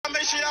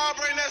sure y'all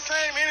bring that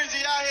same energy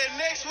out here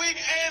next week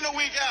and the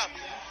week after.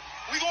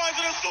 We going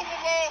to the Super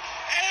Bowl,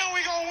 and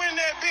we gonna win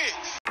that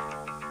bitch.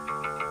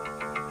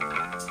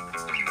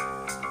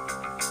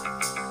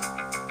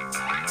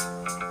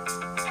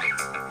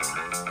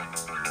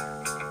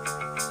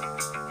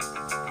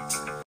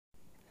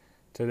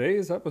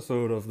 Today's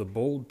episode of The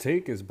Bold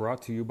Take is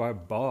brought to you by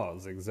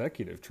Boz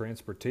Executive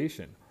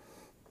Transportation.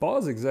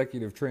 Boz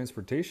Executive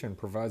Transportation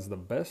provides the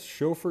best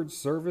chauffeured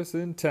service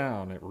in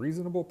town at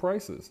reasonable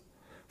prices.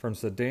 From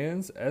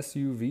sedans,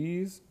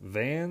 SUVs,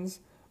 vans,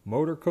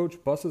 motor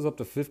coach buses up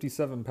to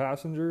 57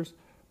 passengers,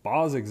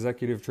 Boz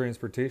Executive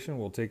Transportation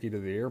will take you to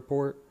the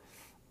airport,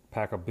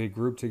 pack a big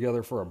group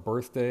together for a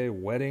birthday,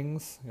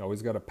 weddings. You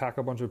always got to pack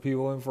a bunch of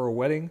people in for a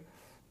wedding,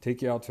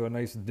 take you out to a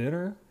nice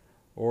dinner,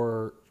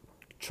 or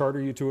charter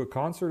you to a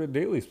concert at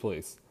Daly's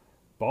Place.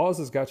 Boz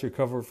has got you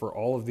covered for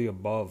all of the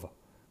above.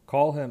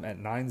 Call him at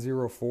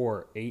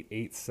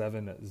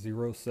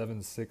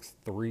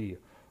 904-887-0763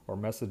 or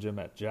message him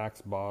at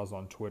JaxBoz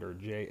on Twitter,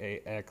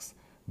 JaxBoz,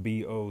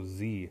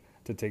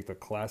 to take the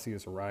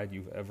classiest ride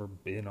you've ever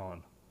been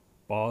on.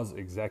 Boz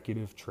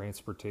Executive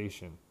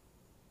Transportation.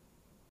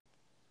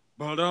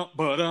 So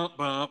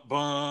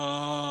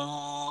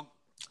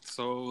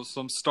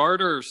some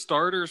starters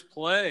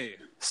play.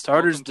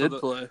 Starters did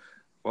play.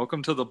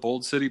 Welcome to the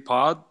Bold City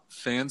Pod,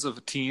 fans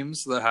of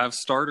teams that have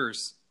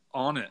starters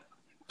on it.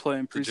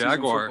 Playing preseason the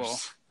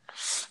Jaguars.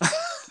 Football.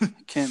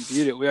 Can't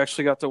beat it. We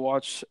actually got to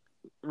watch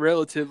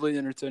relatively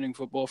entertaining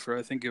football for,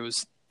 I think it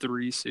was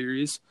 3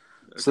 series.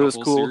 So it was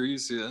cool.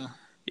 Series, yeah.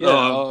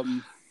 Yeah,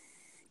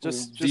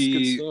 just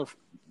good stuff.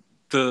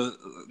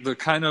 The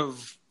kind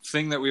of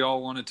thing that we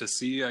all wanted to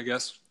see, I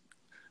guess,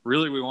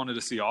 really we wanted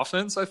to see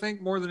offense, I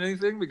think, more than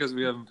anything, because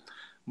we have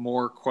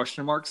more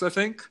question marks, I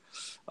think.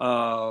 We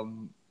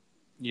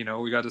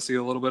got to see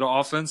a little bit of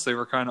offense. They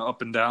were kind of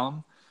up and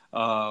down.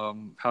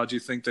 How do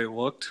you think they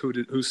looked?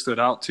 Who stood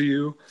out to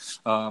you?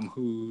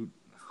 Who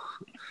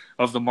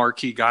of the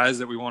marquee guys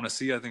that we want to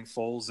see? I think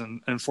Foles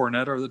and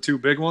Fournette are the 2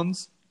 big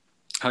ones.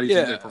 How do you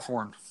think they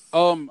performed?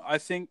 I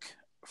think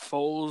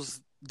Foles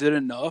did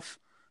enough.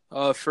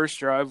 First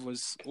drive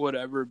was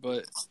whatever,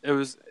 but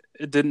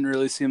it didn't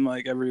really seem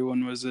like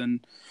everyone was in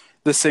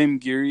the same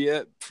gear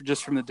yet,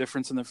 just from the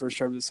difference in the first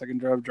drive to the second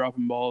drive,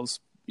 dropping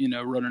balls,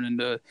 running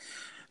into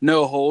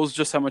no holes,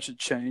 just how much it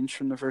changed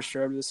from the first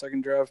drive to the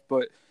second drive.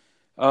 But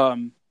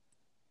the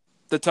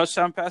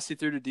touchdown pass he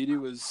threw to Dede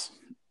was,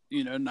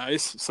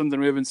 nice,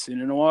 something we haven't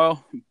seen in a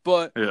while.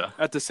 But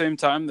at the same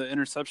time, the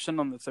interception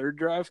on the third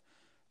drive,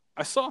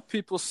 I saw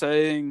people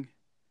saying,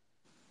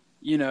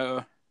 he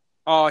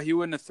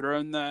wouldn't have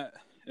thrown that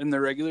in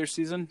the regular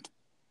season.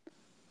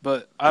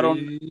 But I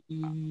don't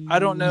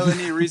know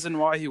any reason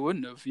why he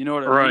wouldn't have. You know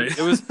what I mean?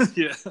 It was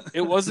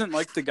It wasn't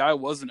like the guy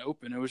wasn't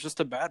open. It was just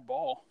a bad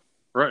ball.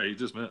 Right, he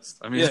just missed.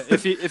 I mean,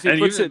 if he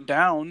puts it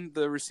down,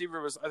 the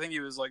receiver was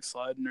like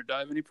sliding or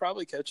diving. He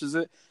probably catches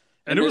it.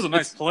 And it was a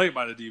nice play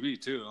by the DB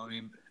too.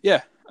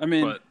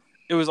 But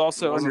it was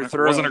also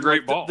underthrown. It wasn't a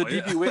great ball. The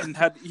DB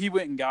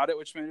went and got it,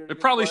 which made it.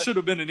 It probably should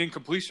have been an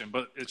incompletion,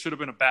 but it should have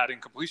been a bad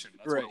incompletion.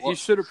 That's right. What it was.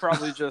 He should have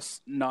probably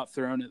just not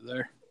thrown it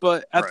there.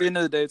 But at the end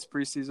of the day, it's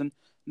preseason.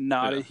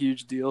 Not a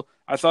huge deal.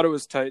 I thought it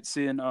was tight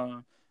seeing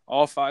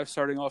all 5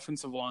 starting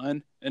offensive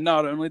line, and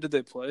not only did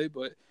they play,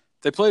 but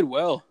they played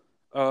well.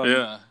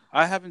 I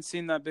haven't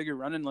seen that big a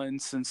running lane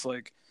since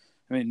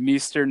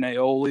Meester,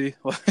 Naoli,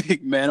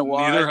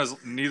 Manawai.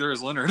 Neither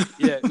has Leonard.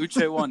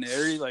 Uche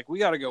Nwaneri. We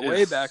got to go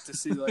way back to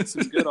see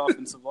some good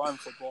offensive line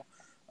football.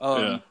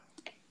 But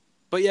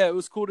it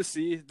was cool to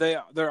see.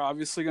 They're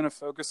obviously going to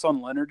focus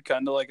on Leonard,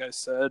 kind of like I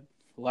said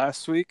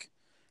last week.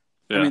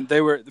 Yeah. I mean,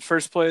 they were the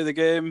first play of the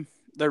game.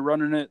 They're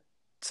running it.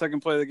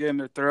 Second play of the game,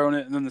 they're throwing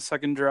it, and then the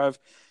second drive,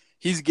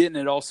 he's getting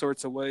it all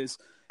sorts of ways.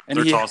 And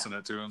they're tossing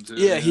it to him too.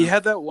 Yeah, he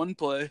had that one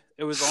play.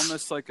 It was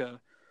almost like a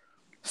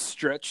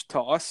stretch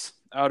toss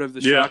out of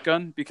the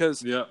shotgun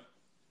because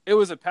it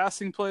was a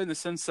passing play in the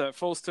sense that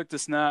Foles took the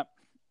snap,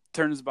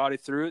 turned his body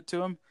through it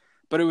to him,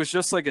 but it was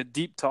just like a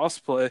deep toss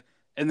play.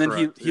 And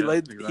then he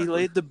laid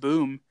the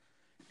boom.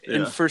 Yeah.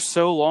 And for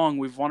so long,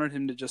 we've wanted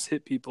him to just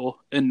hit people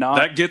and not.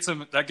 That gets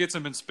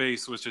him in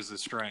space, which is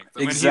his strength.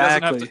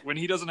 Exactly. When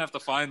he doesn't have to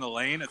find the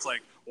lane, it's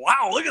like,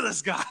 wow, look at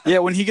this guy. Yeah,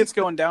 when he gets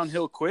going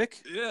downhill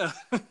quick. Yeah.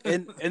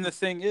 and the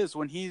thing is,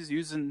 when he's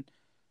using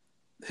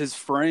his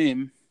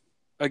frame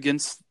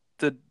against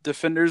the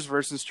defenders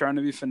versus trying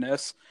to be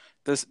finesse,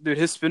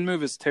 his spin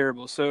move is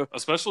terrible. So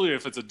especially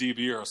if it's a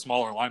DB or a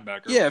smaller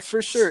linebacker. Yeah,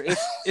 for sure.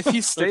 If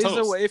he stays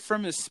away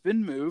from his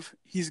spin move,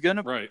 he's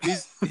gonna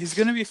he's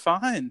gonna be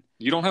fine.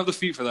 You don't have the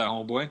feet for that,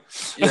 homeboy.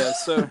 Yeah,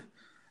 so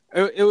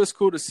it was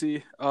cool to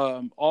see.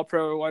 All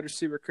pro wide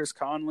receiver Chris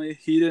Conley.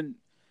 He didn't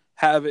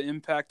have an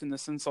impact in the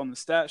sense on the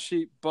stat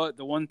sheet, but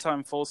the one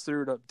time Foles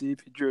threw it up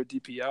deep, he drew a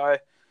DPI.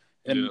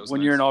 And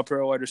when you're an all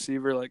pro wide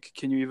receiver,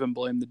 can you even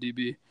blame the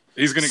DB?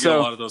 He's going to get a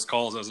lot of those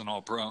calls as an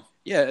all-pro.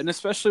 Yeah, and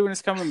especially when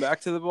he's coming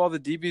back to the ball, the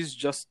DBs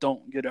just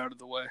don't get out of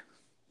the way.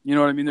 You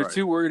know what I mean? They're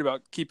too worried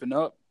about keeping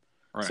up.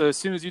 Right. So as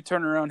soon as you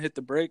turn around, hit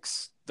the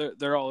brakes,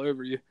 they're all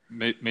over you.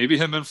 Maybe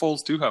him and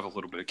Foles do have a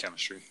little bit of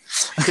chemistry.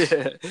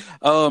 Yeah.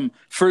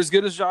 For as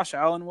good as Josh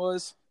Allen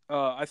was,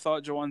 I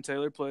thought Jawan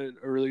Taylor played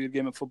a really good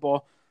game of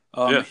football.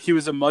 He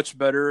was a much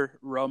better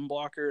run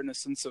blocker in a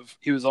sense of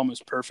he was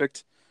almost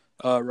perfect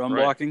run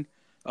blocking.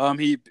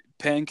 He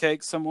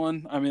pancaked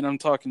someone. I mean, I'm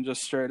talking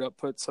just straight up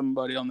put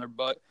somebody on their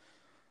butt.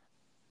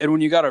 And when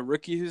you got a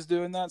rookie who's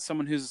doing that,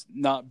 someone who's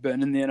not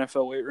been in the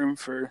NFL weight room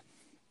for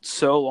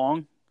so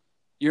long,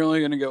 you're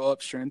only going to go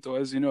up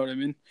strength-wise. You know what I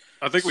mean?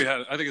 I think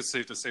it's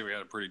safe to say we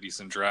had a pretty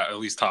decent draft, at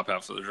least top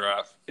half of the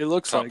draft. It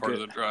looks top like part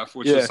of the draft,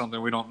 which is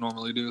something we don't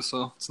normally do.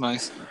 So it's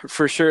nice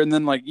for sure. And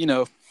then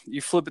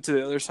you flip it to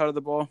the other side of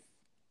the ball.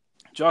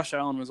 Josh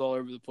Allen was all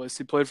over the place.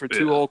 He played for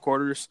 2 whole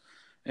quarters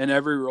in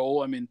every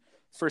role. I mean,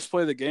 first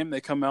play of the game,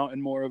 they come out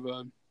in more of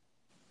a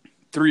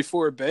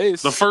 3-4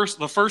 base. The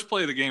first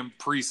play of the game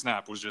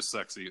pre-snap was just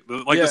sexy.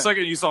 The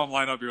second you saw him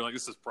line up, you're like,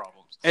 this is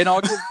problems. And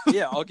I'll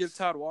give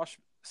Todd Wash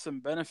some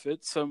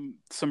benefit, some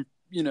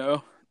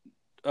positive.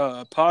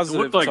 It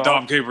looked like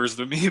Dom Capers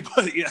to me,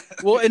 but yeah.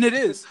 Well, and it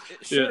is.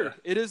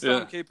 It is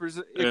Dom Capers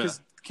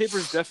because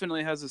Capers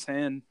definitely has his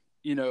hand,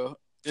 in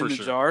the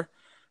jar.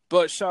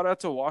 But shout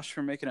out to Wash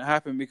for making it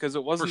happen because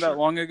it wasn't that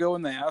long ago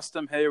when they asked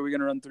him, "Hey, are we going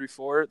to run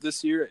 3-4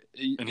 this year?"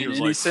 And he was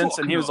like,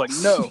 and he was like,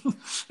 "No."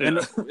 And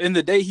in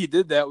the day he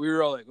did that, we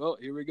were all like, "Well,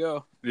 here we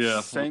go."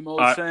 Yeah, same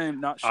old same.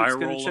 Not shit's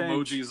going to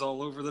change. Emojis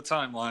all over the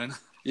timeline.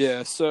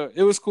 Yeah, so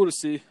it was cool to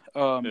see.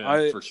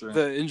 For sure.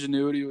 The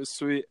ingenuity was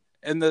sweet,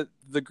 and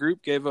the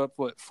group gave up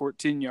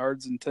 14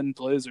 yards in 10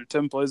 plays, or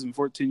 10 plays and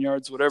 14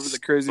 yards, whatever the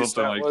crazy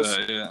stat was. Something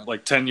like that. Yeah,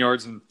 like 10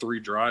 yards and 3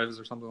 drives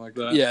or something like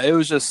that. Yeah, it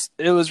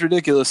was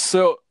ridiculous.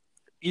 So.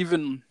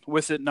 Even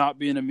with it not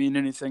being a mean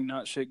anything,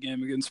 not shit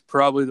game against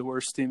probably the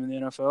worst team in the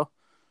NFL.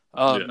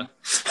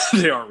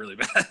 They are really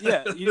bad.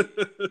 Yeah,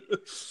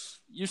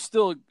 you're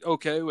still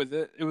okay with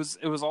it. It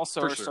was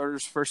also our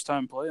starter's first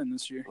time playing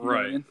this year.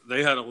 Right. I mean?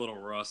 They had a little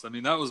rust. I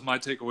mean, that was my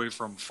takeaway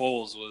from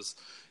Foles was,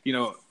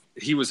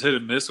 he was hit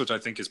and miss, which I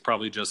think is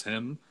probably just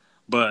him,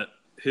 but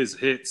his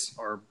hits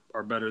are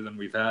better than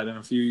we've had in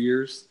a few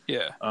years.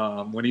 Yeah.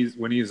 When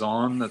he's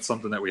on, that's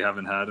something that we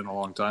haven't had in a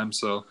long time.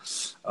 So,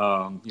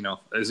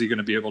 is he going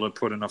to be able to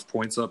put enough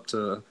points up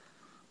to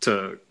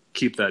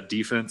keep that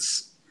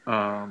defense,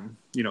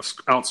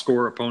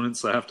 outscore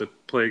opponents that have to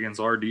play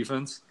against our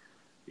defense?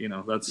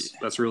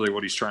 That's really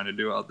what he's trying to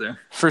do out there.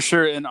 For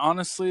sure. And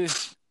honestly,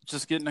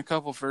 just getting a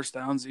couple first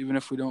downs, even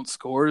if we don't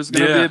score, is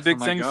going to be a big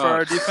thing for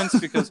our defense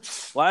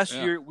because last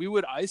year we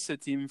would ice a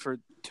team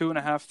for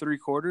 2.5, 3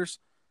 quarters.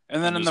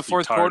 And then in the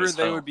fourth quarter,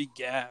 they would be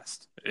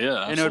gassed. Yeah,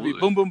 absolutely. And it would be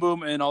boom, boom,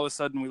 boom, and all of a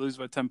sudden we lose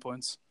by 10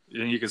 points.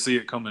 And you can see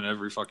it coming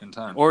every fucking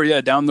time. Or,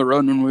 down the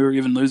road when we were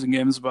even losing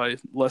games by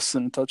less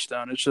than a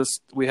touchdown. It's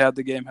just we had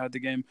the game.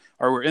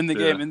 Or we're in the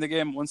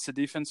game. Once the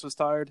defense was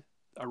tired,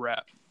 a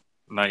wrap.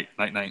 Night.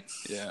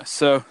 Yeah,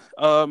 so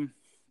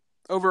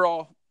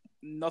overall,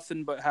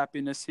 nothing but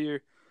happiness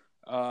here.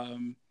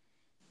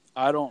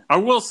 I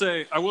will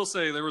say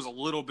there was a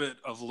little bit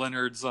of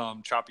Leonard's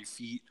choppy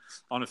feet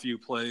on a few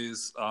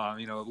plays. A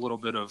little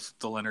bit of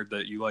the Leonard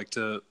that you like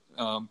to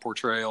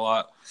portray a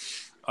lot.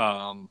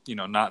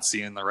 Not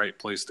seeing the right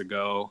place to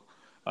go.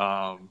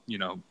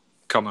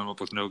 Coming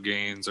up with no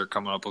gains or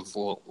coming up with a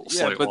little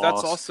slight but loss.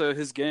 That's also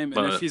his game.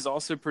 And if he's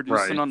also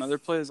producing on other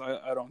plays,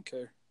 I don't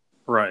care.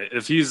 Right.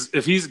 If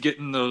he's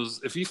getting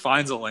those, if he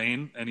finds a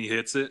lane and he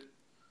hits it,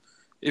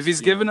 if he's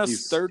giving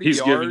us 30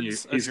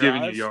 yards, he's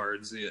giving you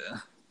yards. Yeah.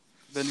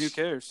 Then who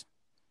cares?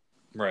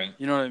 Right.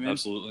 You know what I mean?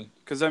 Absolutely.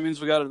 Because that means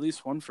we got at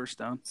least one first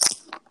down.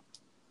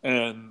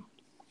 And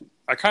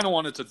I kind of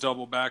wanted to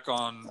double back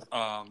on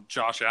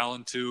Josh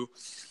Allen, too.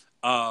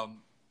 I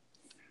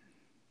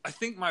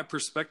think my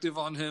perspective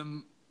on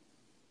him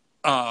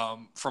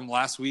from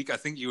last week, I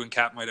think you and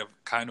Kat might have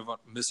kind of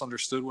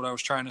misunderstood what I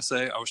was trying to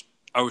say.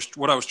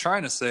 What I was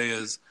trying to say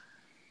is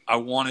I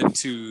wanted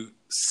to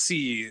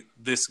see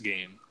this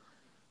game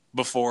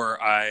before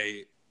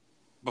I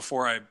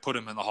put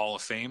him in the Hall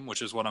of Fame,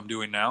 which is what I'm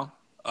doing now.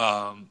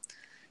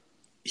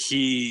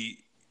 He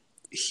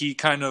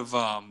kind of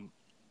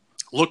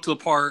looked the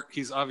part.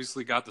 He's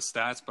obviously got the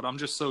stats, but I'm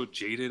just so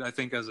jaded, I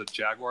think, as a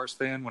Jaguars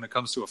fan when it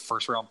comes to a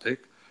first-round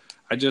pick.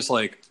 I just,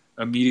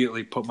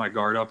 immediately put my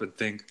guard up and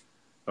think,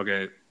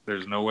 okay,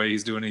 there's no way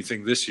he's doing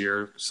anything this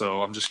year,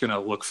 so I'm just going to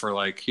look for,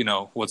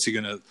 what's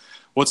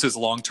his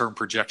long-term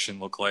projection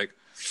look like?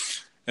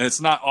 And it's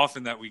not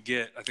often that we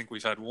get, I think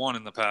we've had one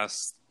in the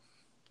past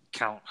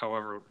count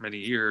however many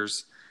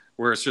years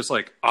where it's just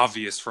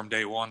obvious from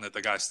day one that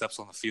the guy steps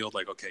on the field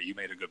okay, you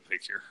made a good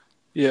pick here.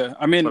 Yeah,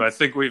 I mean, but I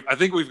think we've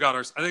got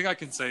I think I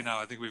can say now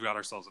I think we've got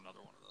ourselves another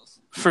one of those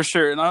for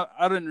sure. And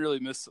I didn't really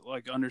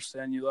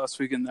understand you last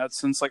week in that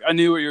sense. I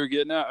knew what you were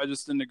getting at, I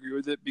just didn't agree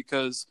with it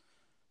because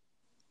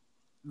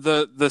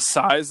the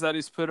size that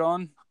he's put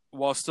on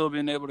while still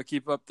being able to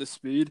keep up the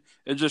speed,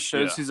 it just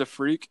shows he's a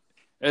freak.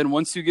 And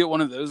once you get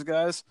one of those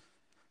guys,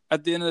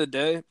 at the end of the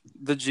day,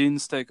 the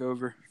genes take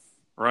over.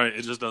 Right.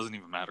 It just doesn't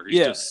even matter.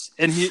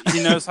 And he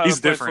knows how to play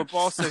different.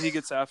 Football, so he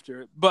gets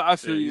after it. But I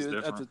feel you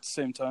at the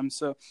same time.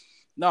 So,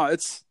 no,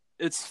 it's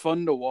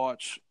fun to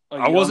watch.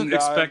 I wasn't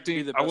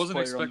expecting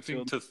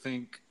to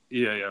think.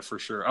 Yeah, for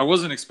sure. I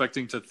wasn't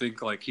expecting to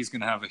think like he's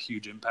going to have a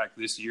huge impact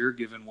this year,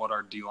 given what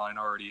our D-line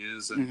already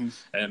is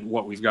and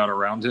what we've got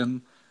around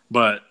him.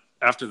 But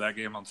after that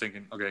game, I'm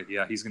thinking, okay,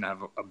 yeah, he's going to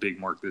have a big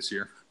mark this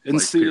year. And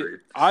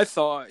period. I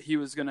thought he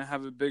was going to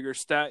have a bigger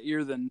stat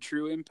year than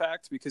true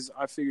impact because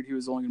I figured he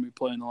was only going to be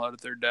playing a lot of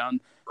third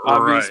down,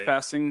 obvious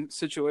passing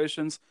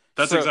situations.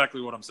 That's exactly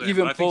what I'm saying.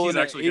 Even I think he's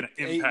actually going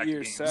to impact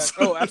games. Sack.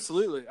 Oh,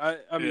 absolutely.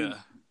 I mean,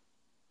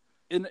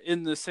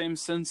 in the same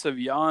sense of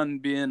Jan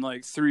being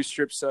like 3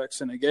 strip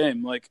sacks in a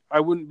game, like I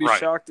wouldn't be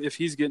shocked if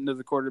he's getting to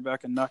the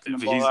quarterback and knocking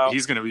the ball out.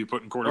 He's going to be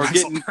putting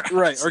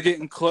quarterbacks or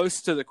getting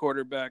close to the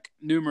quarterback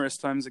numerous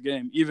times a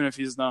game, even if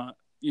he's not,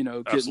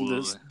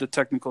 getting the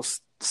technical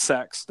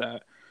sack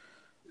stat.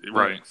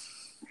 Right.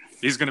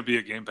 He's going to be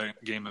a game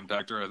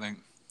impactor, I think.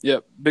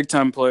 Yep, big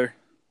time player.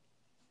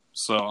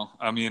 So,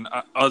 I mean,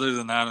 other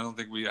than that, I don't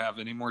think we have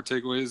any more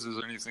takeaways. Is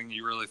there anything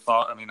you really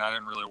thought? I mean, I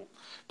didn't really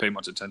pay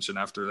much attention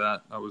after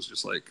that. I was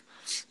just like,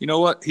 you know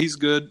what? He's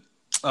good.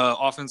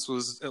 Offense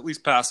was at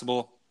least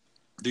passable.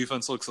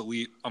 Defense looks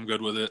elite. I'm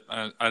good with it.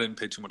 I didn't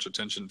pay too much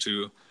attention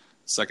to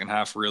second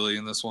half really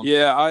in this one.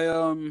 Yeah,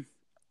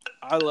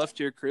 I left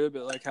your crib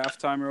at like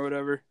halftime or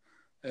whatever,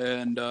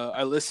 and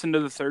I listened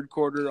to the third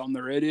quarter on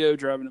the radio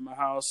driving to my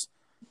house.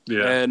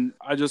 Yeah, and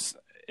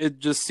it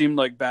just seemed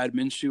like bad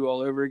Minshew all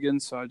over again,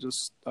 so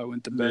I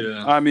went to bed.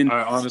 Yeah. I mean,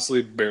 I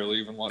honestly barely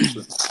even watched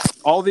it.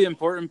 All the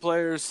important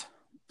players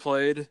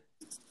played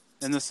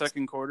in the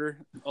second quarter.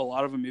 A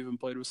lot of them even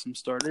played with some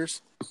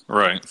starters.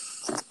 Right.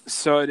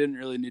 So I didn't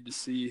really need to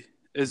see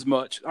as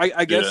much.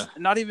 I guess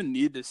not even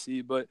need to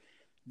see, but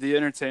the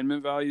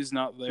entertainment value is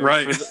not there.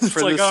 Right.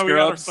 For like, the we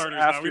got our starters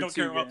now. We don't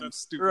care about that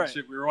stupid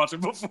shit we were watching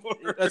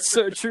before. That's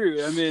so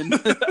true. I mean,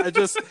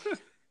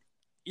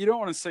 you don't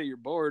want to say you're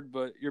bored,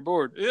 but you're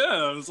bored.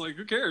 Yeah, it's like,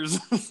 who cares?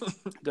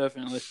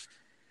 Definitely.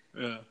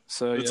 Yeah.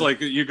 So it's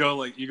like you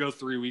go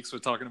 3 weeks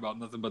with talking about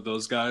nothing but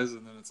those guys,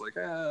 and then it's like,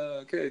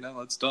 okay, now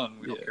that's done.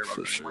 We don't care about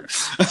it anymore.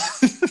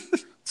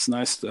 It's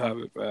nice to have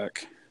it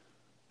back.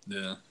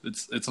 Yeah,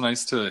 it's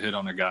nice to hit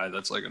on a guy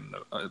that's like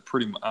a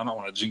pretty. I don't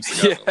want to jinx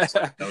the guy, but it's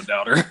like no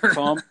doubter.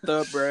 Pump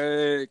the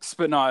brakes,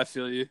 but no, I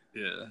feel you.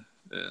 Yeah,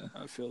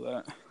 I feel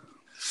that.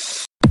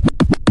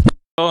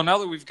 Oh, now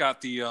that we've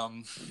got the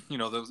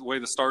the way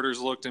the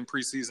starters looked in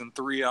preseason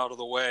 3 out of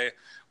the way,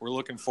 we're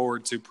looking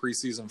forward to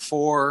preseason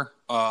 4.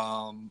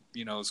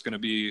 It's going to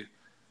be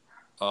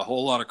a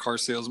whole lot of car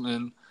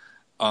salesmen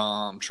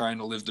trying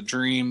to live the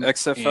dream.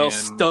 XFL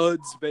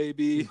studs,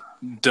 baby.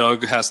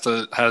 Doug has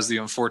the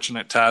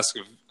unfortunate task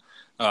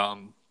of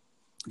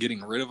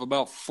getting rid of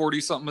about 40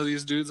 something of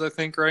these dudes, I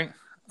think, right?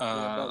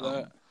 About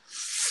that.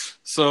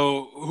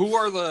 So,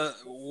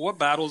 what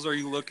battles are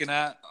you looking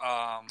at?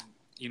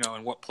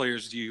 And what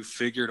players do you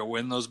figure to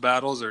win those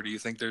battles, or do you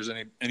think there's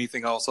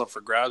anything else up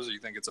for grabs, or you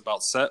think it's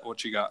about set?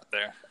 What you got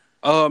there?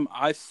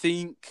 I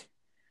think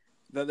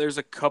that there's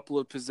a couple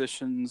of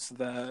positions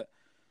that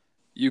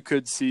you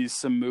could see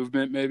some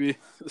movement, maybe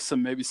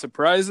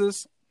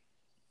surprises.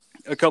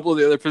 A couple of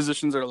the other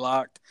positions are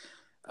locked.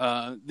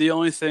 The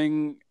only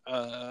thing,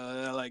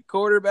 like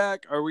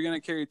quarterback, are we going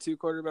to carry 2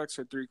 quarterbacks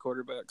or 3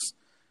 quarterbacks?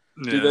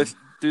 Yeah.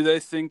 Do they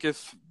think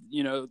if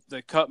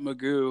they cut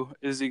Magoo,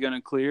 is he going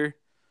to clear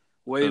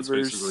waivers? That's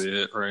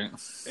basically it, right?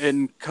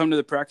 And come to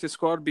the practice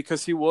squad,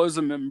 because he was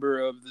a member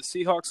of the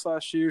Seahawks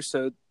last year,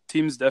 so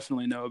teams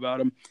definitely know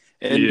about him.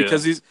 And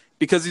because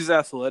he's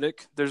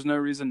athletic, there's no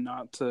reason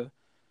not to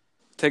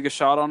take a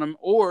shot on him,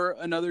 or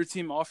another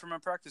team offer him a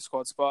practice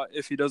squad spot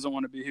if he doesn't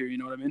want to be here. You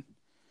know what I mean?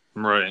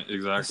 Right,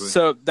 exactly.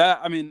 So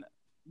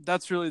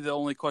that's really the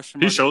only question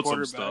mark. He showed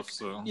some stuff,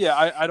 so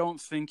yeah, I don't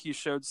think he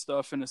showed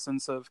stuff in a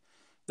sense of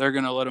they're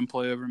going to let him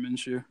play over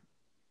Minshew.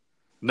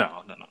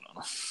 No.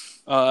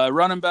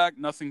 Running back,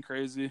 nothing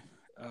crazy.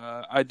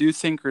 I do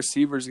think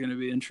receivers are going to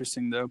be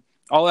interesting, though.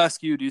 I'll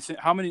ask you: do you think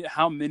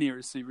how many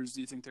receivers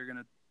do you think they're going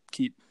to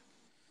keep?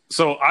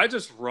 So I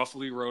just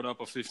roughly wrote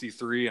up a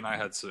 53, and I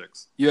had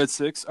 6. You had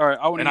 6. All right,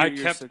 I want to hear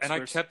your 6 and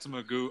first.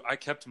 I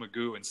kept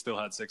Magoo and still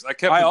had 6. I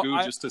kept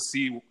Magoo just to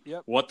see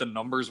what the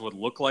numbers would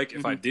look like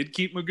if I did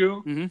keep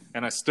Magoo,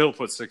 and I still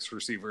put 6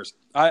 receivers.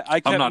 I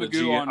kept I'm not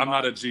Magoo I'm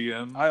not a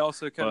GM. I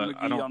also kept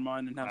Magoo on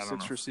mine and have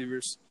 6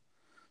 receivers.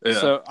 Yeah,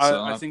 so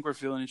I think we're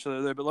feeling each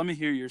other there. But let me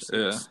hear your 6.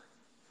 Yeah.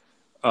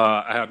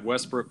 I had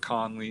Westbrook,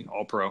 Conley,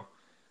 All Pro,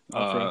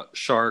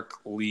 Shark,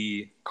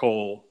 Lee,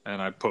 Cole,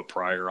 and I put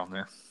Pryor on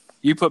there.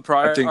 You put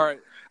Pryor. All right.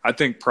 I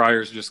think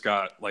Pryor's just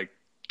got like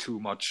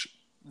too much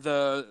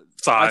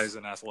size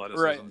and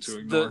athleticism to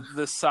ignore.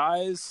 The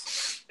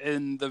size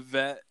and the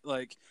vet,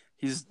 like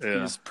he's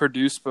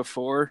produced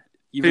before,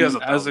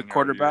 even as a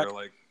quarterback.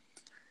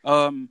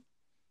 I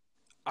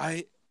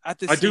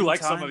do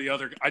like some of the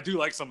other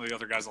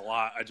guys a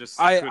lot.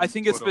 I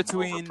think it's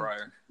between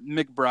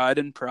McBride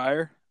and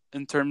Pryor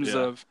in terms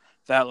of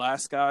that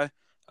last guy.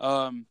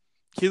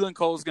 Keelan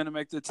Cole is going to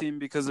make the team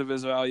because of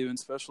his value in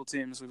special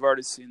teams. We've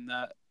already seen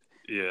that.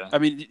 Yeah. I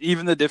mean,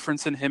 even the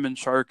difference in him and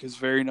Chark is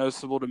very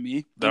noticeable to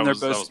me. And they're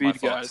both speed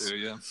guys. Too,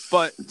 yeah.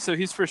 But so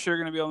he's for sure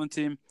going to be on the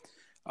team.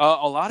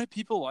 A lot of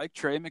people like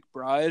Trey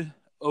McBride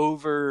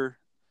over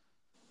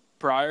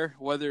Pryor,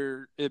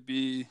 whether it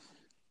be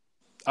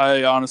 –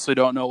 I honestly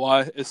don't know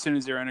why. As soon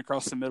as he ran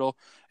across the middle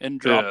and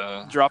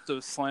dropped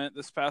a slant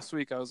this past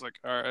week, I was like,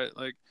 all right,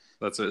 like –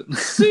 that's it.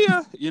 See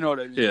ya. You know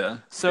what I mean? Yeah.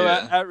 So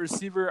at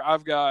receiver,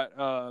 I've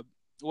got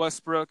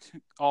Westbrook,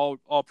 all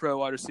pro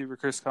wide receiver,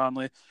 Chris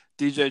Conley,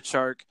 DJ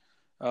Chark,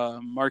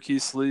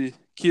 Marquise Lee,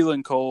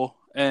 Keelan Cole,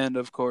 and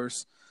of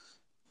course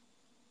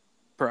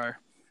Pryor.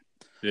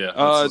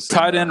 Yeah.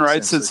 Tight end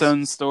writes its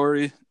own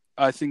story.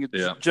 I think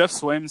Jeff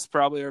Swaim's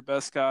probably our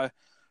best guy.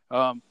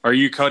 Are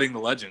you cutting the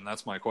legend?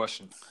 That's my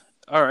question.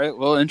 All right.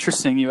 Well,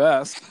 interesting you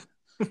ask.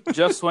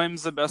 Jeff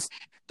Swaim's the best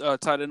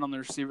tight end on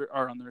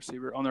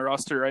the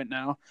roster right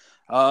now.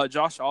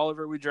 Josh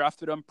Oliver, we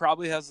drafted him,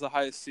 probably has the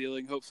highest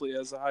ceiling. Hopefully he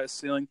has the highest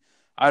ceiling.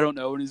 I don't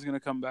know when he's going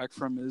to come back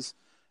from his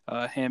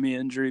hammy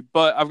injury,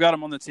 but I've got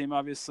him on the team,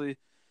 obviously.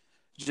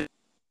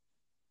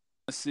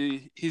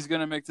 He's going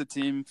to make the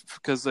team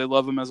because they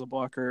love him as a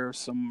blocker or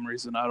some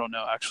reason. I don't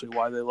know actually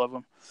why they love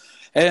him.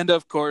 And,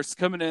 of course,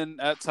 coming in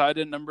at tight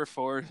end number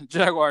 4,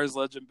 Jaguars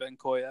legend Ben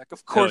Koyak.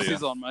 Of course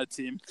he's on my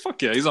team.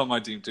 Fuck yeah, he's on my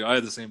team too. I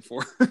had the same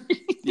 4.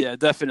 Yeah,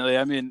 definitely.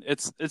 I mean,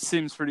 it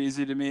seems pretty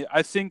easy to me.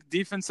 I think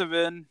defensive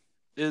end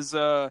is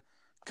cut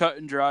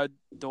and dried.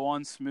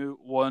 DeJuan Smoot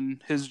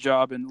won his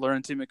job, and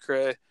Laurenti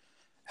McCray,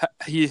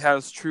 he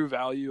has true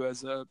value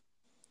as a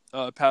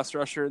pass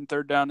rusher in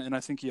third down, and I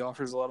think he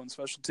offers a lot on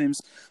special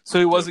teams. So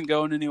he wasn't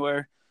going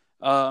anywhere.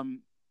 The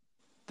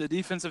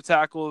defensive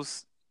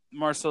tackles,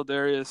 Marcel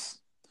Darius,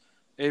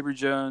 Avery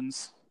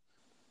Jones,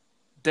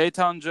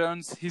 Dayton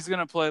Jones, he's going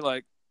to play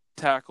like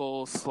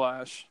tackle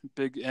 /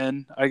 big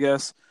end, I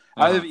guess.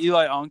 I have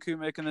Eli Anku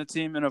making the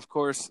team, and of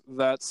course,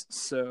 that's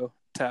so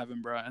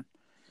Taven Bryan.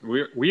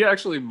 We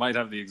actually might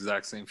have the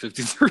exact same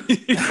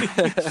 53.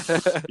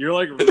 You're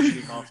like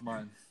reading off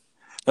mine.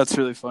 That's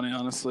really funny,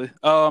 honestly.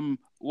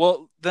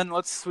 Well, then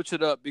let's switch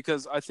it up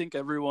because I think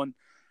everyone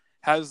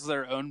has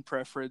their own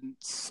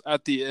preference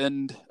at the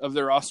end of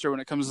their roster when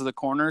it comes to the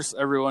corners.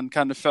 Everyone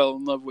kind of fell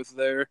in love with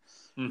their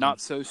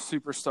not so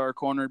superstar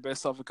corner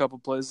based off a couple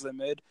plays they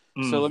made.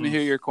 So let me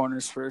hear your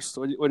corners first.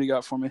 What do you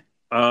got for me?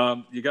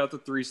 You got the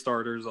 3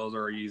 starters; those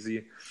are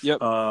easy.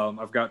 Yep.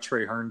 I've got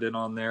Trey Herndon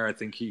on there. I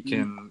think he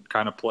can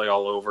kind of play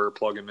all over.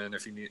 Plug him in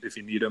if you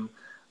need him.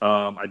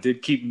 I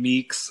did keep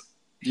Meeks.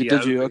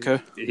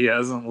 Okay. He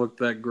hasn't looked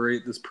that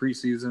great this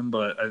preseason,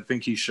 but I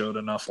think he showed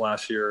enough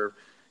last year.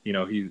 You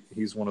know,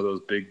 he's one of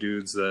those big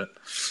dudes that,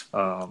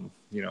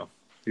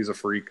 he's a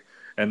freak.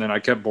 And then I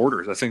kept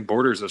Borders. I think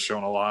Borders has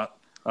shown a lot.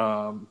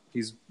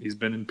 He's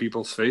been in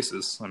people's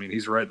faces. I mean,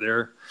 he's right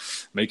there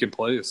making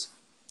plays.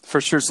 For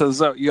sure.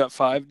 So you got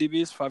 5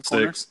 DBs, 5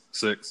 corners?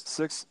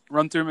 6.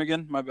 Run through them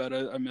again. My bad.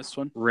 I missed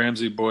one.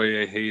 Ramsey,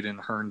 Boye, Hayden,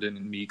 Herndon,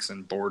 and Meeks,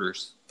 and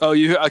Borders. Oh,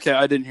 okay.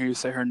 I didn't hear you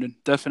say Herndon.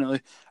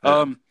 Definitely.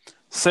 Yeah.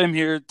 Same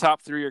here.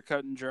 Top 3 are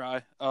cut and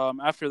dry.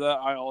 After that,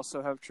 I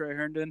also have Trey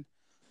Herndon.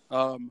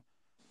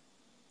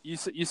 You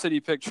said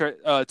you picked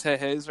Tay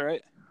Hayes,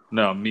 right?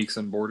 No, Meeks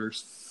and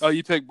Borders. Oh,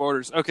 you picked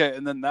Borders. Okay,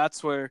 and then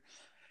that's where,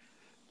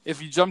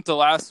 if you jump to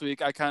last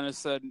week, I kind of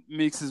said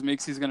Meeks is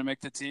Meeks. He's going to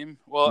make the team.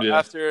 Well,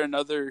 after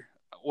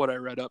what I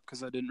read up,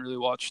 because I didn't really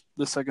watch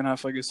the second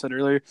half, like I said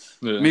earlier,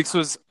 Meeks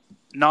was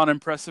not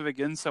impressive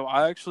again, so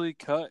I actually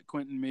cut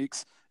Quentin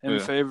Meeks in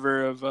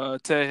favor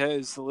of Tay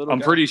Hayes, the little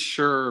guy. Pretty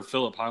sure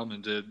Philip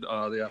Hyman did,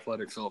 the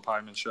athletic Philip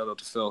Hyman. Shout out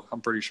to Phil.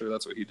 I'm pretty sure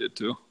that's what he did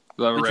too.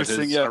 I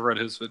read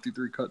his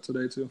 53 cut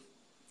today too.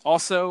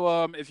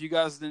 Also, if you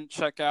guys didn't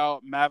check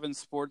out, Mavin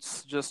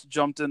Sports just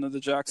jumped into the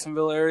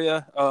Jacksonville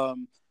area.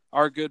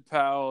 Our good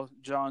pal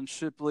John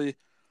Shipley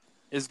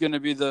is going to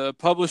be the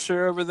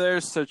publisher over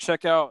there, so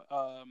check out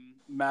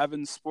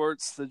Mavin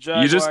Sports. The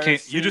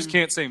Jaguars. You just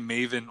can't say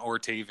Maven or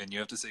Taven. You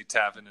have to say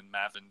Tavin and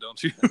Mavin,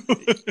 don't you?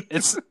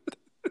 It's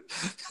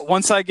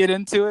once I get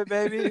into it,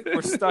 baby,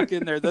 we're stuck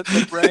in there.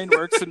 The brain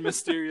works in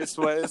mysterious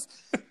ways.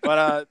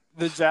 But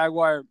the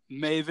Jaguar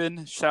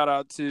Maven, shout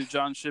out to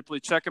John Shipley.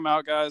 Check him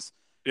out, guys.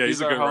 Yeah,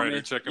 he's a good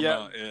writer. Check him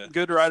out. Yeah,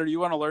 good writer. You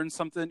want to learn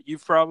something?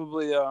 You've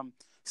probably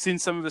seen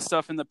some of his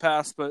stuff in the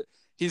past, but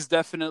he's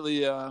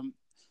definitely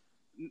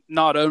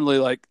not only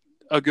like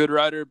a good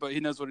writer, but he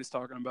knows what he's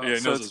talking about. Yeah,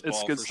 so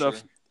it's good stuff.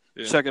 Sure.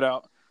 Yeah. Check it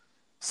out.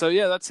 So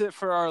yeah, that's it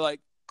for our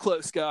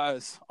close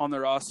guys on the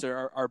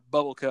roster. Our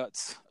bubble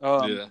cuts.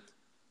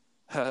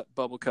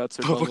 Bubble cuts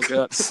or bubble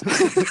cuts.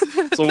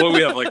 So what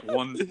we have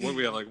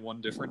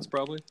one difference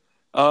probably.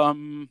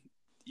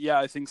 Yeah,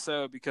 I think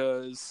so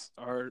because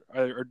our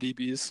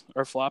DBs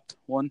are flopped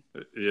one.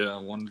 Yeah,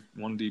 one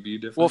DB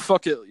difference. Well,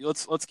 fuck it.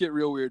 Let's get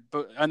real weird.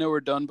 But I know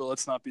we're done, but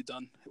let's not be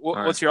done.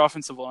 What's your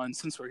offensive line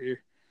since we're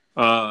here?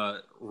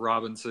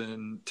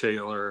 Robinson,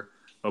 Taylor,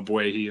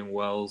 Abuehi, and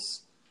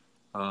Wells.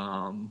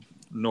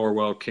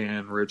 Norwell,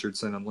 Can,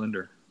 Richardson, and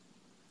Linder.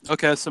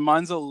 Okay, so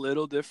mine's a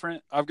little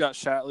different. I've got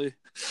Shatley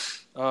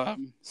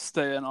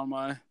staying on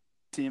my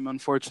team,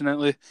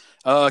 unfortunately.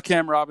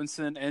 Cam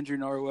Robinson, Andrew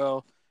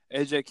Norwell,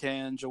 AJ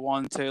Cann,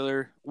 Jawan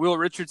Taylor, Will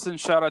Richardson,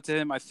 shout out to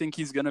him. I think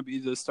he's going to be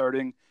the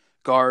starting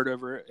guard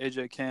over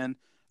AJ Cann.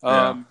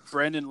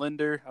 Brandon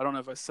Linder, I don't know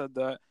if I said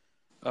that.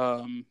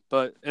 And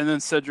then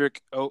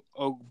Cedric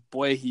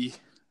Ogbuehi,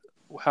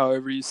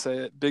 however you say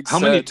it. How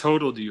many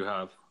total do you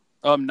have?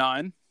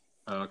 9.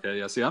 Okay,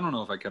 yeah. See, I don't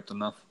know if I kept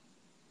enough.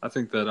 I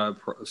think that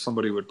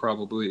somebody would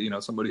probably,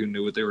 somebody who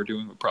knew what they were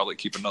doing would probably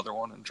keep another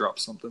one and drop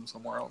something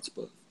somewhere else.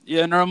 But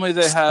yeah, normally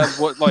they have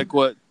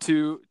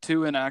two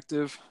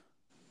inactive.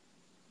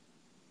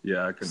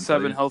 Yeah, I couldn't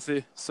 7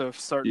 healthy. So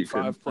starting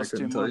 5 plus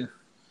 2 more.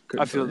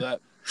 I feel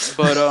that.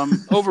 But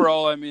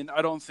overall, I mean,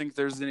 I don't think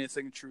there's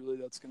anything truly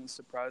that's going to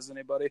surprise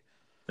anybody.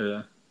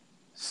 Yeah.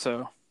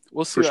 So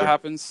we'll see what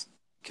happens.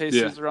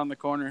 Casey's around the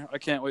corner. I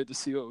can't wait to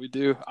see what we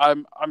do.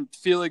 I'm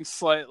feeling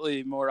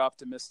slightly more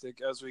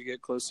optimistic as we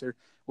get closer,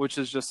 which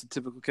is just a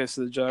typical case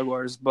of the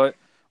Jaguars. But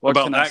what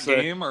about can that I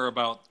say? game or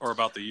about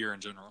the year in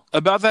general?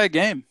 About that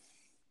game.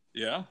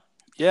 Yeah.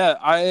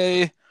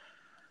 Yeah,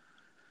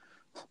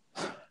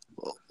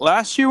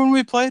 last year when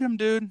we played him,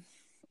 dude,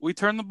 we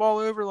turned the ball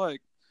over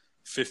like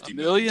 50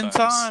 million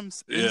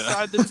times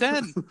inside the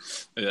 10.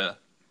 Yeah.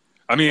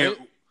 I mean,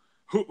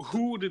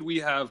 who did we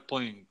have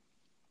playing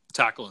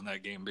tackle in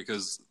that game?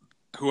 Because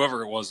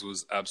whoever it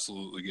was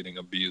absolutely getting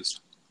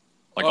abused.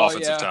 Like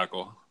offensive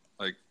tackle.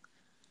 Like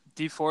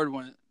D Ford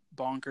went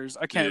bonkers.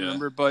 I can't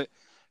remember, but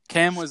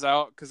Cam was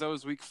out because that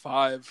was week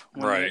 5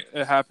 when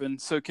it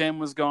happened. So Cam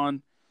was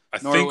gone. I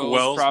think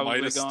Wells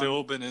might have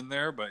still been in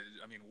there, but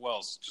I mean,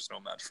 Wells just no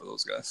match for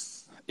those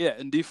guys. Yeah,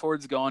 and D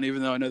Ford's gone,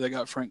 even though I know they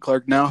got Frank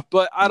Clark now.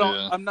 But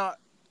I'm not.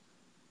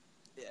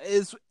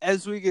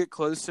 As we get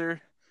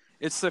closer,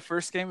 it's the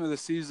first game of the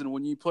season.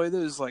 When you play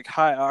those like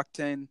high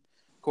octane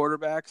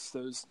quarterbacks,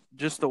 those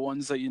just the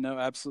ones that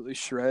absolutely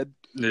shred.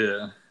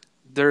 Yeah.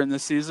 During the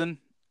season,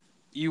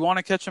 you want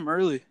to catch them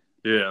early.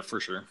 Yeah, for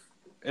sure.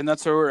 And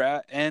that's where we're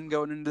at. And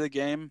going into the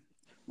game.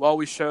 While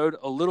we showed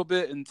a little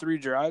bit in 3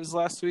 drives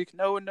last week,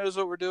 no one knows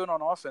what we're doing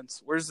on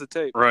offense. Where's the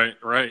tape? Right,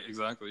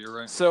 exactly. You're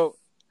right. So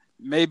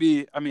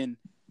maybe,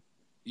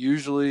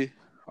 usually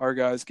our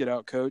guys get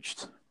out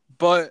coached,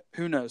 but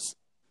who knows?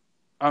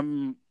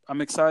 I'm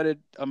excited.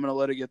 I'm going to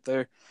let it get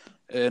there,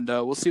 and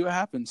we'll see what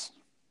happens.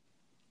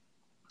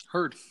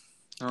 Heard.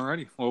 All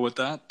righty. Well, with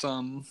that,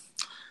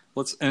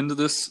 let's end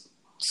this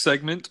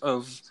segment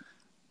of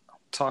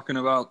talking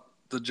about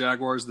the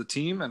Jaguars, the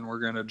team, and we're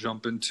going to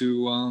jump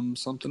into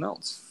something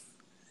else.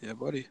 Yeah,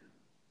 buddy.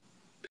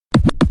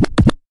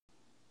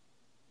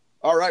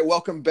 All right,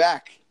 welcome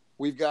back.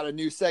 We've got a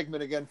new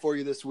segment again for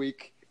you this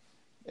week,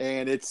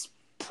 and it's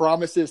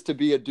promises to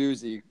be a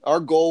doozy. Our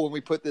goal when we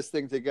put this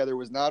thing together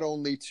was not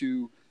only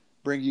to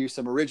bring you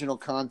some original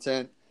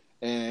content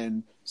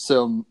and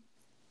some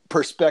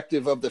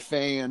perspective of the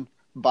fan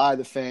by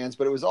the fans,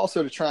 but it was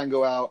also to try and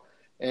go out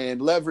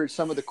and leverage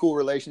some of the cool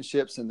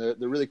relationships and the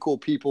really cool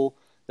people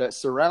that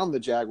surround the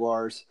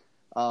Jaguars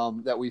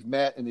that we've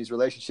met and these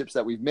relationships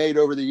that we've made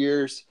over the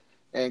years,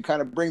 and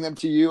kind of bring them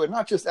to you and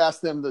not just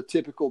ask them the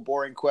typical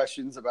boring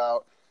questions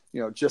about,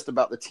 just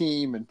about the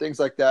team and things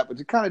like that, but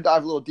to kind of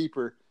dive a little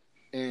deeper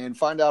and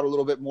find out a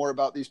little bit more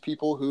about these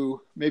people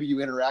who maybe you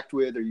interact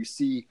with or you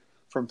see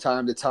from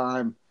time to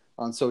time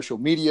on social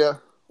media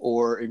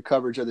or in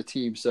coverage of the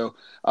team. So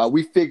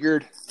we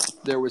figured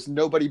there was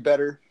nobody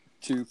better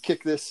to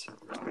kick this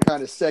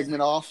kind of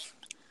segment off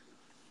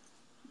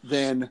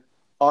than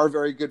our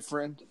very good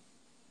friend,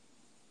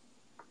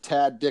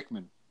 Tad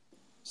Dickman.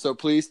 So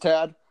please,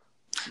 Tad,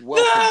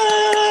 welcome.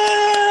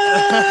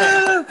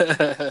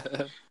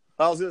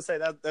 I was gonna say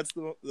that's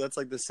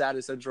like the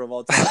saddest intro of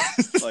all time.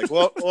 Like,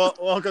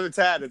 welcome to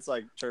Tad. It's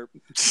like chirp.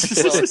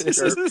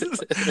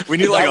 We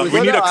need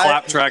a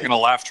clap track and a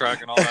laugh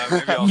track and all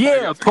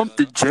that. Pump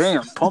the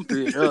jam, pump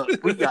it up.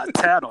 We got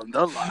Tad on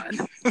the line.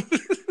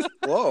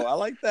 Whoa, I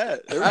like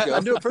that. I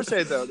do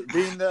appreciate it, though.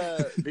 Being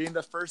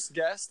the first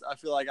guest, I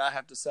feel like I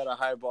have to set a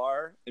high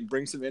bar and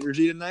bring some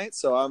energy tonight.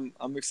 So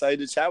I'm excited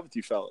to chat with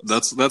you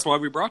fellas. That's why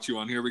we brought you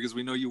on here, because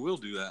we know you will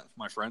do that,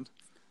 my friend.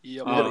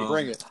 Yeah, we're gonna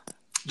bring it.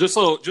 Just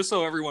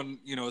so everyone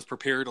is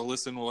prepared to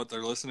listen to what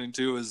they're listening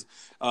to is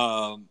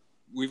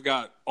we've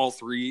got all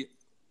 3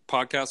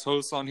 podcast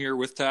hosts on here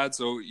with Tad,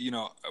 so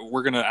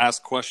we're gonna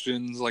ask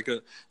questions like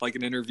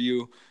an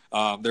interview.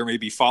 There may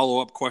be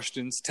follow-up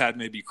questions. Tad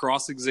may be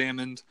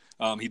cross-examined.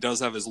 He does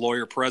have his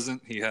lawyer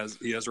present. He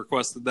has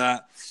requested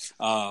that.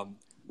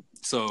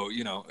 So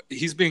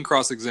he's being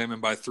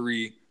cross-examined by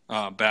 3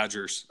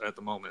 Badgers at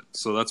the moment.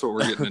 So that's what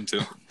we're getting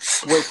into.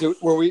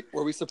 Wait,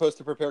 were we supposed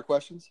to prepare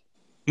questions?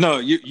 No,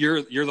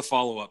 you're the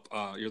follow-up.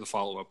 You're the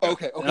follow-up guy.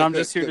 Okay. And I'm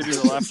just here to do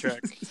the laugh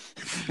track.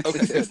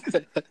 Okay.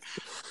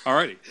 All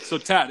righty. So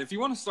Tad, if you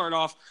want to start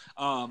off,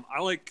 I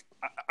like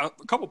a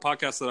couple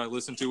podcasts that I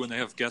listen to when they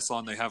have guests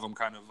on. They have them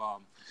kind of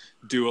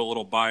do a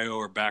little bio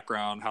or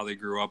background, how they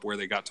grew up, where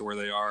they got to where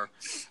they are,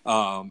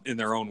 in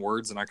their own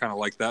words, and I kind of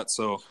like that.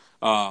 So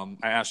I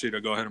asked you to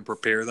go ahead and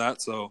prepare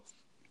that. So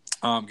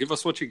give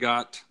us what you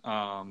got.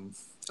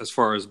 as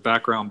far as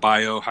background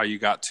bio, how you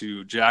got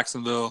to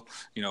Jacksonville,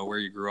 where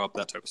you grew up,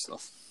 that type of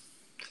stuff.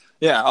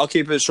 Yeah, I'll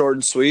keep it short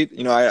and sweet.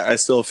 I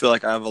still feel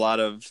like I have a lot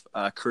of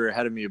career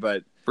ahead of me,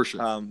 but for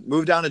sure.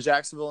 Moved down to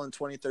Jacksonville in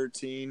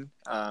 2013.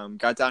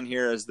 Got down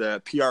here as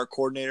the PR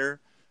coordinator.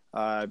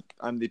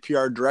 I'm the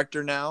PR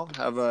director now.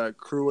 Have a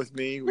crew with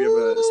me. We have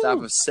a staff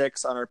of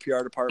 6 on our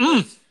PR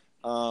department.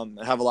 And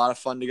have a lot of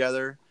fun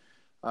together.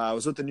 I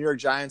was with the New York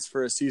Giants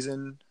for a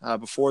season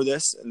before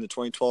this in the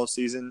 2012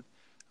 season.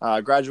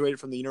 Graduated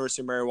from the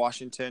University of Mary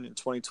Washington in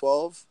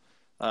 2012.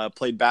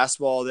 Played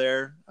basketball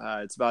there.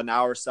 It's about an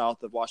hour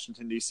south of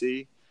Washington,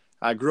 D.C.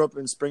 I grew up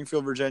in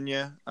Springfield,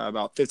 Virginia,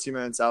 about 15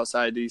 minutes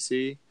outside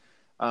D.C.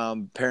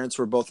 Parents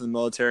were both in the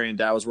military, and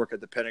Dad was working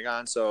at the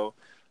Pentagon. So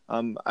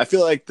I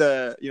feel like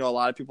a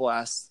lot of people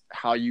ask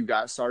how you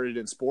got started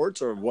in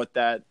sports or what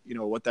that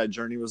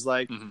journey was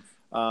like. Mm-hmm.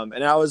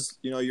 And I was,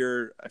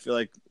 I feel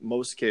like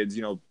most kids,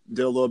 did a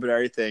little bit of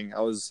everything. I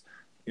was,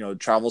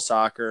 travel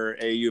soccer,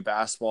 AAU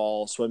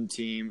basketball, swim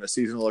team, a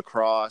season of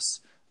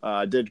lacrosse.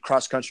 Did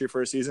cross country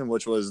for a season,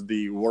 which was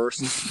the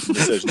worst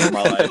decision of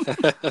my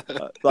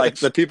life. Like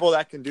the people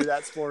that can do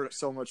that sport,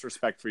 so much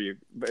respect for you.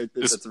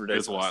 It's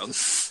ridiculous. It's wild.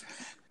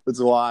 It's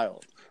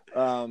wild.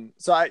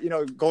 So I,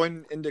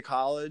 going into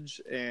college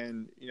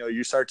and,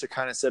 you start to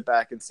kind of sit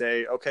back and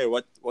say, okay,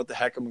 what the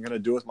heck am I going to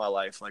do with my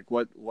life? Like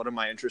what am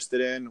I interested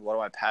in? What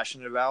am I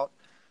passionate about?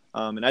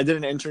 And I did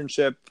an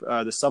internship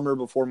the summer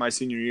before my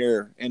senior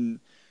year. And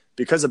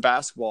because of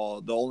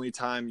basketball, the only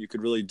time you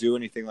could really do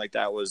anything like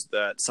that was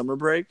that summer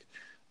break.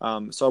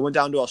 So I went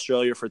down to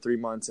Australia for 3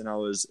 months, and I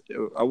was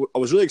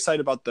really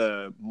excited about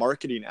the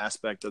marketing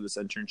aspect of this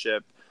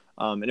internship.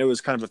 And it was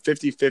kind of a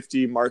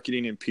 50-50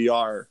 marketing and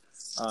PR.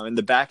 And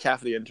the back half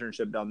of the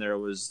internship down there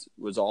was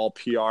all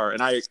PR.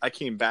 And I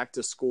came back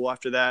to school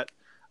after that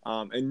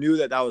and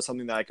knew that was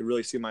something that I could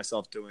really see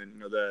myself doing.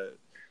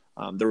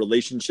 The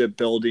relationship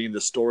building,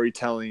 the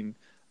storytelling.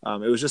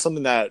 It was just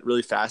something that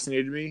really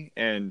fascinated me.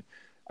 And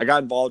I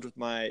got involved with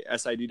my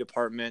SID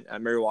department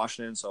at Mary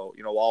Washington. So,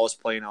 while I was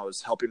playing, I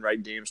was helping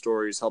write game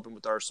stories, helping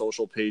with our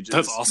social pages.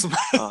 That's awesome.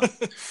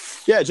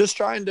 Yeah, just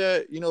trying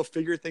to,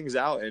 figure things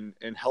out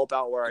and help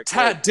out where I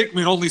Tad could.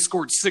 Dickman only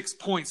scored 6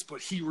 points, but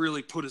he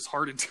really put his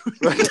heart into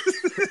it.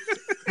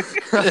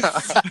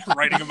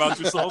 Writing about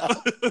yourself.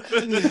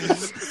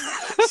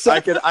 So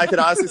I could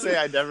honestly say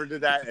I never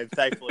did that, and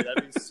thankfully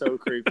that'd be so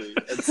creepy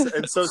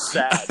and so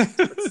sad.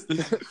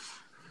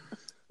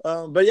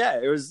 But yeah,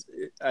 it was.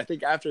 I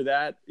think after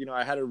that,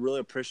 I had a real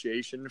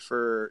appreciation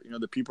for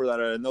the people that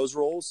are in those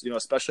roles,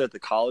 especially at the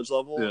college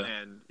level. Yeah.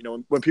 And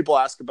when people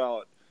ask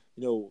about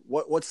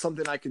what's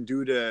something I can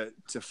do to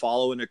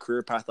follow in a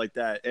career path like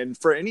that, and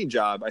for any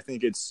job, I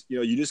think it's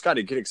you just got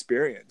to get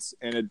experience,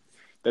 and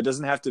that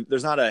doesn't have to.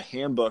 There's not a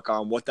handbook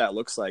on what that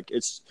looks like.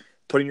 It's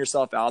putting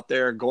yourself out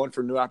there, going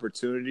for new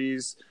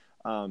opportunities.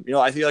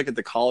 I feel like at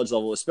the college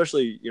level,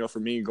 especially for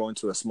me going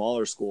to a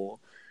smaller school.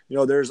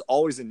 There's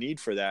always a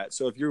need for that.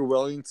 So if you're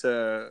willing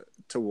to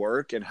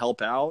work and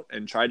help out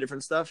and try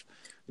different stuff,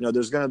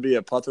 there's going to be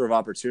a plethora of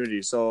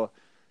opportunities. So,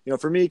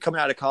 for me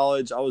coming out of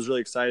college, I was really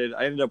excited.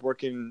 I ended up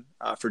working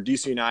for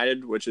DC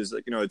United, which is,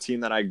 a team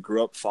that I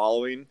grew up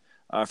following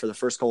for the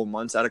first couple of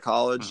months out of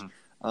college.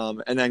 Mm-hmm.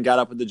 And then got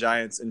up with the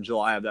Giants in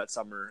July of that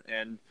summer.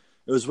 And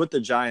it was with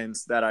the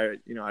Giants that I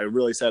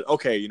really said,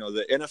 okay,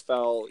 the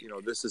NFL,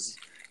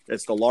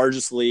 it's the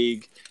largest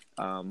league.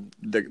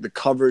 The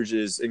coverage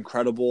is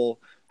incredible.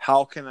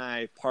 How can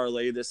I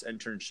parlay this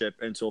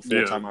internship into a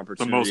full-time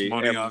opportunity? The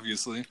most money,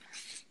 obviously.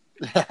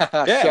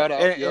 Yeah, shout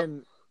out.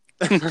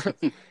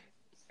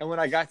 And when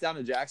I got down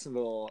to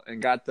Jacksonville and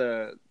got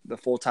the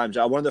full-time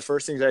job, one of the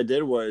first things I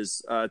did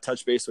was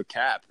touch base with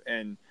Cap.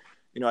 And,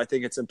 I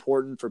think it's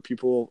important for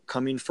people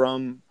coming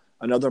from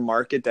another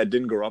market that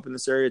didn't grow up in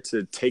this area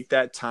to take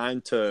that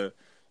time to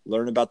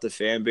learn about the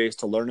fan base,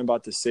 to learn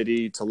about the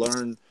city, to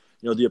learn,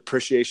 the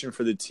appreciation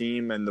for the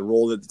team and the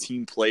role that the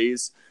team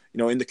plays.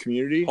 In the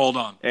community. Hold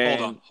on. Thank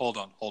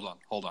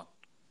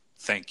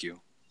you.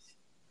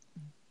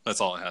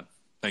 That's all I had.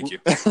 Thank you.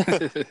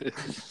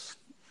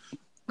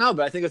 No,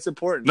 but I think it's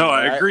important. No,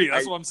 I agree.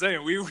 That's what I'm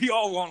saying. We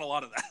all want a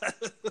lot of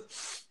that.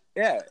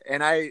 Yeah,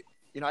 and I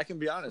can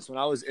be honest. When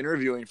I was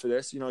interviewing for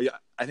this,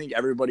 I think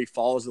everybody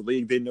follows the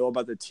league. They know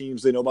about the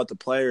teams. They know about the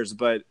players.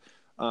 But,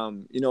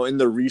 in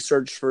the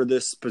research for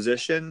this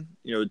position,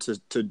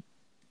 to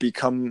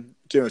become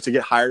to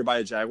get hired by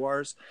the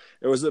Jaguars,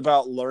 it was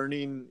about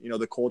learning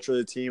the culture of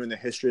the team and the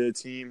history of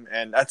the team,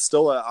 and that's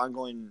still an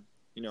ongoing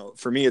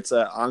for me it's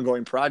an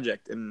ongoing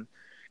project. And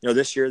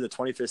this year the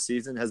 25th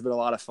season has been a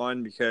lot of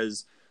fun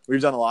because we've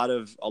done a lot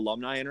of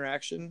alumni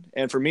interaction,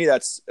 and for me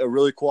that's a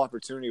really cool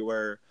opportunity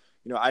where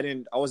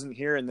I wasn't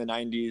here in the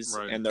 90s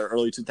right. and the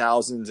early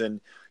 2000s,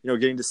 and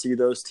getting to see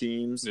those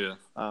teams. Yeah.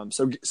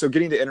 So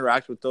getting to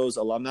interact with those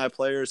alumni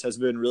players has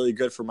been really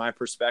good from my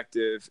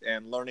perspective,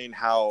 and learning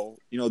how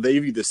they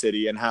view the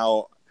city, and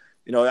how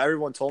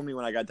everyone told me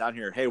when I got down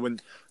here, hey,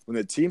 when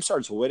the team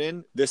starts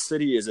winning, this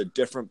city is a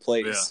different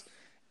place.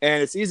 Yeah.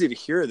 And it's easy to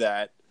hear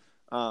that.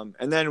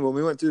 And then when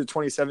we went through the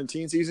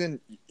 2017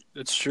 season,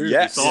 It's true.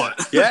 Yes.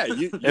 Yeah.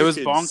 It was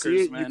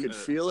bonkers, man. You could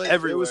feel it.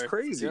 Everywhere. It was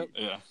crazy. Yep.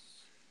 Yeah.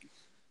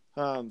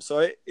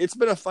 So it's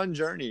been a fun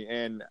journey,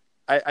 and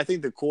I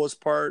think the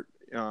coolest part,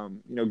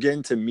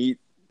 getting to meet,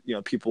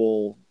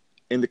 people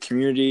in the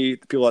community,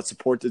 the people that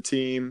support the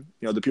team,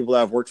 the people that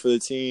have worked for the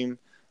team,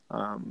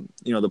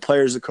 the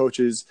players, the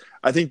coaches.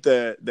 I think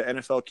the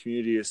NFL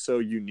community is so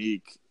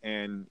unique,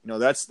 and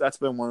that's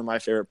been one of my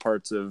favorite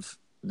parts of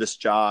this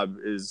job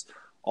is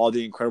all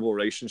the incredible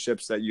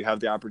relationships that you have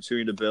the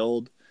opportunity to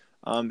build,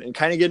 and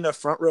kind of getting a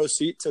front row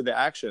seat to the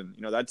action.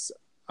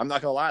 I'm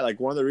not gonna lie, like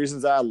one of the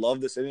reasons that I love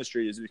this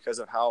industry is because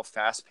of how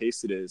fast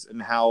paced it is and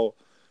how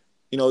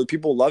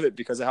people love it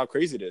because of how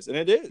crazy it is, and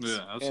it is. Yeah,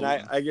 absolutely.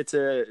 And I get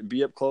to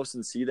be up close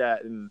and see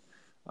that, and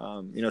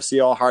see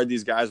how hard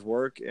these guys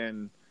work,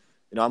 and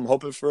I'm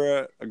hoping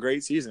for a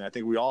great season. I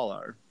think we all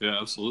are. Yeah,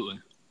 absolutely.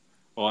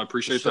 Well, I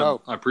appreciate that.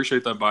 I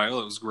appreciate that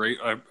bio. It was great.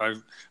 I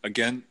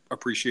again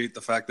appreciate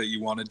the fact that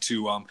you wanted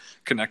to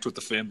connect with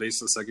the fan base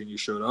the second you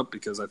showed up,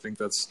 because I think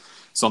that's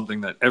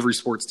something that every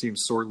sports team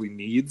sorely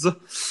needs.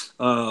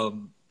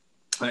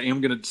 I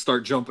am going to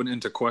start jumping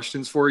into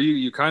questions for you.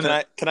 You kind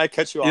of can I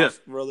cut you off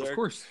real there? Of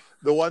course.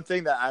 The one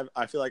thing that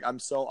I feel like I'm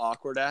so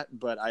awkward at,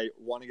 but I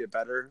want to get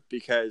better,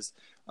 because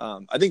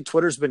I think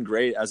Twitter's been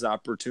great as an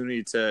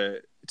opportunity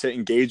to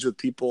engage with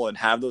people and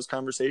have those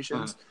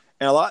conversations. Uh-huh.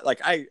 And a lot, like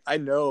I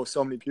know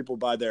so many people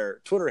by their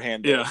Twitter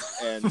handle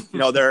and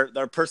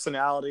their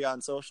personality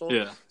on social.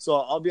 Yeah. So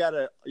I'll be at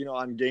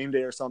on game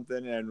day or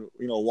something, and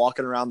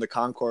walking around the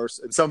concourse,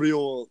 and somebody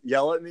will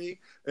yell at me,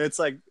 and it's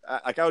like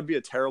I would be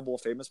a terrible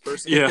famous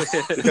person. Yeah.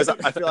 Because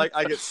I feel like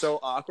I get so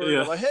awkward.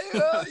 Yeah. I'm like, hey,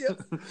 yeah.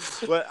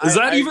 But is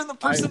that even the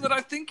person that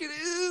I think it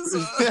is?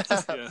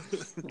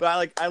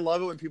 But I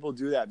love it when people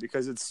do that,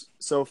 because it's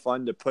so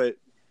fun to put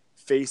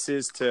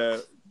faces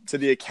to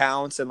the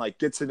accounts and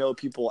get to know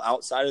people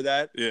outside of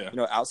that,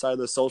 outside of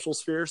the social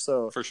sphere.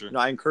 So for sure,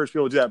 I encourage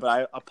people to do that, but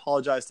I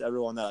apologize to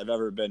everyone that I've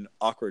ever been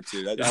awkward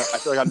to. I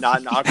feel like I'm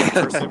not an awkward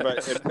person,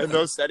 but in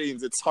those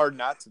settings, it's hard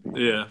not to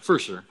be. Yeah, for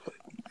sure.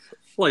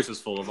 Life is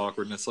full of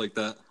awkwardness like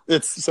that.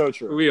 It's so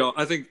true.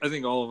 I think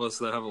all of us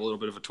that have a little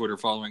bit of a Twitter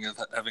following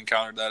have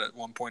encountered that at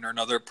one point or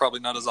another. Probably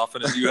not as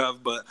often as you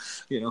have, but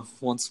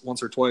once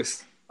or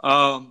twice.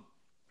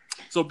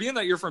 So being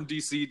that you're from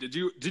DC,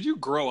 did you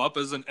grow up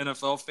as an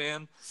NFL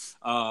fan?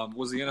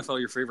 Was the NFL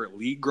your favorite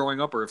league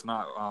growing up, or if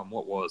not,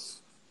 what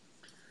was?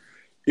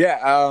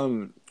 Yeah,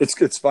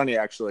 it's funny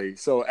actually.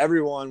 So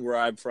everyone where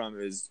I'm from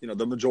is,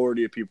 the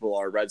majority of people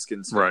are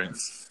Redskins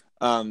fans.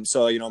 Right.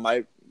 So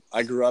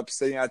I grew up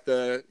sitting at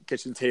the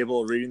kitchen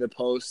table reading the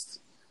Post,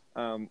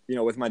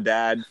 with my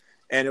dad,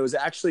 and it was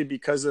actually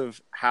because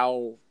of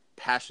how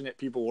passionate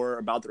people were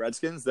about the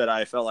Redskins that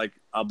I felt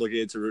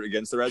obligated to root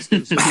against the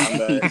Redskins. I'm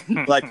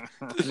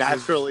the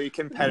naturally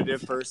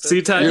competitive person.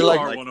 See, Tad, you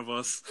are one of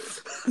us.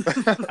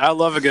 I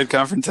love a good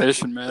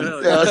confrontation, man.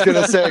 Yeah,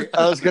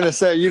 I was gonna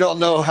say you don't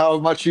know how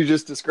much you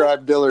just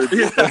described Dillard. So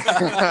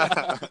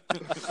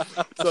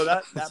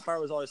that part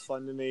was always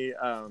fun to me.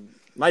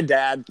 My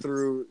dad,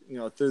 through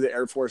the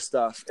Air Force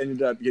stuff,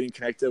 ended up getting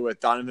connected with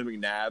Donovan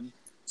McNabb.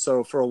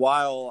 So for a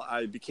while,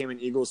 I became an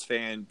Eagles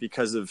fan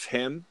because of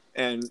him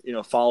and,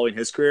 following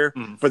his career.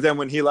 Mm. But then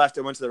when he left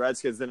and went to the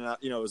Redskins, then,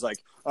 it was like,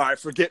 all right,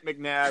 forget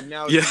McNabb.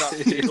 Now it's about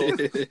the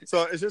Eagles.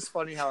 So it's just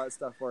funny how that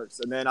stuff works.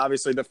 And then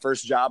obviously the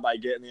first job I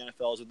get in the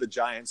NFL is with the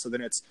Giants. So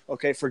then it's,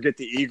 okay, forget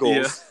the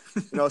Eagles.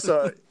 Yeah.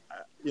 So,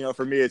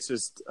 for me, it's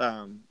just,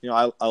 I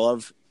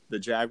love the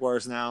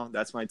Jaguars now.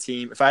 That's my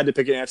team. If I had to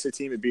pick an NFC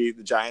team, it'd be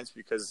the Giants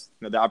because,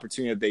 the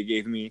opportunity that they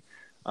gave me.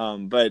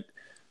 But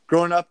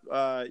growing up,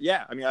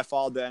 I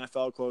followed the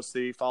NFL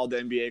closely, followed the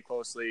NBA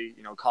closely.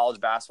 College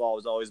basketball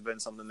has always been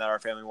something that our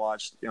family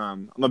watched.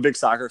 I'm a big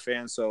soccer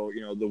fan, so,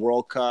 the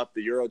World Cup,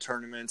 the Euro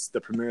tournaments,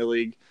 the Premier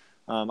League.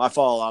 I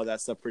follow a lot of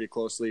that stuff pretty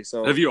closely.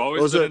 So have you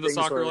always been into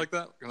soccer like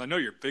that? Because I know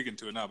you're big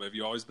into it now, but have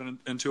you always been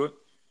into it?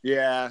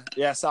 Yeah.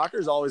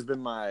 Soccer's always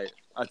been I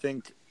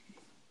think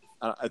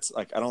it's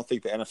I don't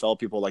think the NFL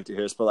people like to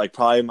hear this, but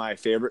probably my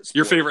favorite sport.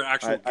 Your favorite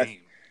actual game.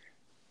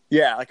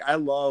 Yeah, I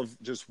love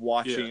just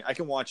watching. Yeah. I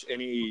can watch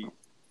any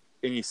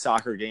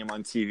soccer game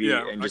on TV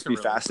and just be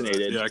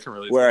fascinated. Yeah, I can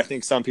relate. Where I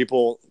think some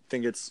people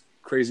think it's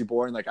crazy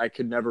boring. I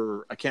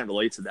can't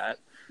relate to that.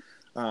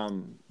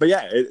 But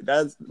yeah,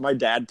 my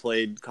dad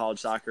played college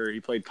soccer. He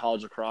played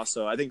college lacrosse.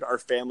 So I think our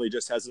family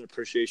just has an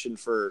appreciation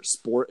for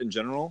sport in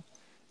general.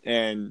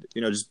 And,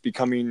 just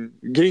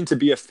getting to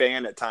be a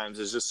fan at times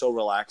is just so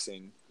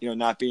relaxing,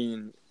 not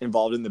being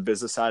involved in the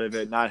business side of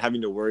it, not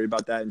having to worry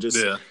about that, and just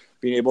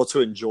being able to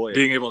enjoy it.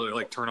 Being able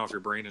to turn off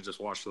your brain and just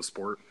watch the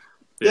sport.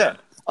 Yeah.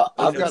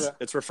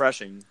 It's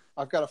refreshing.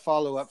 I've got a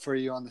follow up for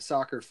you on the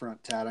soccer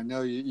front, Tad. I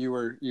know you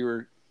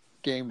were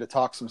game to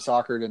talk some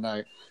soccer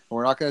tonight. And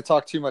we're not going to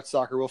talk too much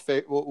soccer.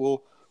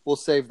 We'll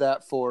save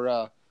that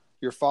for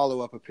your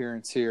follow up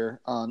appearance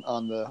here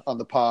on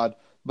the pod.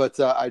 But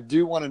I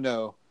do want to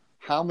know,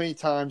 how many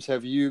times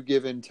have you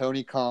given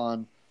Tony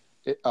Khan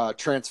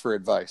transfer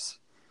advice?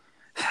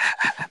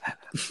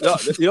 No,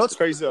 what's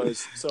crazy though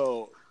is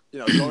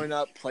growing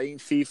up playing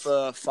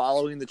FIFA,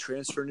 following the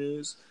transfer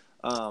news,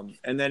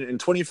 And then in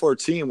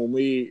 2014, when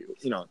we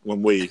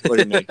look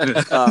at me,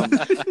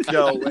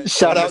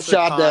 shout out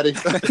Shad Daddy.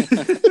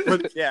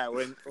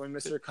 when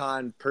Mr.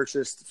 Khan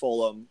purchased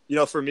Fulham,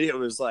 for me it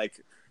was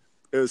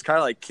kind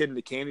of like kid in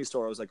the candy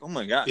store. I was like, oh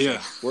my gosh,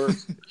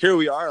 here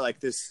we are, like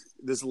this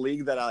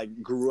league that I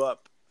grew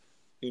up,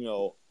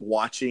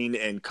 watching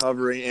and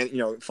covering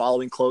and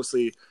following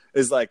closely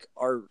is like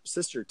our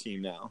sister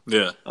team now.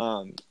 Yeah.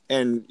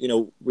 And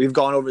we've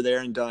gone over there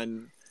and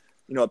done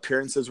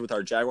appearances with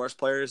our Jaguars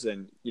players,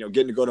 and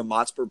getting to go to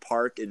Motspur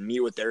Park and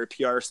meet with their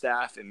PR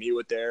staff and meet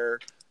with their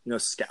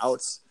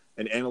scouts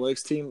and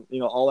analytics team.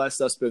 All that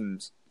stuff's been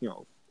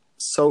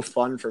so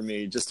fun for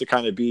me, just to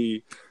kind of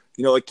be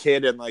a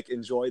kid and like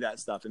enjoy that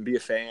stuff and be a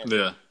fan.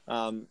 Yeah.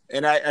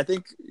 And I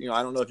think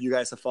I don't know if you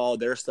guys have followed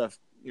their stuff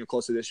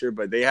closely this year,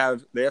 but they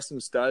have some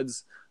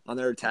studs on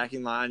their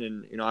attacking line,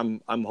 and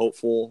I'm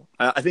hopeful.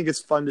 I think it's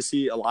fun to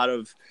see a lot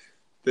of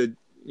the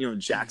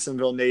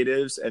Jacksonville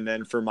natives, and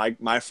then for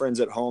my friends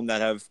at home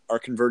that are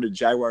converted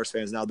Jaguars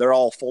fans now, they're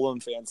all Fulham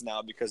fans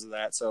now because of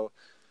that. So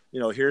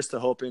here's to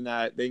hoping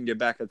that they can get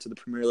back up to the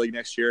Premier League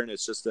next year, and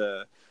it's just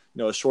a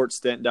short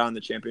stint down in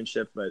the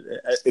championship, but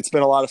it's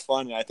been a lot of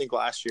fun. And I think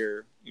last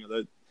year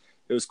it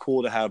was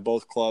cool to have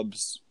both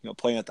clubs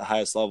playing at the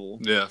highest level.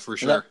 Yeah, for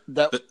sure.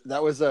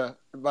 That was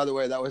by the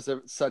way, that was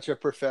such a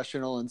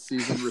professional and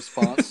seasoned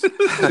response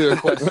to a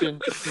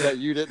question that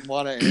you didn't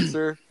want to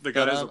answer. The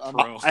guy is a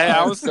pro.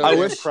 I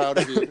was proud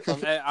of you.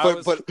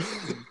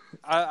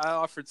 I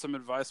offered some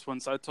advice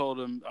once. I told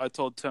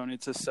Tony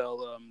to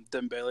sell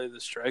Dembele the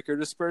striker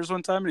to Spurs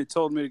one time, and he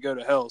told me to go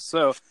to hell.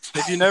 So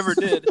if you never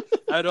did,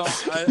 I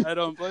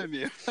don't blame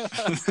you.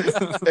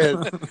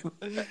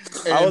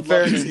 I would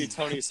love to see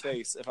Tony's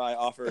face if I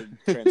offered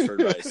transfer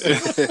advice.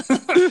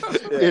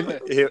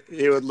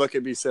 He would look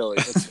at me silly.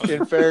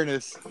 In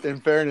fairness,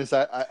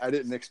 I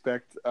didn't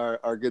expect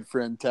our good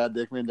friend Tad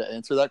Dickman to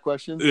answer that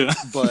question. Yeah.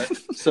 But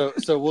so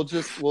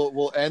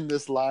we'll end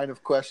this line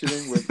of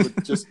questioning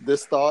with just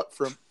this thought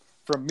from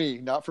me,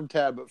 not from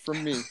Tad, but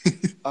from me.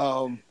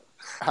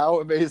 How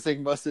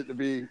amazing must it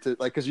be to,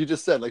 like, because you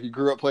just said, like, you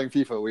grew up playing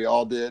FIFA. We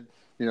all did.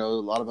 A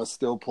lot of us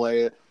still play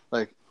it.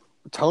 Like,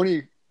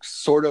 Tony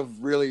sort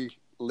of really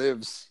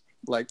lives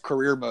like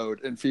career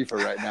mode in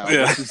FIFA right now,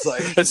 which is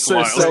like it's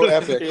so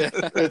epic.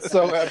 Yeah. It's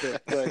so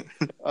epic. Like,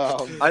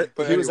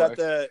 he was at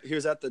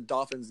the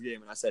Dolphins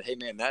game, and I said, "Hey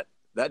man, that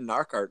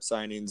Narcart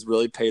signing's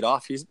really paid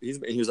off." He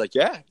was like,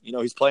 "Yeah,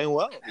 he's playing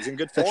well. He's in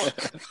good form."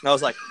 And I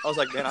was like,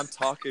 man, I'm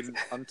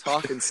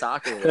talking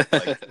soccer with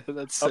like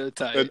that's so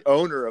tight. An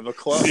owner of a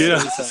club. Yeah,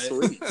 that's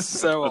sweet.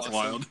 So that's awesome.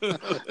 Wild.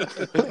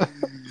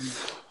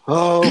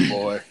 Oh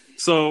boy.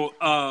 So,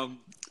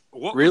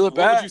 what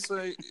would you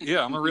say?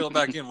 Yeah, I'm gonna reel it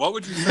back in. What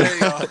would you say?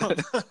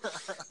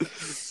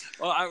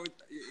 Well, I would,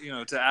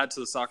 to add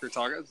to the soccer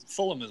talk,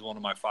 Fulham is one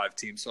of my 5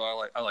 teams, so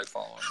I like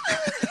following.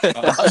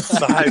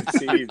 5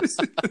 teams.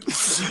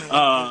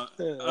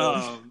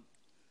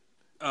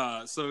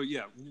 So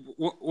yeah,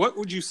 what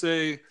would you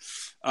say?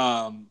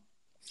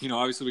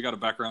 Obviously we got a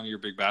background. You're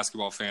a big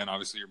basketball fan.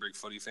 Obviously you're a big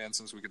footy fan.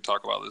 Since we could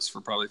talk about this for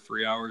probably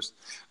 3 hours.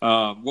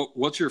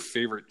 What's your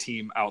favorite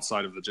team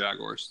outside of the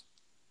Jaguars?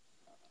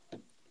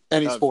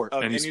 Any sport.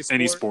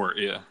 Any sport,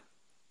 yeah.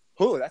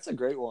 Oh, that's a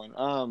great one.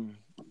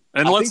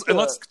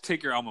 Let's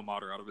take your alma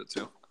mater out of it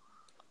too.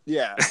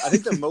 Yeah, I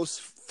think the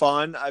most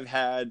fun I've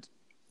had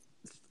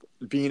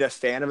being a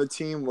fan of a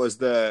team was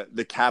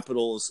the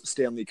Capitals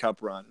Stanley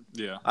Cup run.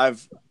 Yeah,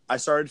 I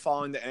started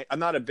following I'm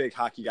not a big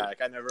hockey guy.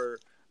 Like I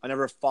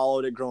never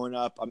followed it growing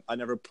up. I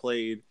never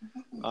played,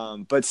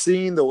 but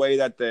seeing the way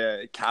that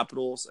the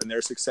Capitals and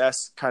their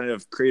success kind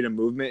of create a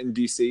movement in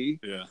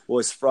DC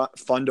was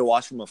fun to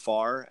watch from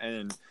afar.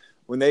 And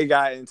when they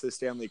got into the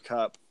Stanley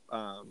Cup,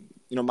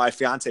 my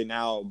fiance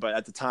now, but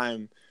at the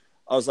time,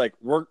 I was like,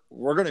 we're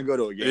gonna go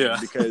to a game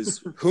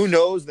because who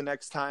knows the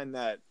next time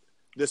that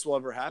this will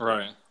ever happen.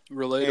 Right.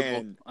 Relatable.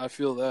 And, I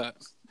feel that.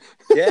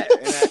 Yeah.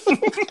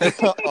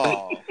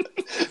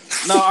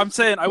 No, I'm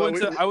saying I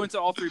went to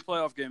all 3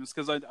 playoff games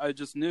because I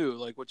just knew,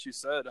 like what you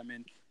said. I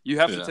mean, you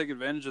have to take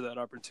advantage of that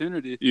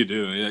opporandry. You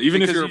do, yeah.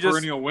 Even if you're a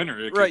perennial winner,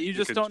 you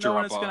just don't know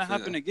when it's going to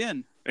happen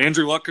again.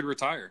 Andrew Luck could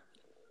retire.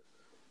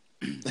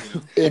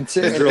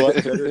 Andrew Luck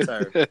could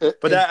retire.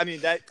 But I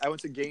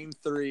went to Game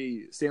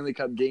 3, Stanley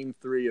Cup Game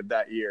 3 of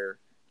that year,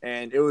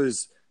 and it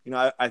was.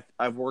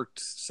 I've worked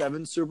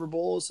 7 Super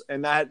Bowls,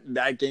 and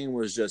that game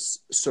was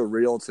just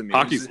surreal to me.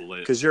 Hockey's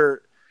lit because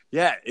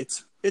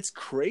it's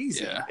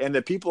crazy, and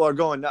the people are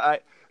going.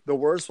 The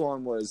worst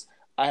one was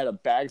I had a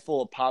bag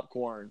full of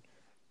popcorn,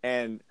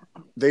 and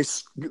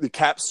the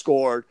Caps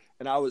scored,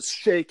 and I was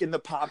shaking the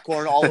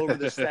popcorn all over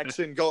the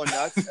section, going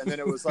nuts. And then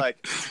it was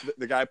like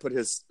the guy put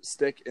his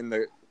stick in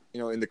the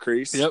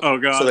crease. Yep. Oh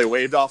god! So they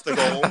waved off the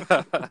goal,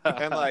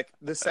 and like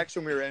the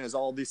section we were in is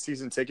all these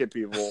season ticket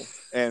people,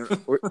 and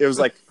it was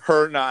like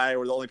her and I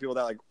were the only people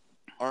that like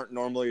aren't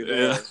normally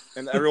there,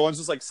 and everyone's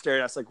just like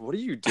staring at us like, "What are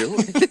you doing?"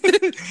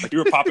 Like, you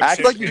were popping.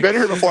 Act like you've been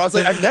here before. I was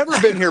like, "I've never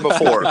been here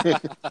before."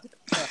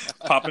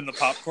 Popping the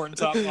popcorn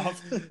top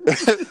off.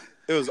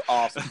 It was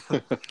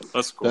awesome.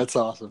 That's cool. That's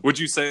awesome. Would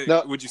you say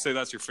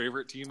that's your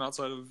favorite team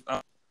outside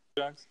of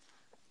Jags?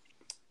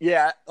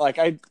 Yeah, like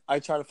I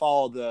try to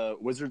follow the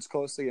Wizards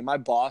closely, and my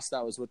boss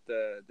that was with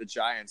the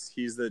Giants,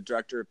 he's the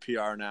director of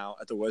PR now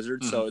at the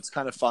Wizards, so it's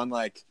kind of fun.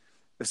 Like,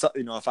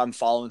 if I'm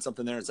following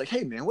something there, it's like,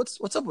 hey man,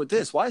 what's up with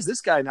this? Why is this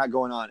guy not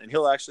going on? And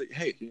he'll actually,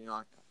 hey,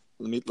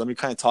 let me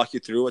kind of talk you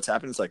through what's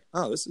happening. It's like,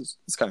 oh, this is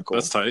kind of cool.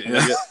 That's tight.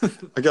 Yeah.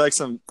 I get like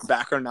some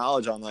background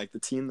knowledge on like the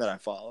team that I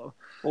follow.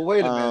 Well,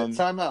 wait a minute,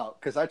 time out,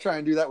 because I try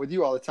and do that with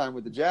you all the time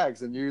with the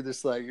Jags, and you're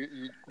just like,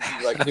 you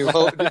like new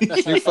phone,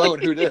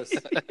 who this?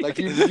 Like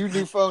you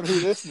new phone,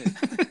 who this me?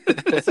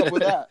 What's up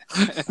with that?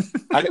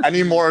 I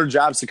need more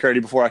job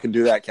security before I can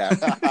do that,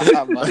 Cap.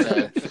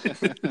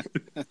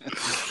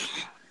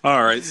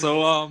 All right,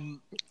 so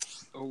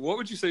what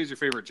would you say is your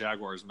favorite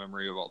Jaguars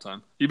memory of all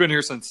time? You've been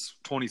here since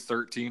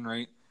 2013,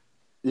 right?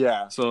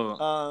 Yeah. So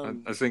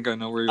I think I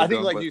know where you're going.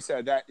 I think, like you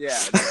said, that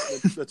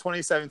the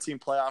 2017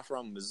 playoff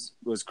run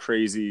was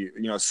crazy.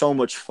 So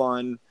much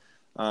fun.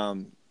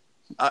 I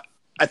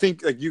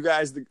think like you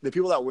guys, the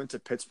people that went to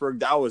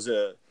Pittsburgh, that was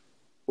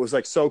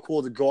like so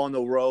cool to go on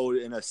the road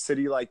in a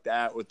city like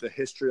that with the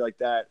history like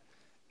that,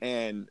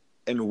 and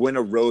win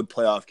a road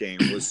playoff game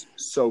was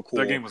so cool.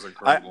 That game was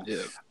incredible.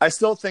 I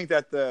still think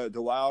that the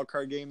wild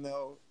card game,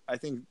 though, I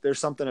think there's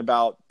something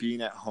about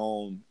being at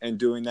home and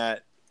doing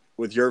that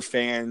with your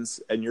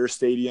fans and your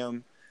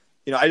stadium.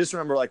 I just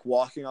remember like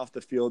walking off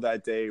the field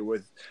that day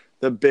with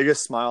the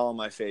biggest smile on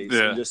my face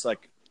and just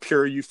like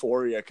pure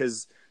euphoria,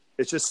 because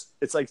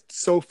it's like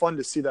so fun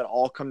to see that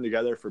all come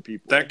together for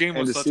people. That game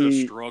was such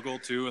a struggle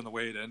too, and the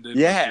way it ended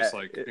was just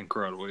like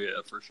incredible. Yeah,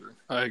 for sure.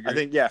 I agree. I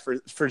think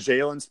for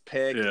Jalen's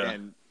pick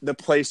and the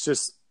place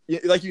just,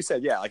 like you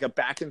said, like a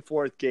back and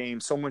forth game,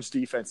 so much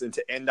defense, and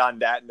to end on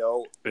that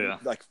note,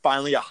 like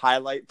finally a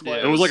highlight play.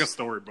 Yeah, it was like a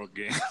storybook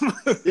game.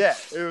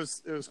 It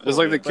was cool. It was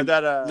like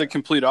the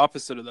complete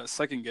opposite of that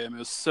second game. It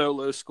was so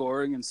low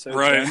scoring and so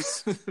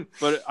tense.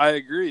 But I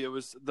agree. It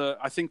was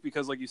I think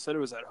because, like you said, it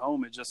was at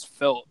home, it just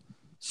felt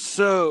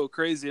so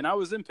crazy. And I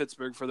was in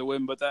Pittsburgh for the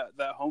win, but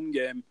that home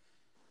game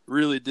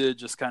really did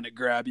just kind of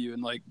grab you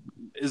and like,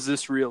 is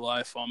this real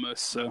life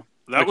almost? So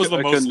that was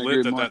the most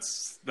lit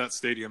that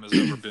stadium has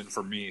ever been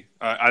for me.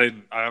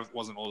 I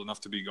wasn't old enough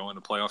to be going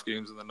to playoff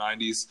games in the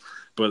 90s,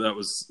 but that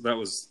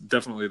was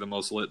definitely the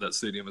most lit that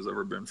stadium has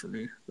ever been for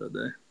me that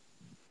day.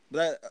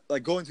 That,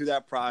 like, going through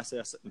that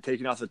process and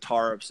taking off the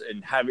tarps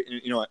and having,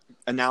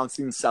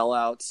 announcing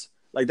sellouts,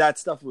 like that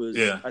stuff was,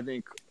 I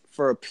think,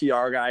 for a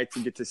PR guy to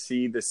get to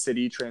see the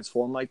city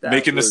transform like that,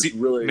 making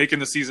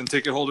the season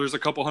ticket holders a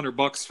couple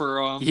 $100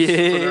 for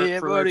their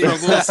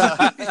troubles.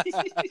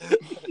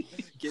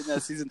 Getting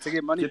that season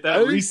ticket money, get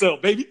that resale,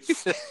 baby.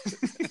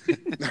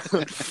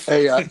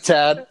 Hey,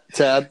 Tad,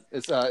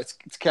 it's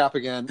Cap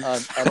again.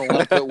 I don't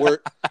want to put word.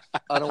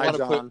 I don't want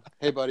to put.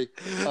 Hey, buddy.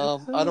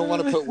 I don't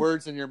want to put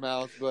words in your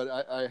mouth, but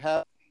I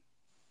have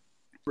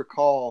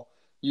recall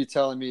you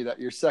telling me that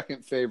your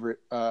second favorite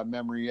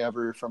memory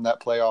ever from that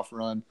playoff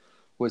run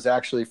was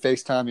actually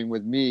FaceTiming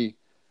with me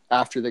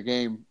after the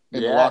game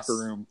in the locker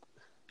room,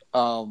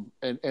 and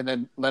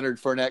then Leonard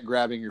Fournette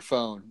grabbing your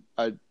phone.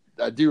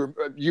 I do.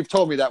 You've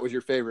told me that was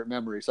your favorite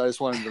memory, so I just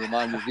wanted to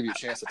remind you, give you a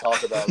chance to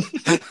talk about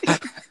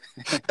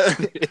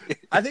it.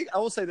 I think I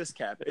will say this,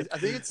 Cap.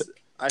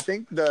 I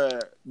think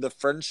the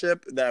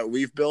friendship that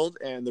we've built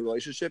and the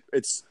relationship,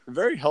 it's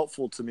very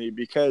helpful to me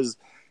because,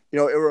 it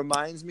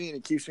reminds me and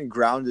it keeps me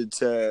grounded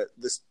to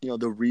this,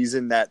 the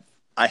reason that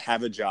I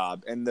have a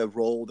job and the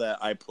role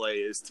that I play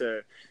is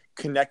to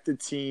connect the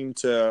team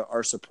to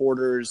our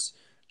supporters.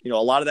 A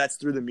lot of that's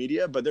through the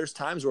media, but there's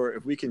times where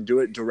if we can do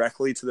it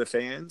directly to the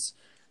fans,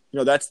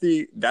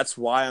 that's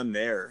why I'm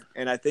there.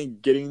 And I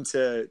think getting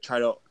to try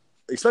to,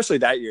 especially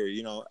that year,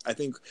 I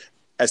think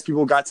as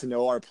people got to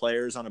know our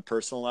players on a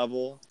personal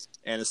level,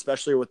 and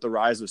especially with the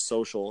rise of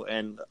social,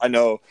 and I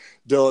know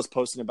Dill is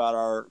posting about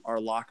our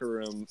locker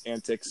room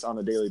antics on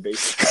a daily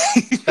basis.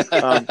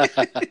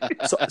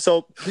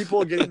 So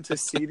people getting to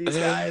see these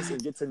guys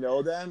and get to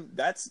know them,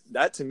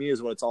 that to me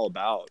is what it's all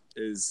about,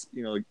 is,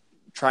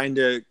 trying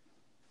to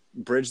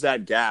bridge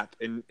that gap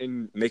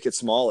and make it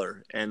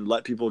smaller and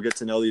let people get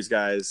to know these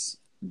guys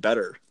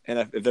better. And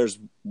if there's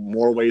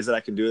more ways that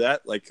I can do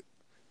that, like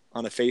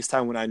on a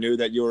FaceTime when I knew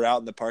that you were out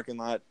in the parking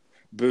lot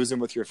boozing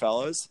with your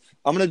fellows,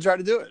 I'm going to try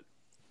to do it.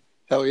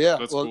 Hell yeah.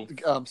 That's well,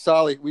 cool.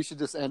 Solly, we should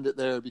just end it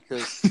there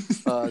because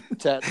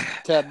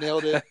Tad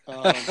nailed it.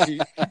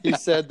 He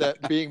said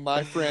that being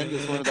my friend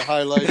is one of the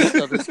highlights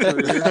of his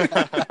career.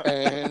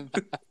 And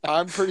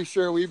I'm pretty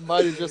sure we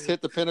might have just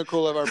hit the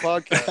pinnacle of our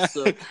podcast.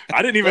 So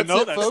I didn't even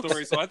know that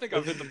story, so I think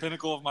I've hit the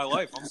pinnacle of my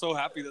life. I'm so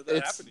happy that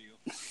happened to you.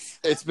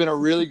 It's been a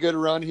really good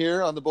run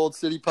here on the Bold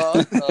City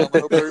Pod. I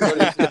hope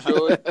everybody's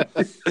enjoyed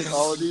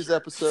all of these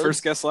episodes.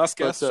 First guest, last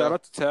guest. Shout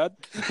out to Tad.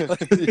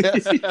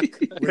 Yes.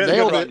 We had a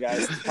good run,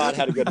 guys. The pod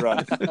had a good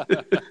run.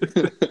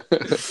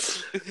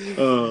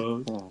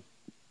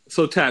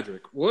 So,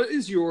 Tadrick, what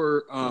is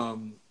your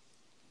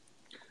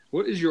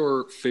What is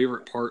your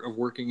favorite part of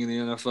working in the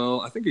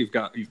NFL? I think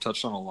you've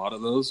touched on a lot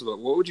of those, but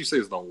what would you say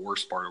is the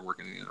worst part of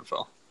working in the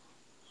NFL?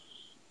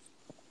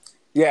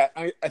 Yeah,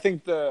 I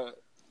think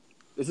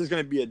this is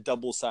going to be a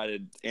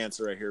double-sided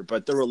answer right here,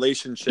 but the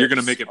relationships. You're going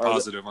to make it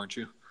positive, aren't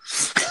you?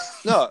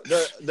 No,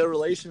 the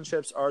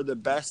relationships are the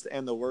best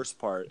and the worst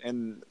part.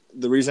 And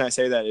the reason I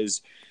say that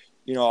is,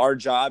 our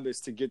job is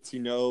to get to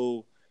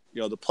know,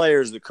 the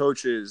players, the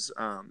coaches,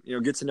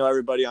 get to know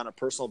everybody on a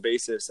personal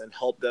basis and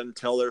help them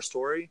tell their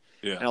story.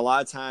 Yeah. And a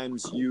lot of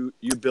times you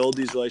build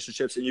these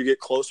relationships and you get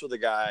close with a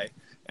guy,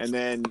 and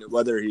then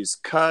whether he's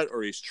cut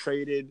or he's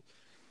traded,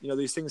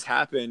 these things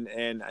happen.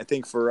 And I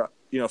think for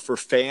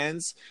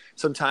fans,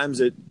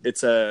 sometimes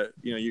it's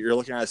you're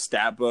looking at a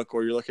stat book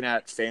or you're looking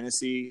at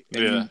fantasy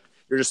and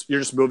you're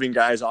just moving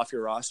guys off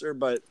your roster.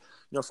 But,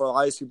 for a lot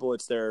of these people,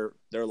 it's their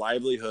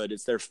livelihood.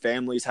 It's their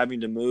families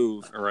having to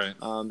move. Right.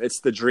 It's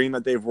the dream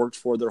that they've worked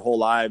for their whole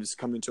lives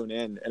coming to an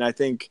end. And I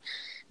think,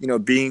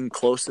 being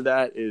close to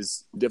that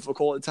is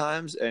difficult at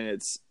times. And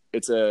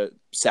it's a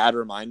sad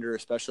reminder,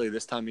 especially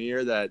this time of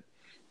year, that,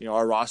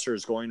 our roster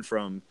is going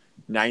from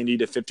 90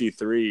 to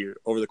 53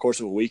 over the course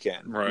of a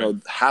weekend. Right.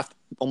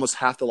 Almost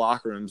half the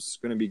locker room's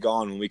going to be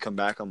gone when we come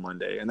back on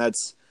Monday. And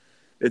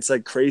it's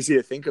like crazy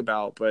to think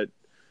about, but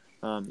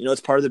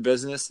it's part of the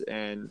business.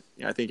 And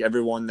I think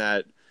everyone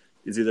that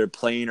is either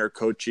playing or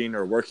coaching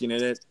or working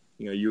in it,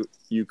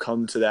 you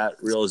come to that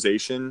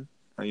realization.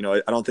 I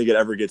don't think it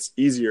ever gets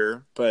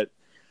easier, but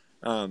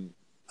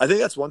I think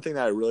that's one thing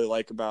that I really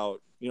like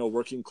about,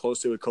 working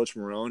closely with Coach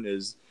Marrone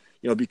is,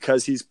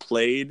 because he's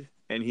played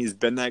and he's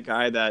been that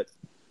guy that,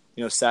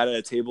 sat at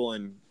a table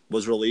and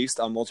was released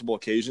on multiple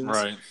occasions.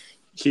 Right.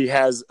 He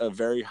has a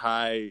very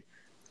high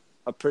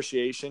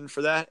appreciation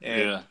for that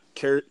and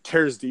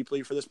cares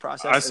deeply for this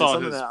process. I saw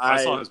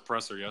his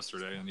presser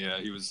yesterday, and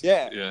he was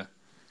and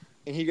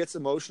he gets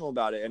emotional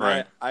about it, and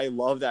right. I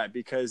love that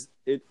because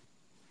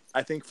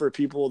I think for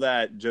people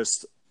that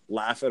just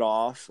laugh it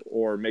off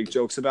or make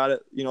jokes about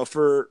it,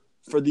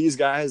 for these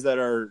guys that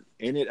are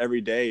in it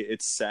every day,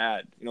 it's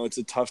sad. It's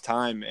a tough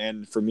time,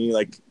 and for me,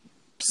 like,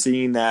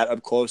 seeing that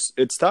up close,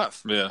 it's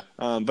tough. Yeah.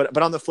 But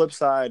on the flip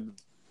side,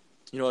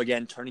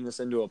 again, turning this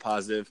into a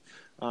positive,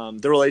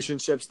 the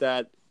relationships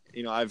that,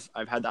 I've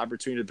had the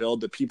opportunity to build,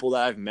 the people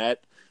that I've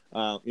met,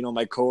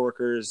 my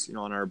coworkers,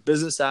 on our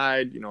business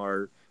side,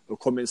 our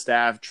equipment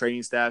staff,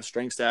 training staff,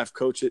 strength staff,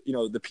 coaches,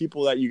 the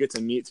people that you get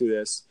to meet through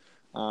this,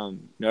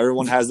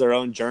 everyone has their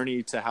own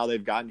journey to how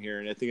they've gotten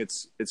here. And I think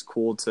it's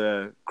cool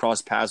to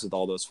cross paths with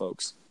all those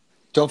folks.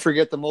 Don't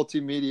forget the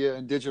multimedia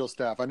and digital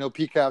staff. I know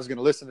PCAV is going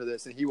to listen to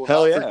this, and he will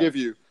not forgive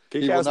you.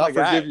 He will not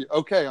forgive you.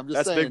 Okay, I'm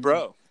just saying. That's big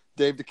bro.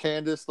 Dave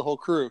DeCandis, the whole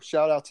crew.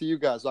 Shout out to you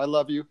guys. I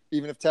love you,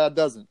 even if Tad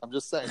doesn't. I'm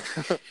just saying.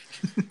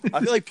 I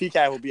feel like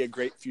PCAV will be a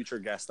great future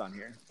guest on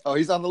here. Oh,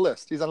 he's on the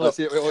list. He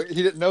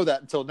didn't know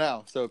that until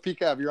now. So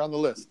PCAV, you're on the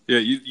list. Yeah,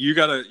 you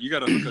gotta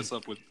hook us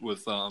up with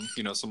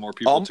some more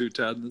people too,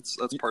 Tad. That's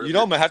part of it.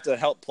 I'm gonna have to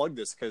help plug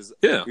this because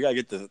we gotta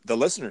get the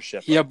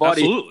listenership. Yeah,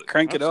 buddy. Absolutely.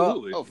 Crank it up.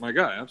 Oh my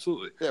guy,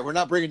 absolutely. Yeah, we're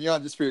not bringing you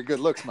on just for your good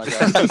looks, my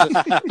guy.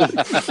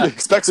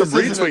 Expect some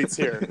retweets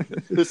here.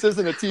 This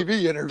isn't a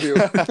TV interview.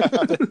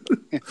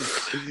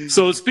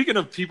 So speaking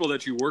of people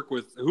that you work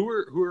with, who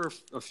are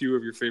a few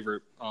of your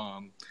favorite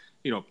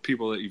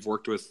people that you've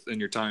worked with in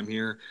your time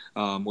here,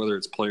 whether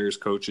it's players,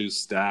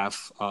 coaches,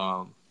 staff,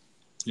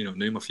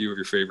 name a few of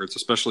your favorites,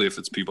 especially if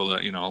it's people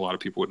that a lot of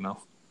people would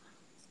know.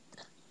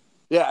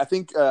 Yeah, I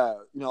think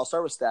I'll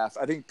start with staff.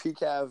 I think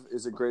PCAV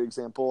is a great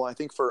example. I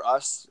think for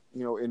us,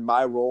 in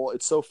my role,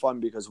 it's so fun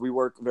because we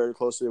work very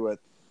closely with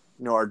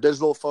our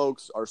digital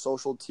folks, our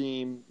social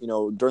team,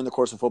 during the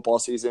course of football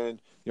season,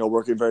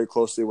 working very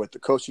closely with the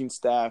coaching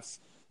staff.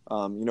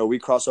 We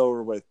cross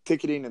over with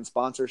ticketing and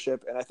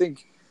sponsorship. And I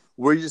think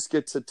we just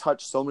get to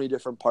touch so many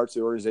different parts of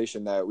the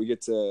organization that we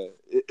get to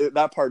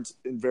that part's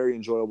very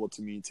enjoyable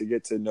to me, to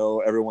get to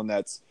know everyone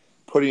that's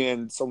putting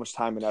in so much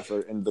time and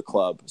effort into the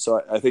club.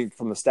 So I think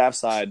from the staff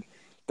side,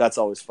 that's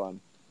always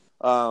fun.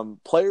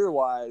 Player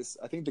wise,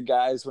 I think the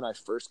guys, when I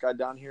first got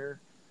down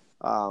here,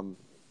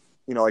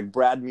 like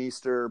Brad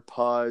Meester,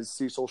 Puzz,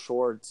 Cecil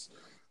Shorts,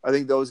 I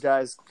think those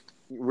guys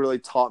really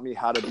taught me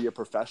how to be a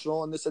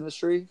professional in this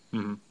industry.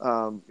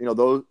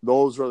 Mm-hmm.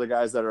 Those are the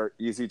guys that are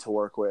easy to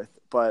work with,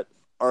 but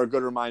are a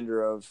good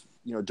reminder of,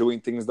 doing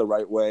things the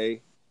right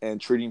way and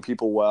treating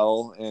people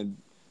well. And,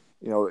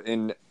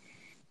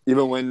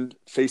 even when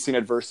facing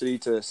adversity,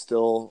 to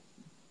still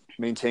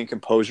maintain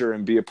composure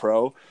and be a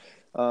pro.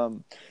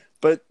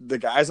 But the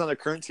guys on the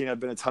current team have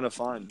been a ton of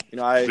fun.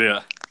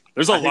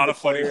 There's a lot of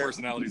funny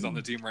personalities on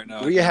the team right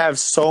now. We have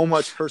so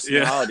much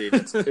personality.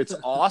 Yeah. It's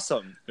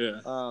awesome. Yeah.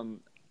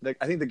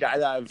 I think the guy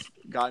that I've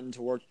gotten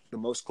to work the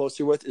most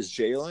closely with is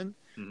Jalen.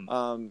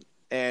 Mm-hmm.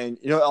 And,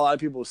 a lot of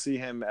people see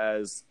him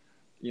as,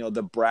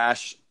 the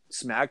brash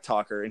smack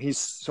talker, and he's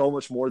so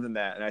much more than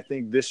that. And I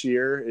think this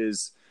year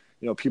is,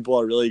 people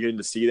are really getting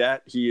to see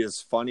that. He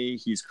is funny.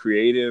 He's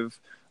creative.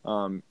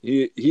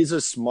 He's a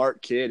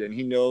smart kid, and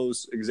he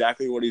knows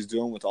exactly what he's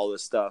doing with all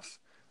this stuff.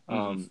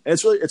 And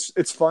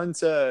it's fun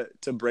to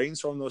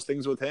brainstorm those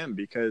things with him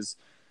because,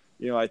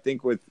 I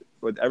think with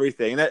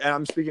everything, and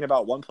I'm speaking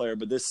about one player,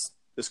 but this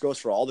goes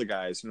for all the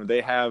guys.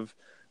 They have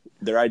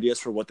their ideas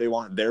for what they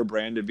want their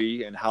brand to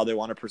be and how they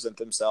want to present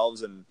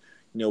themselves, and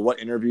what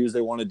interviews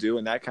they want to do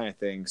and that kind of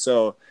thing.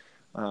 So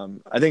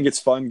I think it's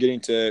fun getting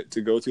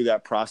to go through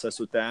that process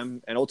with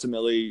them, and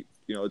ultimately,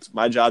 it's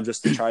my job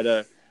just to try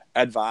to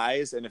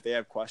advise, and if they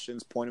have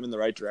questions, point them in the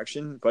right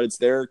direction. But it's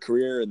their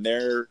career and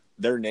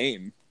their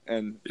name,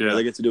 and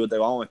they get to do what they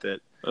want with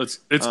it. It's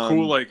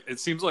cool. Like, it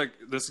seems like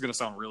this is gonna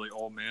sound really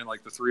old, man.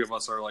 Like, the three of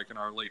us are like in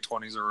our late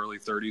 20s or early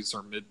 30s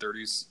or mid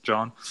 30s,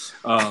 John.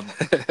 I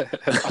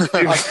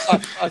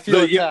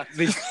feel attacked.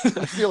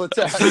 I feel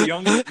attacked.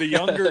 The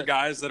younger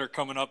guys that are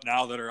coming up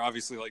now that are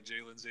obviously like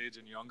Jalen's age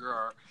and younger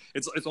are.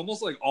 It's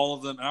almost like all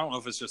of them. I don't know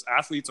if it's just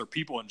athletes or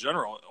people in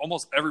general.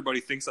 Almost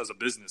everybody thinks as a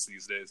business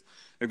these days.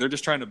 Like, they're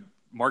just trying to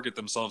market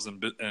themselves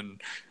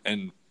and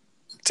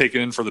take it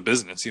in for the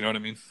business. You know what I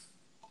mean?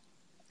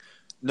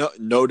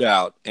 No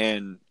doubt.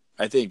 And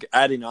I think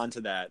adding on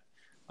to that,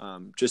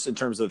 just in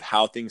terms of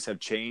how things have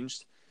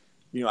changed,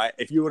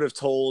 if you would have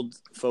told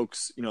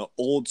folks,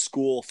 old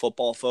school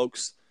football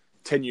folks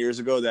 10 years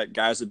ago that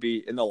guys would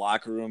be in the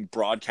locker room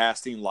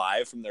broadcasting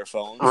live from their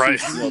phones, right?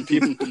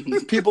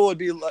 People would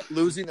be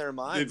losing their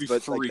minds. They'd be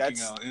but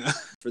freaking out. Yeah.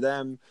 For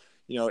them,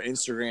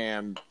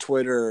 Instagram,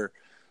 Twitter,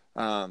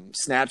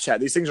 Snapchat,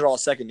 these things are all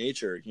second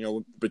nature.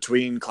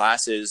 Between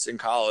classes in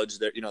college,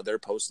 they're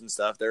posting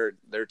stuff, they're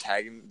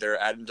tagging, they're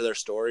adding to their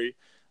story.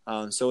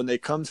 So when they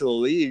come to the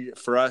league,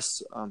 for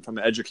us, from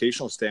an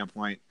educational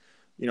standpoint,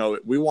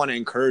 we want to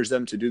encourage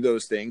them to do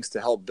those things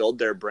to help build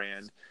their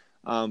brand.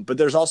 But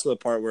there's also the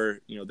part where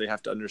they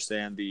have to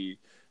understand the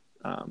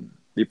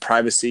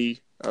privacy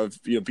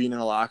of being in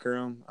a locker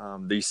room,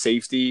 the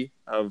safety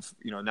of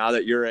now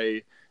that you're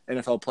a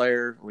NFL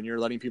player, when you're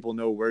letting people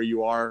know where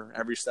you are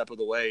every step of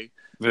the way.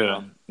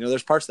 Yeah.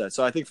 There's parts of that.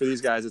 So I think for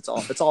these guys, it's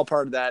all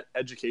part of that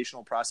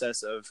educational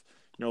process of,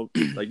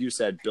 like you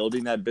said,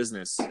 building that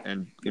business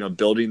and,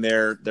 building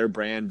their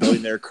brand,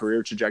 building their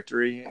career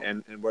trajectory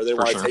and where they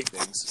want to take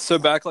things. So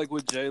back like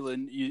with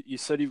Jalen, you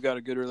said you've got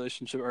a good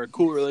relationship or a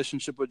cool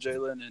relationship with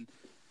Jalen, and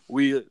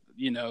we,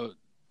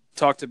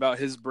 talked about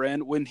his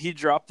brand. When he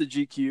dropped the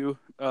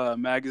GQ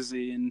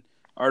magazine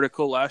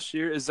article last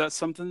year, is that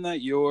something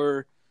that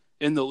you're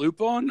in the loop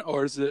on,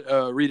 or is it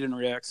a read and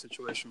react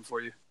situation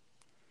for you?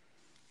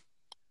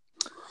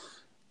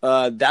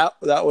 That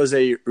was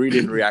a read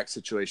and react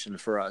situation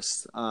for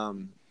us.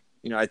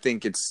 I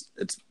think it's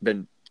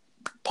been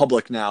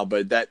public now,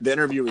 but the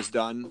interview was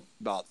done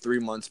about 3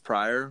 months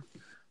prior.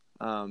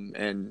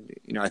 And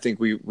I think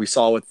we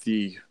saw with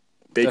the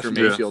Baker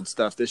Mayfield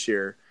stuff this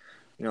year,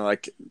 a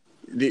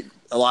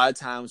lot of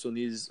times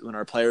when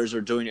our players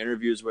are doing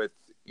interviews with,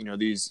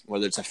 these,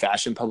 whether it's a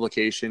fashion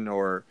publication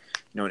or,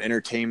 an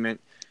entertainment,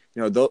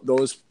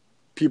 those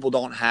people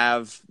don't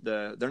have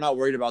they're not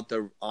worried about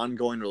the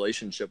ongoing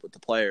relationship with the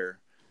player.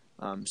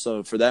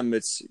 So for them,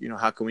 it's,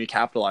 how can we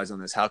capitalize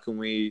on this? How can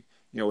we,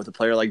 with a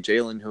player like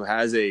Jalen, who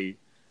has a,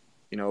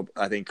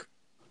 I think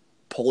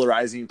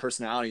polarizing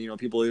personality,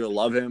 people either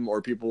love him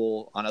or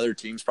people on other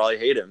teams probably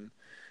hate him.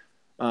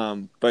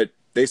 But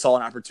they saw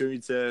an opportunity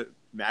to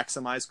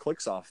maximize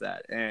clicks off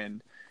that.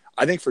 And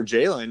I think for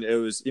Jalen, it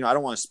was, I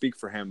don't want to speak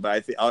for him, but I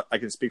think I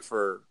can speak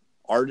for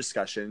our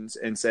discussions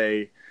and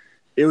say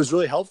it was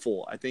really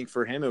helpful. I think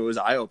for him, it was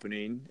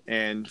eye-opening.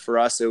 And for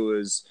us, it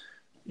was,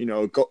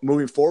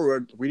 moving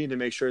forward, we need to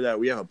make sure that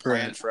we have a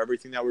plan for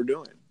everything that we're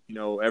doing.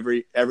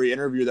 Every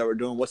interview that we're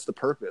doing, what's the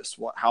purpose?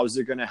 How is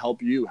it going to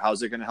help you?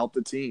 How's it going to help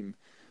the team?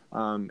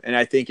 And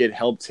I think it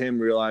helped him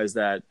realize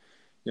that,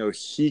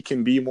 he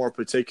can be more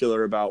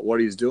particular about what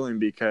he's doing,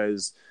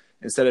 because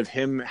instead of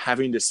him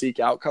having to seek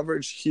out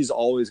coverage, he's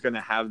always going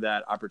to have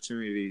that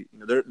opportunity.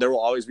 There will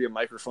always be a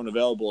microphone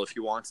available if he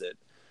wants it.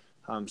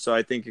 So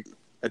I think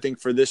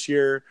for this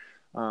year,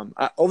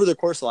 over the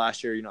course of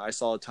last year, I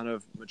saw a ton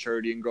of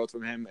maturity and growth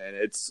from him, and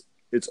it's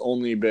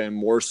only been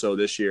more so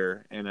this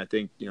year. And I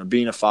think,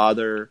 being a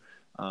father,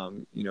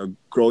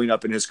 growing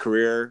up in his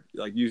career,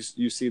 like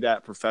you see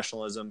that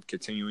professionalism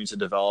continuing to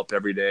develop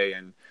every day.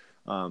 And,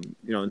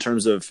 in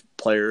terms of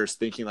players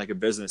thinking like a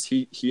business,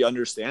 he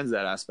understands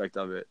that aspect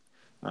of it.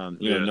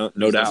 No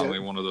doubt. Definitely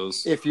one of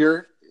those. If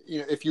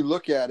you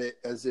look at it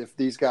as if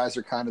these guys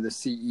are kind of the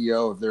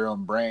CEO of their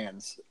own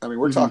brands, I mean,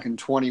 we're talking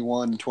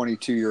 21,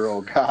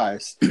 22-year-old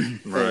guys,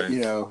 right?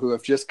 Who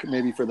have just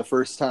maybe for the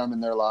first time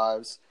in their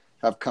lives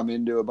have come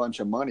into a bunch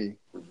of money,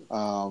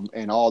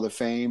 and all the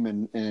fame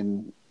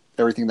and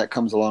everything that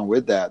comes along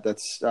with that.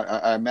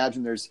 I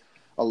imagine there's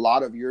a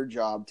lot of your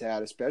job,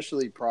 Tad,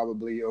 especially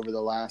probably over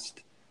the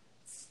last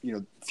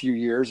few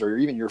years, or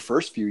even your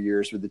first few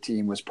years with the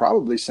team, was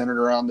probably centered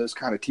around those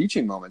kind of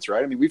teaching moments,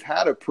 right? I mean, we've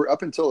had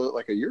up until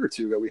like a year or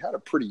two ago, we had a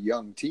pretty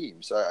young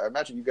team. So I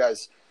imagine you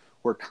guys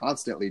were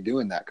constantly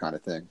doing that kind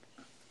of thing.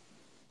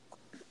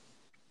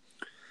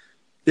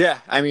 Yeah.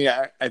 I mean,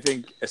 I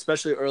think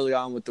especially early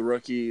on with the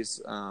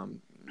rookies,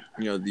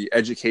 the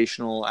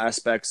educational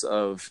aspects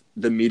of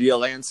the media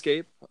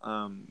landscape,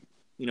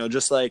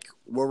 just like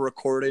we're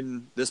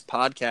recording this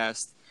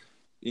podcast,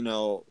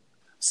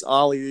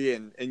 Solly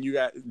and you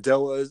got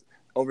Dilla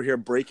over here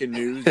breaking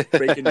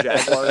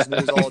Jaguars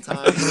news all the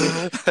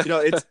time. You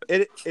know,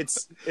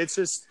 it's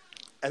just,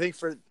 I think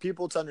for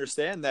people to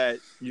understand that,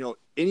 you know,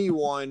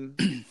 anyone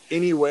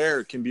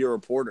anywhere can be a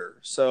reporter.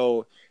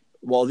 So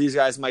while these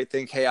guys might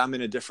think, hey, I'm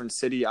in a different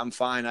city, I'm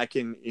fine, I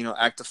can, you know,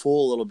 act a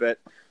fool a little bit.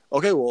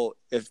 Okay, well,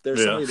 if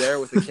there's somebody there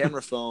with a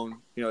camera phone,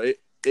 you know,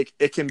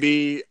 it can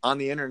be on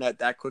the internet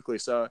that quickly.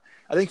 So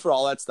I think for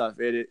all that stuff,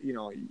 you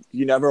know,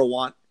 you never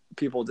want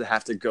people to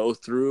have to go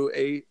through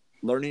a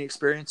learning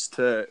experience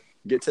to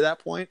get to that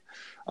point.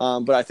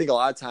 But I think a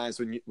lot of times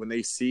when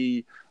they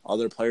see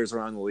other players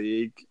around the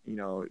league, you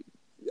know,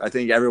 I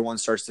think everyone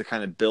starts to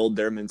kind of build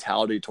their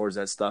mentality towards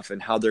that stuff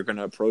and how they're going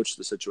to approach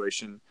the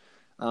situation.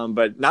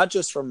 But not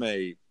just from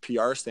a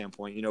PR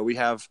standpoint. You know, we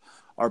have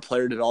our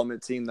player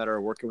development team that are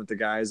working with the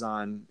guys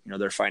on, you know,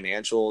 their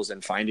financials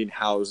and finding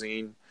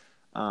housing.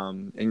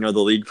 And, you know, the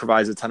league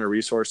provides a ton of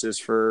resources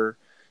for,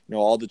 you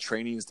know, all the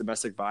trainings,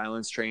 domestic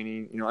violence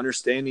training, you know,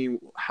 understanding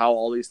how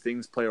all these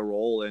things play a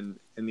role in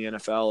the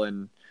NFL.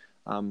 And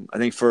I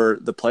think for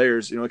the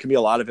players, you know, it can be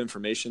a lot of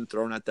information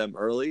thrown at them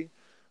early,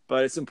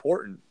 but it's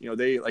important. You know,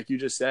 they, like you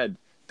just said,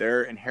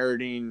 they're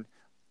inheriting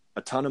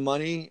a ton of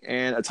money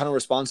and a ton of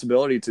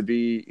responsibility to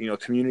be, you know,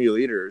 community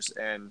leaders.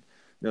 And,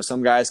 you know,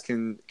 some guys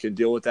can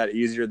deal with that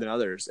easier than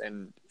others.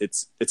 And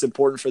it's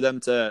important for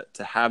them to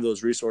have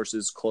those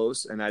resources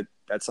close. And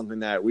that's something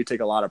that we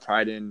take a lot of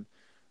pride in,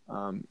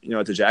 you know,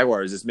 at the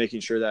Jaguars, is making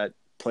sure that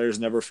players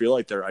never feel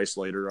like they're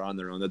isolated or on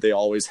their own, that they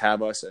always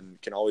have us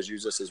and can always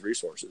use us as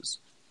resources.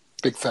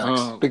 Big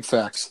facts. Big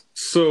facts.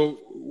 So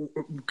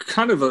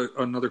kind of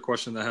another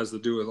question that has to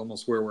do with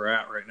almost where we're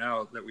at right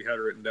now that we had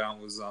written down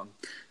was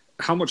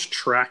how much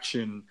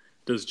traction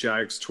does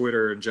Jags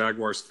Twitter and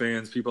Jaguars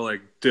fans, people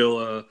like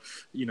Dilla,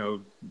 you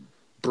know,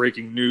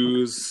 breaking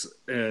news,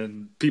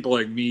 and people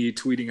like me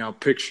tweeting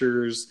out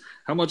pictures,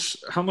 how much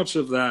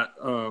of that,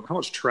 how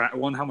much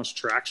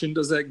traction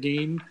does that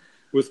gain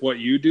with what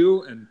you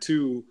do? And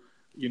two,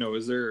 you know,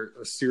 is there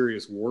a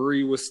serious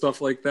worry with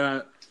stuff like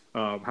that?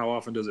 How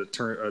often does it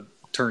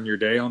turn your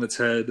day on its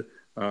head?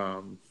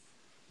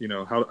 You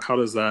know, how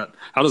does that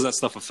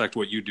stuff affect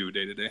what you do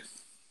day to day?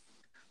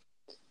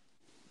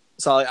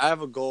 Solly, I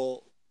have a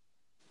goal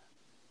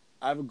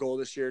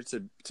this year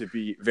to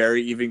be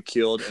very even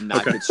keeled and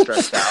not get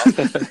stressed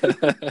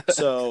out.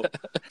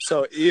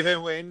 So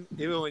even when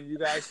you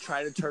guys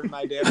try to turn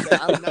my damn thing,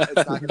 it's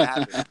not going to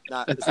happen.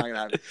 It's not going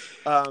to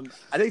happen.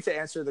 I think to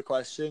answer the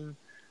question,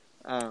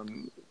 I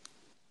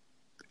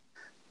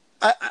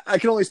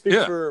can only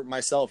speak for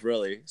myself,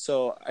 really.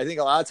 So I think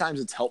a lot of times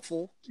it's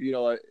helpful, you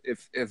know,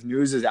 if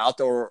news is out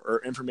there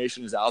or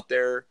information is out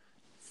there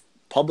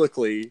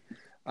publicly.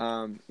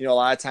 You know, a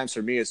lot of times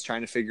for me, it's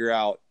trying to figure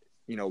out,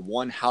 you know,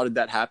 one, how did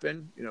that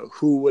happen? You know,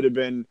 who would have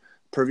been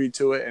privy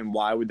to it and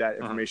why would that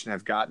information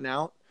have gotten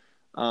out?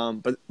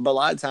 But a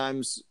lot of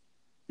times,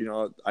 you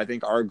know, I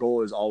think our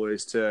goal is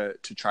always to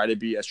try to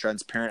be as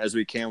transparent as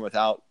we can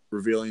without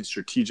revealing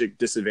strategic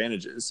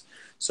disadvantages.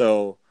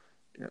 So,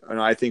 you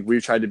know, I think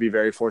we've tried to be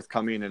very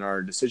forthcoming in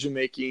our decision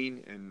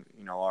making and,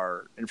 you know,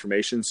 our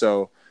information.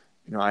 So,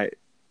 you know,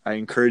 I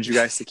encourage you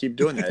guys to keep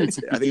doing that.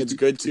 I think it's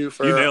good too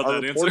for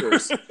our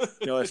reporters.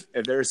 You know,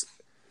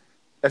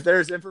 if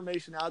there's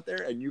information out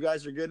there and you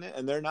guys are getting it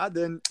and they're not,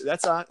 then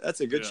that's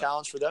a good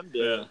challenge for them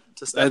to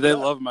step They up.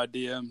 love my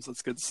DMs.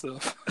 That's good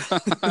stuff.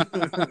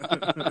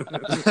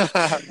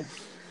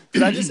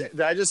 Did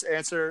I just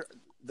answer?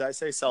 Did I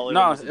say Sully?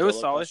 No, it was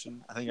Sully.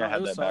 I think I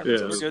had that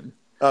backwards. It was good.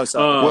 Oh,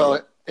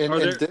 Sully.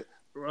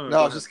 Well,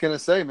 I was just gonna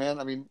say, man.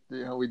 I mean,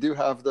 you know, we do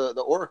have the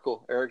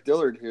Oracle, Eric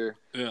Dillard here,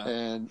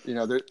 and you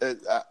know,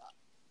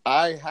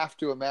 I have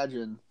to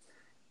imagine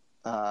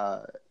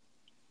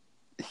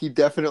he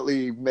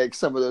definitely makes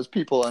some of those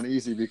people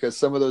uneasy, because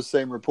some of those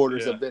same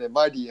reporters have been in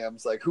my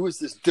DMs like, who is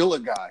this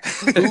Dilla guy?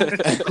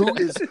 who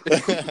is?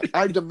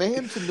 I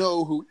demand to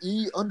know who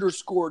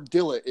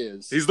E_Dilla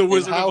is. He's the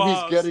Wizard and of how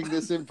Oz. he's getting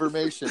this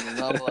information, and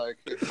I'm like,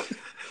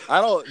 I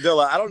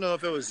don't know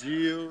if it was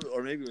you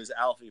or maybe it was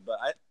Alfie, but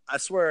I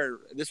swear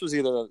this was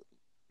it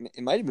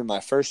might have been my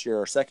first year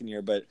or second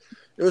year, but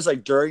it was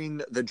like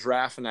during the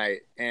draft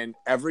night and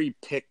every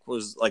pick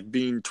was like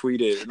being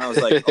tweeted. And I was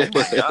like, oh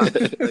my God,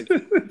 like,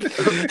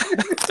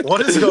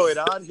 what is going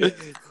on here?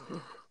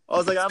 I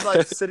was like, I'm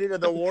like sitting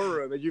in the war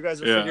room and you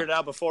guys are figuring it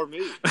out before me.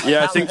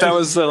 Yeah, I think that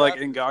was the like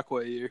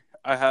Ngakoue year.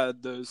 I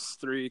had those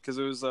three because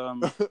it was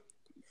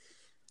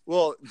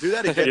Well, do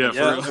that again.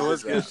 Yeah, it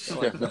was good.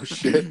 yeah, no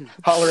shit.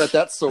 Holler at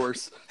that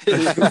source.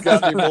 He's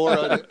got any more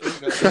on it,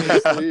 in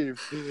his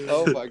sleeve.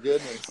 Oh my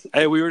goodness.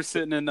 Hey, we were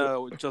sitting in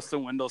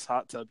Justin Wendell's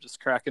hot tub,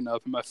 just cracking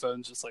up, and my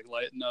phone's just like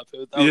lighting up.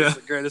 That was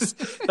the greatest.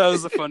 That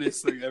was the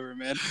funniest thing ever,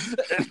 man.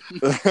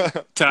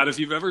 Tad, if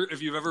you've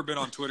ever been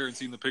on Twitter and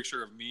seen the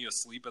picture of me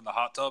asleep in the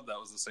hot tub, that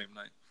was the same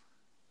night.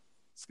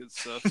 It's good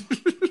stuff.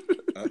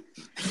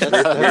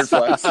 Weird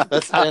flex.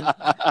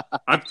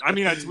 I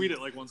mean, I tweet it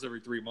like once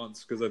every 3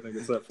 months because I think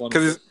it's that fun.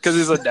 Because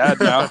he's a dad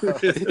now.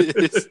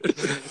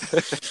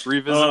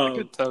 Revisiting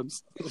good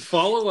times.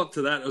 Follow up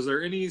to that: is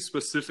there any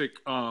specific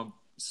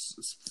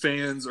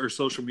fans or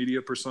social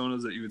media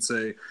personas that you would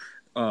say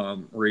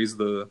raise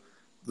the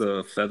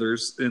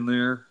feathers in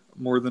there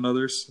more than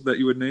others that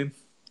you would name?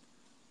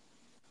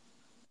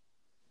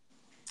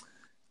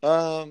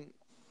 I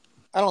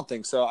don't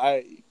think so.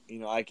 I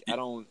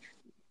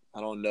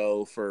don't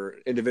know for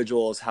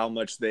individuals how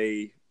much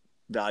they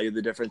value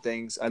the different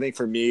things. I think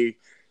for me,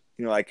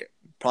 like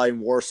probably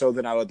more so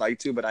than I would like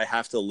to, but I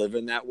have to live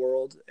in that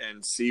world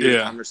and see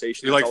the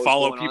conversation. You like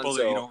follow people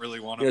that you don't really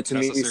want to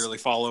necessarily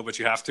follow, but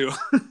you have to.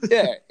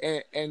 Yeah.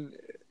 And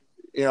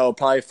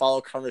probably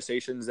follow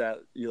conversations that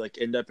you like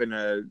end up in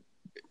a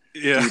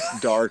deep,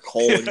 dark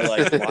hole. And you're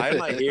like, why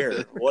am I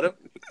here?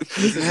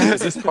 Is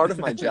this part of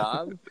my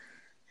job?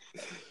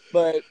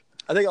 But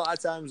I think a lot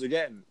of times,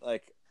 again,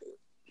 like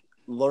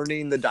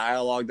learning the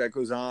dialogue that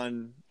goes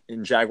on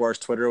in Jaguars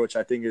Twitter, which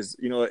I think is,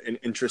 an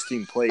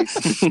interesting place.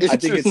 I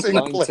think it's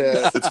fun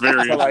to. It's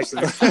very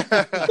interesting.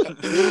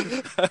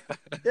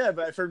 Yeah,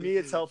 but for me,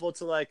 it's helpful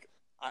to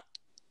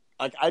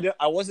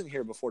I wasn't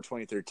here before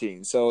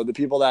 2013, so the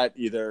people that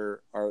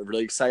either are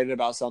really excited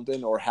about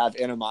something or have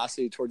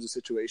animosity towards the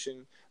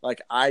situation,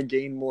 like I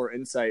gain more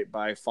insight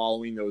by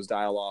following those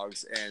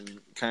dialogues and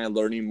kind of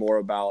learning more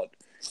about,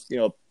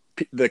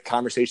 the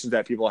conversations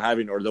that people are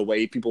having or the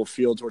way people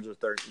feel towards a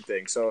certain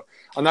thing. So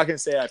I'm not going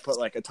to say I put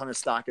like a ton of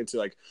stock into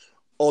like,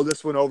 oh,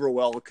 this went over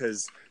well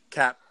because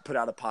Cap put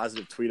out a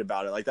positive tweet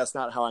about it. Like that's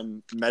not how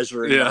I'm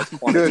measuring my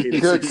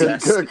quantitative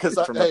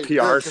success from a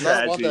PR strategy.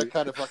 I want that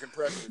kind of fucking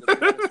pressure.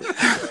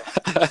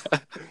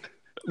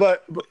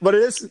 But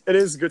it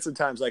is good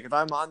sometimes. Like if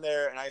I'm on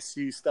there and I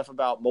see stuff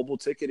about mobile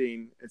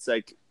ticketing, it's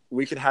like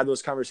we can have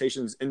those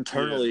conversations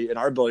internally in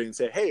our building and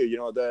say, hey,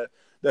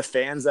 the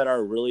fans that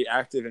are really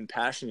active and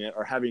passionate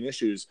are having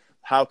issues.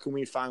 How can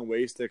we find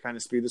ways to kind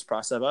of speed this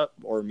process up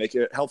or make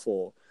it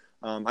helpful?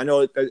 I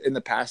know in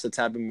the past it's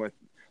happened with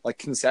like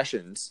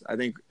concessions. I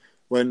think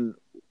when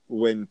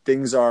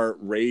things are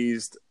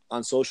raised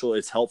on social,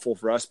 it's helpful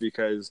for us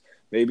because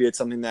maybe it's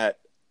something that,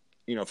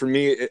 for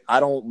me, I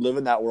don't live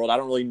in that world. I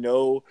don't really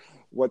know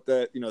what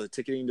the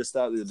ticketing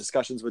the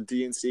discussions with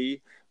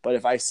DNC, but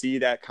if I see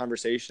that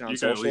conversation on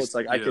social, it's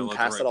like I can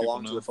pass that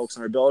along to the folks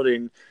in our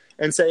building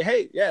and say,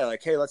 hey,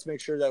 let's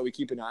make sure that we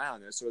keep an eye on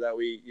this or that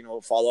we,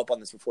 follow up on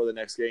this before the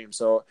next game.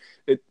 So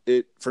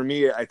it for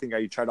me, I think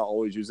I try to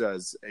always use it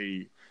as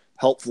a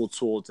helpful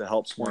tool to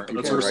help point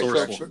people in the right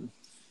direction.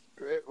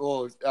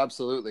 Well,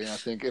 absolutely. And I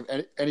think if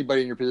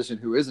anybody in your position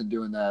who isn't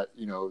doing that,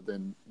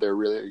 then they're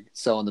really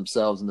selling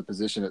themselves and the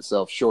position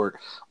itself short.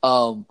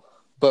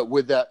 But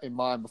with that in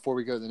mind, before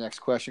we go to the next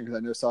question, because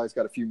I know Sally's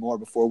got a few more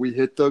before we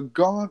hit the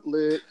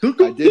gauntlet,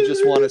 I did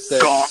just want to say,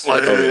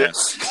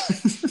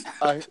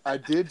 I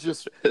did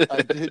just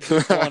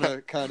want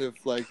to kind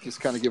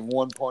of give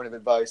one point of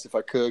advice if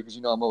I could, because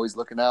I'm always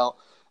looking out.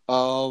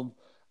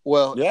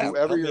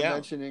 Whoever you're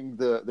mentioning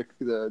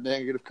the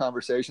negative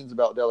conversations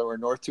about Delaware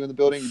North to in the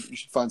building, you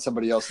should find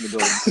somebody else in the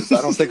building because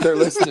I don't think they're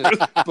listening.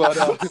 But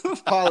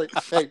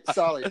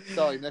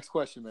Solly, next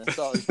question, man.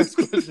 Solly, next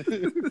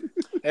question.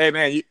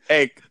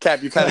 Hey,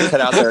 Cap, you kind of cut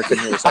out there. I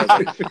couldn't hear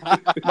something.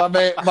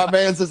 My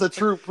man's is a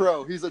true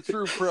pro. He's a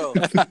true pro.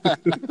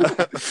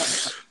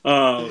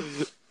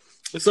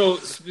 So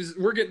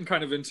we're getting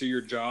kind of into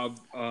your job,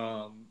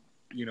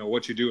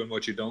 what you do and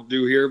what you don't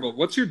do here. But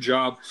what's your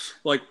job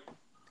like?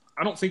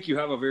 I don't think you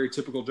have a very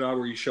typical job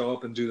where you show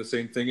up and do the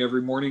same thing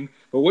every morning.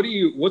 But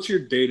what's your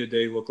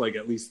day-to-day look like,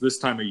 at least this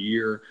time of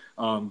year,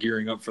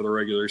 gearing up for the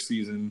regular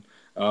season,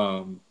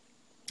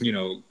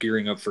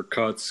 gearing up for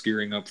cuts,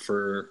 gearing up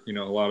for, a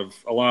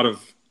lot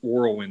of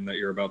whirlwind that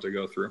you're about to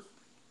go through?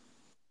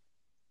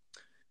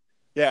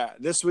 Yeah,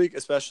 this week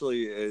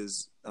especially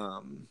is,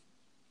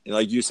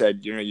 like you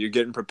said, you're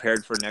getting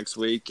prepared for next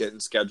week, getting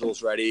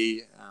schedules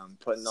ready,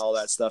 putting all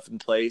that stuff in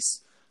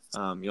place.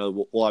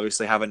 We'll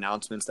obviously have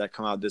announcements that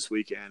come out this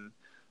weekend.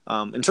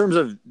 In terms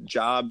of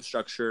job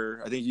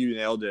structure, I think you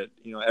nailed it.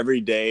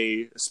 Every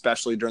day,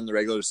 especially during the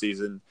regular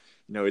season,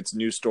 it's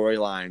new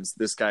storylines.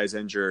 This guy's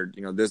injured.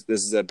 This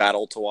is a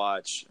battle to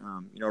watch.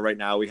 Right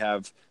now we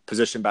have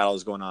position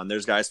battles going on.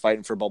 There's guys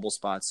fighting for bubble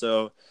spots.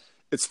 So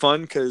it's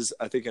fun because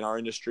I think in our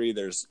industry,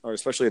 or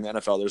especially in the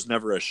NFL, there's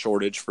never a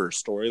shortage for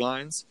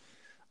storylines.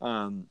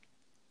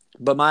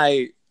 But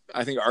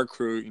I think our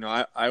crew,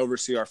 I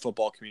oversee our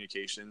football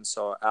communications.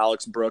 So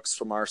Alex Brooks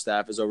from our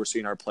staff is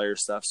overseeing our player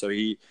stuff. So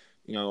he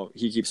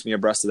keeps me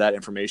abreast of that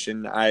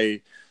information.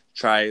 I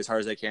try as hard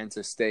as I can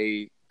to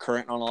stay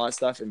current on all that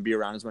stuff and be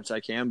around as much as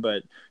I can.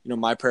 But,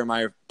 my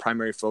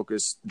primary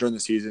focus during the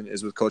season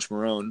is with Coach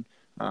Marrone.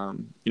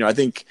 I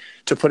think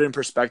to put it in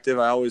perspective,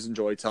 I always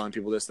enjoy telling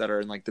people this that are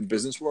in like the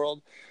business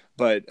world.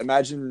 But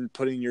imagine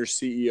putting your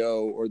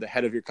CEO or the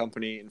head of your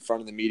company in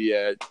front of the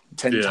media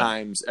 10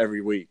 times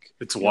every week.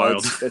 It's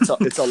wild.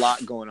 It's a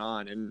lot going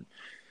on. And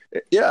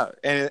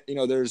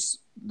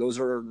those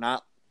are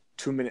not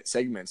 2-minute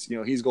segments.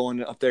 He's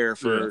going up there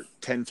for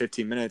 10,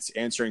 15 minutes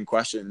answering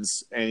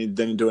questions and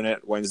then doing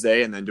it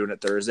Wednesday and then doing it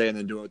Thursday and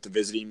then doing it with the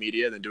visiting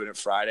media, then doing it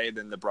Friday,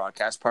 then the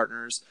broadcast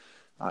partners.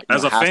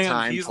 As a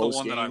fan, he's the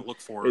one that I look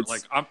for.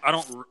 Like I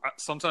don't.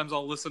 Sometimes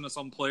I'll listen to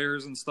some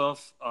players and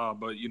stuff,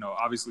 but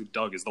obviously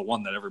Doug is the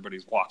one that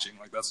everybody's watching.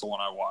 Like that's the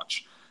one I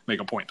watch. Make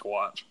a point to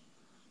watch.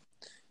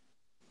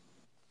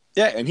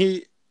 Yeah, and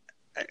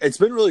it's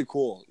been really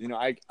cool.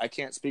 I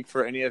can't speak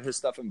for any of his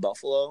stuff in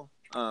Buffalo.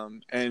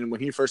 And when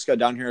he first got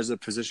down here as a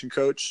position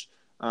coach,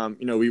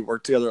 we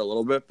worked together a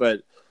little bit,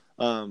 but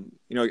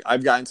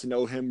I've gotten to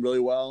know him really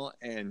well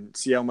and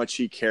see how much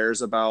he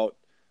cares about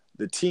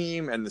the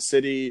team and the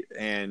city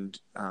and,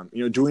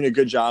 doing a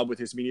good job with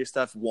his media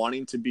stuff,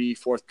 wanting to be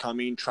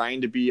forthcoming,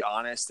 trying to be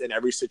honest in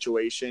every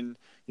situation,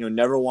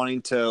 never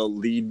wanting to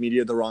lead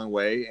media the wrong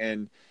way.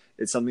 And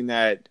it's something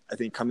that I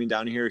think coming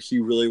down here, he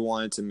really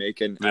wanted to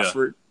make an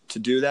effort to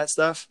do that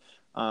stuff.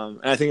 And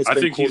I think it's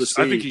been cool to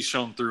see. I think he's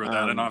shown through at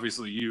that, and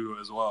obviously you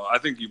as well. I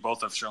think you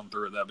both have shown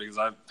through at that because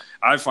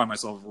I find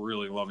myself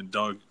really loving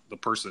Doug, the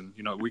person.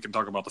 We can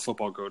talk about the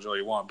football coach all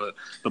you want, but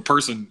the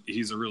person,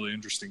 he's a really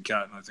interesting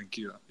cat, and I think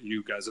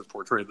you guys have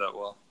portrayed that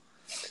well.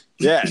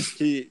 Yeah,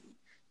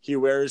 he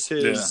wears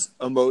his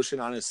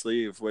emotion on his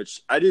sleeve,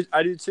 which I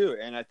do too,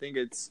 and I think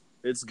it's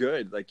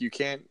good. Like you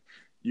can't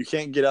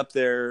get up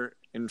there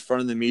in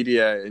front of the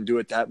media and do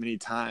it that many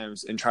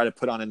times and try to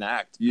put on an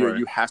act.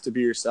 You have to be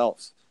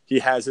yourself. He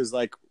has his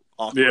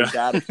awkward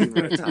dad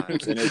humor at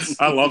times, and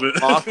I love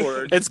it.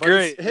 Awkward. It's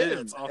great.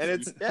 It's awesome. And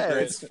it's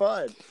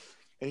fun.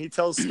 And he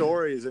tells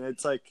stories, and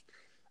it's like,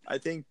 I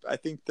think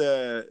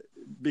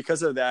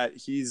because of that,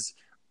 he's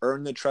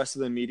earned the trust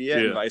of the media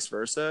and vice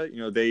versa.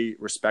 They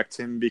respect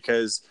him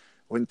because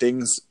when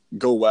things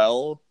go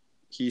well,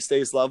 he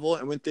stays level,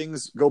 and when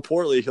things go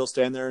poorly, he'll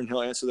stand there and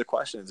he'll answer the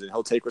questions and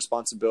he'll take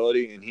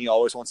responsibility, and he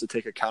always wants to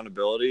take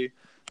accountability.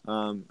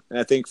 And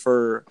I think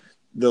for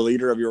the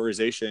leader of your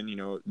organization,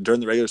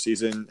 during the regular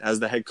season as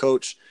the head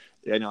coach,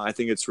 I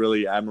think it's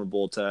really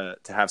admirable to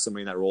have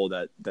somebody in that role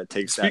that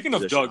takes that. Speaking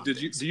of Doug, do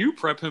you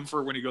prep him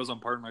for when he goes on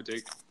Pardon My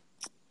Take?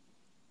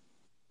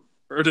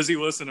 Or does he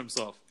listen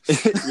himself?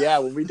 Yeah,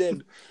 when we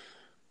did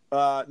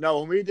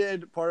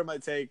Pardon My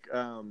Take,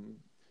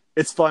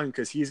 it's fun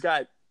because he's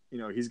got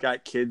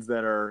kids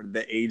that are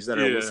the age that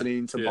are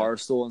listening to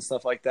Barstool and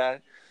stuff like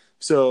that.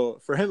 So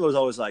for him, it was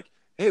always like,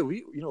 hey,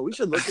 we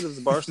should look at this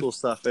Barstool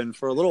stuff. And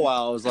for a little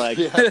while, I was like,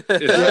 until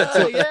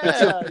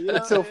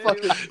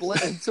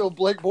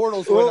Blake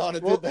Bortles went on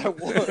and did that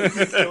one.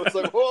 So it's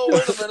like, whoa,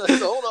 wait a minute,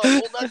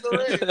 hold back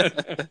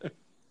the reins.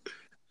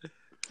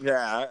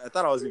 Yeah, I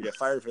thought I was gonna get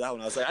fired for that one.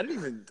 I was like,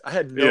 I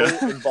had no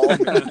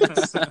involvement in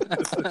this.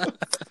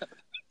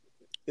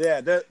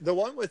 Yeah, the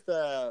one with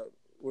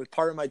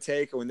Pardon My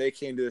Take, when they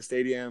came to the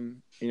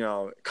stadium,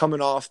 coming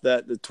off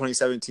the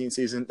 2017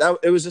 season,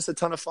 it was just a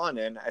ton of fun.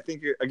 And I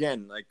think,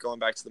 again, going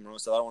back to the Marone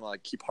stuff, I don't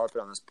want to keep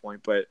harping on this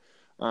point, but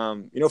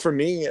for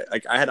me,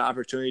 I had an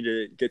opportunity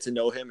to get to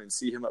know him and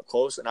see him up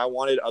close, and I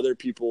wanted other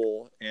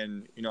people,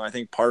 and I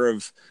think part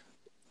of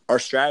our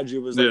strategy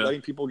was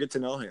letting people get to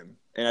know him.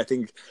 And I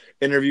think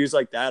interviews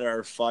like that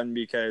are fun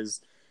because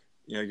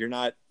you're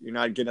not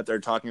getting up there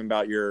talking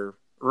about your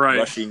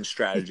rushing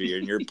strategy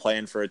and your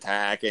plan for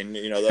attack, and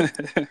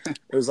it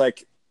was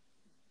like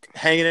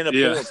hanging in a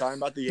pool talking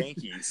about the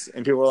Yankees,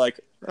 and people were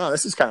like, "Oh,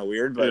 this is kind of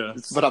weird, but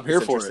I'm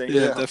here for it."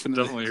 Yeah,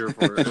 definitely here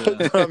for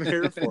it. But I'm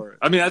here for it.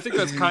 I mean, I think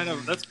that's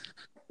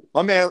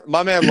my man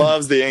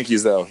loves the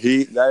Yankees though.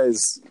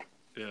 That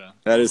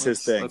is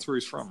his thing. That's where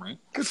he's from, right?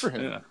 Good for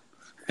him. Yeah.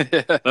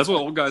 That's what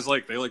old guys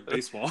like. They like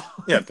baseball.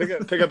 Yeah, pick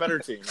a better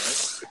team,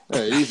 right?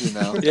 Yeah, easy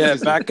now. Yeah,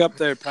 back up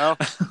there, pal.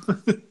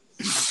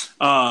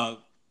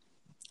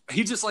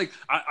 He just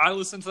I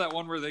listened to that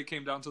one where they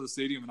came down to the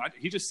stadium, and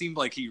he just seemed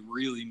like he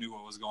really knew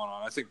what was going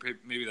on. I think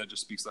maybe that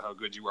just speaks to how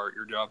good you are at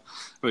your job,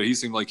 but he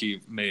seemed like he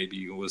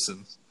maybe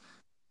listens.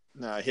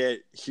 No,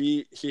 he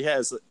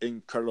has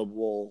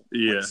incredible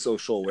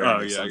social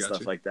awareness and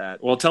stuff like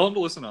that. Well, tell him to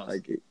listen to us.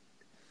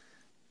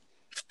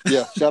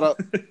 Yeah, shout out.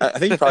 I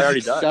think he probably already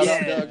does. Shout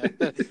out,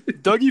 Doug.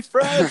 Dougie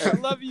Fresh, I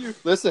love you.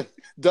 Listen,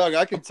 Doug,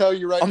 I can tell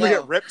you right now. I'm gonna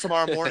get ripped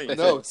tomorrow morning.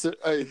 No,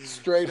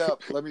 straight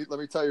up. Let me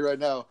tell you right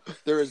now.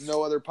 There is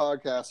no other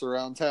podcast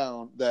around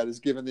town that is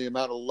given the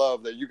amount of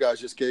love that you guys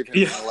just gave him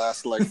in the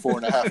last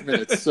 4.5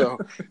 minutes. So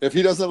if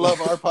he doesn't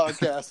love our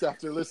podcast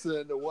after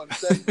listening to one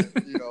segment,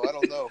 I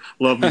don't know.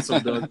 Love me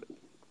some Doug.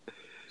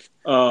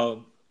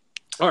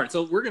 All right,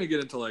 so we're going to get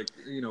into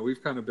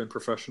we've kind of been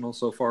professional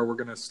so far. We're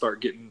going to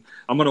start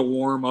I'm going to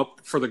warm up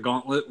for the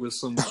gauntlet with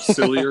some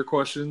sillier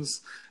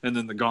questions. And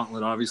then the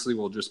gauntlet obviously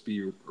will just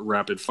be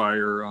rapid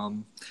fire,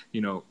 all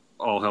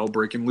hell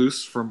breaking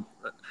loose and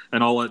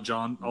I'll let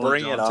John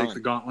take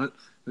the gauntlet.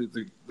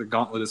 The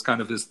gauntlet is kind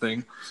of his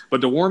thing.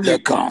 But to warm you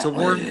up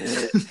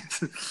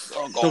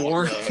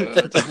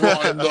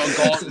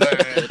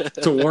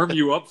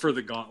for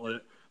the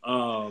gauntlet,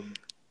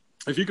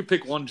 if you could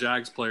pick one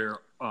Jags player,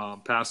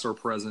 past or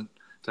present,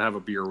 to have a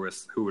beer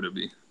with, who would it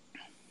be?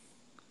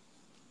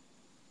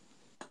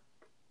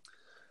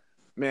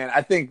 Man,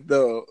 I think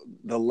the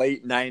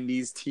late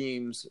 90s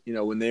teams,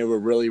 when they were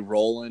really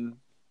rolling,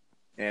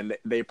 and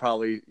they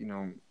probably,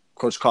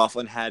 Coach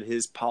Coughlin had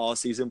his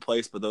policies in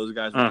place, but those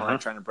guys were probably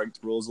trying to break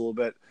the rules a little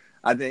bit.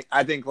 I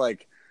think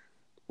like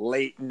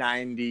late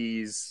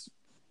 90s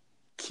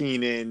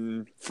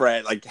Keenan,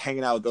 Fred, like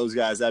hanging out with those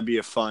guys, that'd be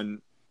a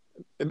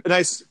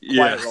nice,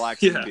 quiet,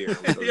 relaxing beer.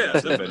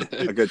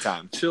 A good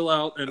time. Chill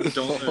out and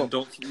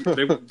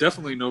don't.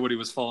 Definitely nobody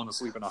was falling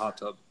asleep in a hot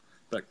tub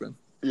back then.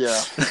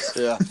 Yeah.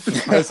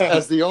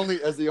 As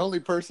the only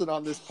person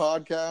on this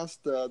podcast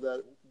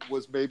that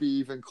was maybe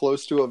even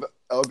close to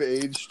of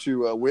age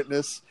to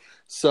witness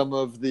some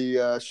of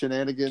the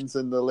shenanigans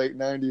in the late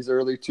 90s,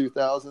 early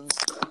 2000s.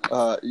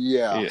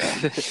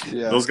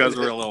 Yeah. Those guys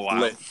were a little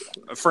wild.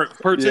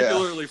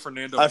 Particularly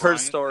Fernando. I've heard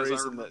Bryant, stories.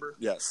 as I remember.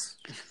 Yes.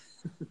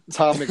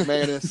 Tom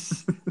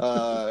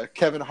McManus,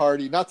 Kevin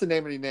Hardy, not to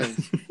name any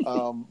names,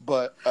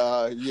 but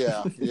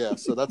yeah.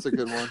 So that's a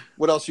good one.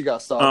 What else you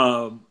got,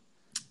 Saul?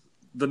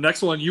 The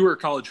next one, you were a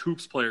college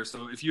hoops player,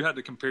 so if you had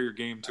to compare your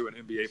game to an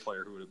NBA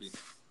player, who would it be?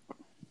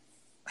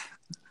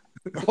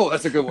 Oh,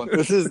 that's a good one.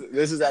 This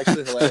is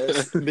actually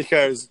hilarious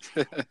because,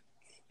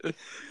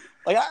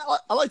 like,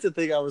 I like to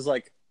think I was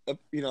like a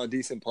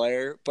decent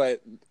player,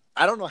 but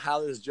I don't know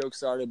how this joke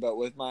started. But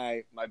with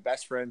my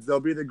best friends, they'll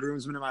be the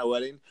groomsmen in my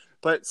wedding.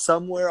 But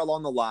somewhere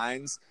along the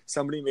lines,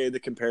 somebody made the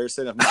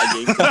comparison of my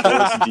game to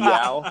Boris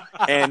Diaw,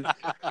 and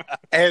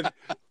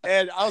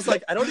I was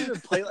like, I don't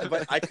even play like,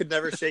 but I could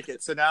never shake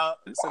it. So now,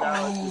 it's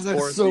that's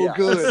Boris so Diaw.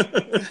 good.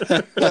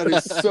 That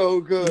is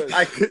so good.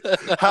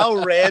 How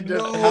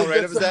random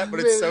is that? But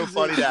it's so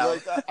funny now.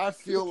 Like, I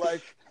feel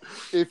like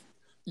if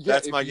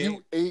my game.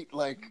 You ate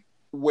like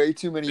way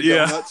too many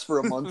donuts for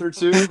a month or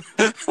two,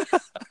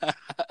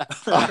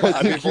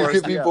 I think you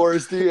could be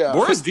Boris Diaw.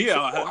 Boris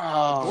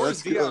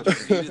Diaw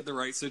just needed the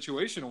right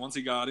situation, and once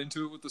he got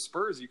into it with the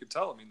Spurs, you could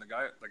tell. I mean, the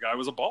guy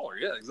was a baller.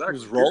 Yeah, exactly.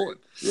 He was rolling.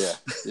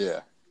 Yeah.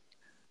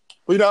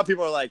 Well, how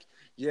people are like,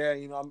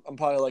 I'm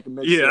probably like a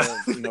mixture of,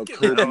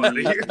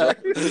 Kirby.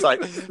 It's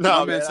like,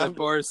 no, man, I'm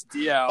Boris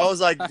Diaw. I was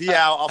like,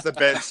 Diaw off the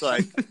bench,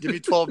 like, give me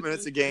 12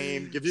 minutes a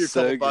game, give you a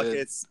couple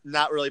buckets,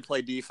 not really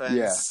play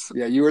defense.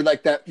 Yeah. You were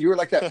like that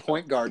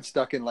point guard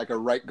stuck in like a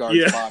right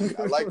guard's body.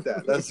 I like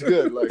that. That's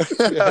good.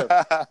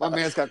 Like, my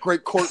man's got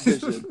great court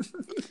vision.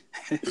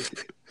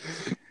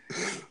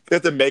 They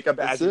have to make up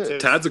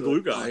adjectives. Tad's a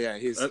glue guy. Oh, yeah,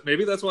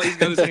 maybe that's why he's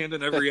got his hand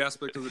in every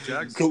aspect of the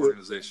Jags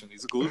organization.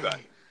 He's a glue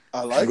guy.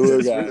 I like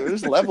this.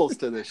 There's levels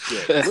to this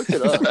shit. Look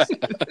at us.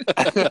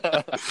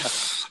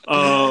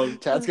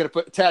 Tad's gonna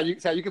put Tad. You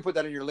can put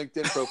that in your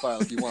LinkedIn profile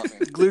if you want,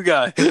 man. Glue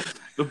guy,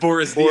 the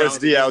Boris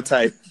Diaw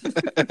type.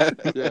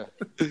 Yeah,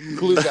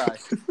 glue guy.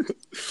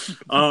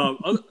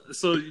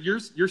 So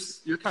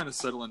you're kind of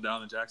settling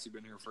down in Jax. You've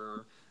been here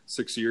for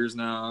 6 years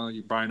now.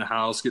 You're buying a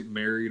house, getting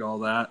married, all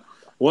that.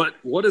 What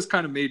has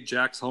kind of made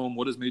Jax home?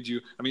 What has made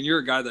you? I mean, you're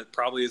a guy that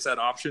probably has had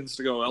options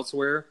to go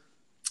elsewhere.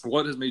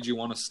 What has made you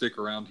want to stick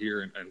around here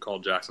and call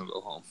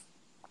Jacksonville home?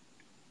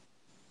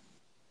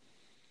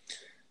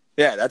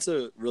 Yeah, that's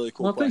a really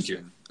cool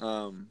question.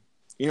 Thank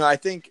you. I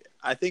think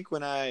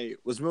when I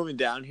was moving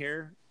down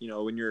here,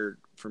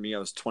 for me, I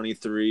was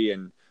 23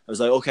 and I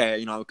was like,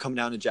 okay, I'm coming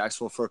down to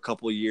Jacksonville for a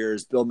couple of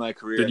years, build my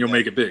career. Then you'll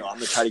make it big. I'm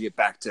going to try to get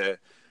back to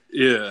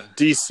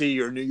DC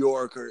or New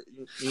York or,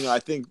 I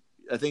think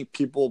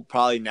people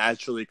probably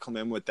naturally come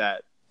in with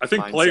that. I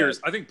think players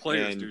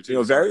do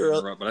too. Very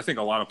early, but I think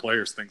a lot of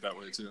players think that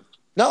way too.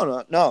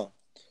 No.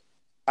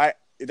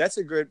 That's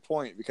a good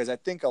point because I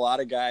think a lot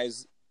of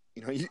guys,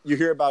 you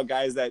hear about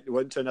guys that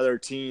went to another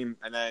team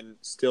and then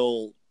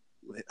still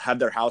have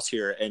their house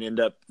here and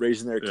end up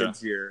raising their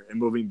kids here and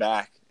moving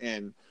back.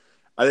 And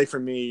I think for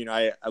me,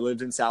 I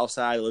lived in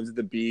Southside, I lived at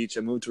the beach,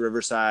 I moved to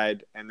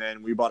Riverside, and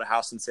then we bought a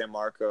house in San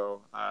Marco,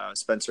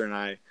 Spencer and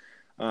I.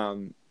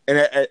 And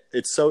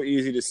it's so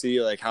easy to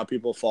see like how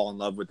people fall in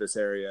love with this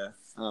area.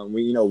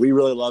 We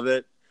really love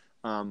it.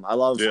 I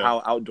love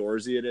how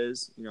outdoorsy it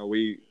is.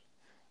 We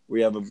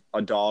have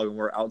a dog and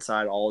we're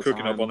outside all the time.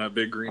 Cooking up on that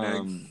big green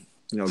egg.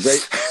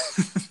 Great.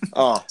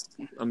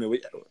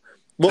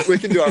 We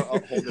can do a whole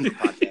different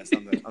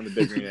podcast on the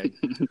big green egg.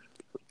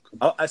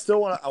 I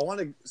want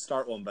to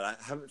start one, but I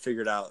haven't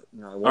figured out.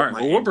 All right,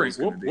 we'll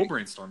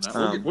brainstorm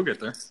that. We'll get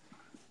there.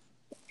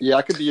 Yeah,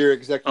 I could be your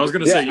executive. I was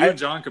going to say, and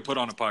John could put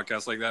on a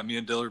podcast like that. Me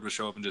and Dillard would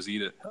show up and just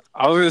eat it.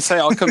 I was going to say,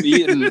 I'll come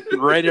eat and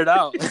write it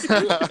out.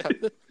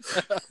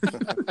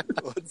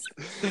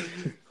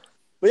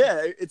 But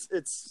yeah,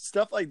 it's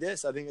stuff like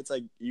this. I think it's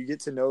like you get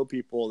to know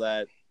people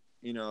that,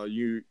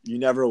 you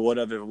never would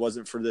have if it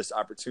wasn't for this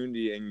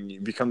opportunity, and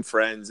you become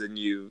friends, and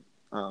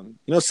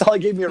Sully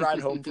gave me a ride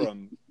home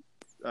from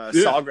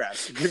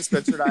Sawgrass. Give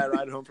Spencer and I a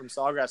ride home from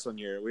Sawgrass one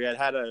year. We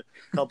had a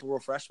couple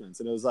refreshments,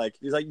 and it was like,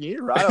 he's like, you need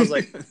a ride? I was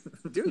like,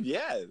 dude,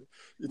 yeah.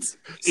 It's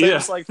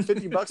like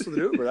 $50 for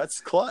the Uber.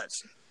 That's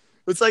clutch.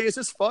 It's like, it's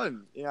just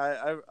fun.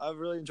 I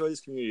really enjoy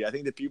this community. I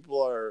think that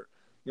people are,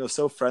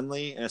 so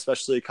friendly, and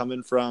especially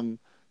coming from,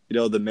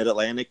 the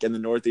Mid-Atlantic and the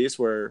Northeast,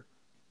 where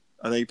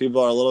I think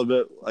people are a little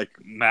bit like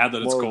mad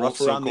that it's cold, rough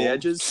around the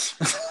edges.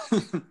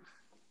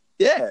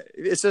 Yeah,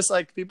 it's just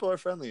like people are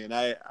friendly, and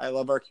I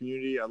love our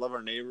community. I love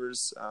our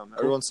neighbors.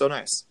 Everyone's so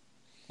nice.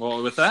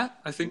 Well, with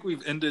that, I think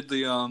we've ended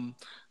the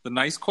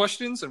nice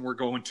questions, and we're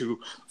going to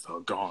the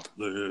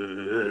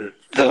gauntlet.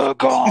 The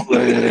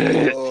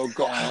gauntlet. Oh,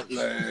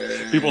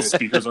 gauntlet. People's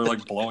speakers are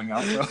like blowing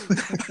out.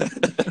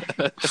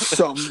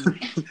 Some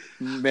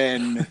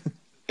men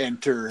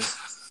enter.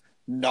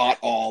 Not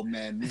all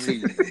men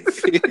leave. I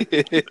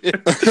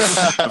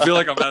feel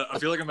like I'm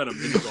at a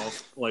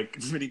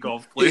mini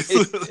golf place.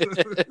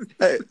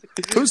 Hey,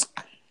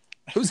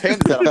 whose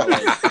hand is that on my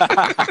leg?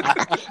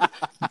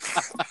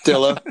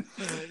 Dilla.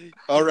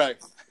 All right,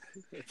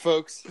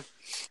 folks,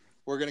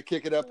 we're gonna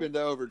kick it up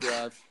into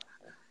overdrive.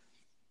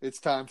 It's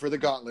time for the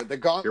gauntlet. The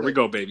gauntlet. Here we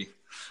go, baby.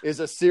 Is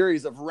a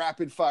series of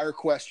rapid fire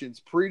questions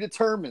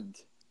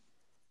predetermined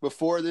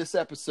before this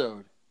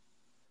episode.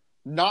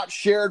 Not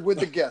shared with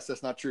the guests.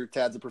 That's not true.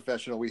 Tad's a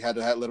professional. We had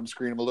to let him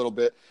screen him a little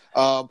bit.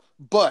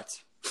 But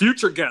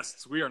future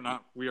guests, we are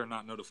not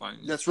notifying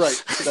you. That's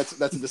right.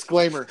 That's a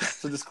disclaimer.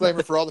 It's a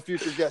disclaimer for all the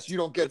future guests. You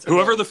don't get to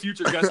whoever know. The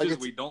future guest is.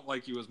 We don't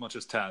like you as much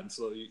as Tad.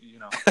 So you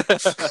know.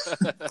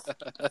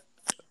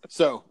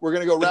 So we're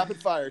gonna go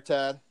rapid fire,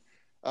 Tad.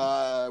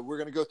 We're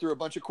gonna go through a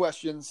bunch of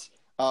questions.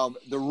 The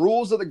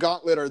rules of the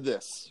gauntlet are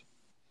this: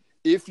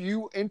 if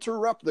you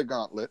interrupt the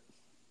gauntlet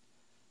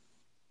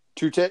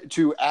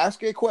to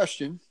ask a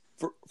question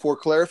for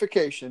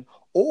clarification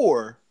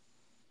or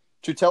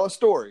to tell a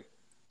story,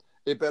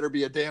 it better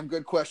be a damn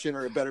good question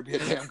or it better be a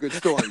damn good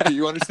story. Do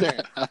you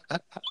understand?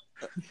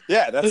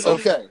 Yeah, that's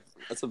okay.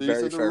 That's a These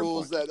very are the fair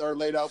rules point. that are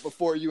laid out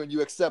before you, and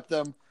you accept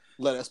them.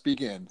 Let us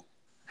begin.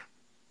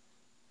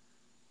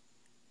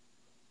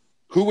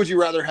 Who would you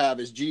rather have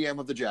as GM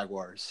of the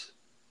Jaguars?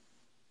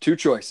 Two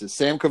choices: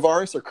 Sam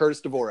Kavaris or Curtis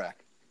Dvorak.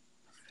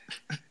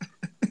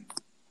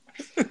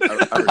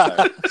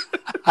 I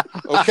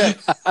Okay.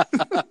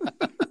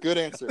 Good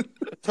answer.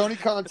 Tony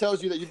Khan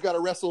tells you that you've got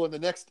to wrestle in the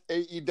next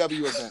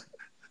AEW event.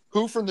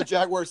 Who from the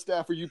Jaguar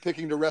staff are you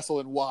picking to wrestle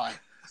and why?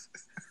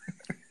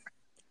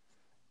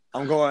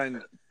 I'm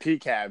going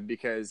PCAB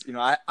because,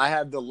 I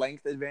have the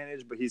length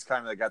advantage, but he's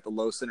kind of got the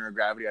low center of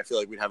gravity. I feel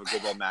like we'd have a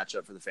good little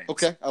matchup for the fans.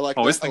 Okay, I like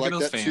Always that. I like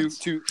thinking of that. fans.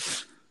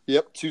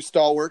 Two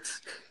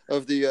stalwarts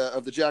of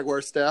the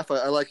Jaguar staff.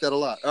 I like that a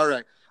lot. All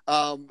right.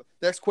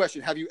 Next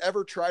question. Have you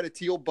ever tried a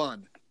teal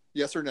bun?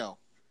 Yes or no?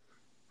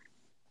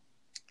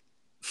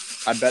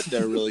 I bet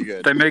they're really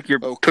good. They make your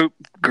poop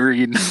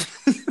green.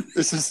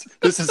 This is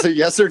a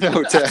yes or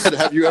no, Ted.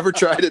 Have you ever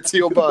tried a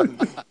teal bun?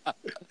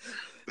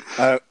 I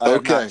have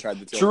Okay. not tried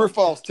the teal True or bun.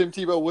 false? Tim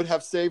Tebow would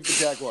have saved the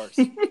Jaguars.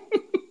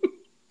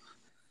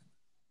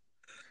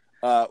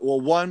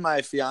 Well, one,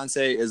 my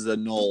fiance is a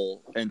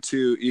Knoll, and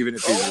two, even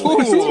if he's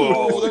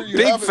Oh, there you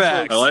big have it,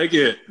 facts. I folks. like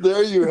it.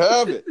 There you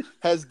have it.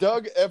 Has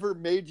Doug ever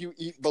made you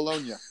eat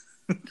bologna?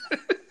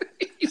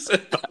 You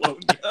said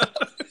bologna.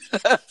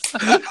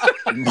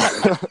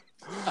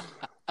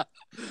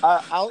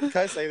 Can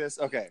I say this?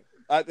 Okay.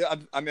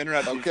 I'm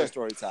interrupting Okay. for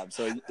story time,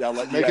 so I'll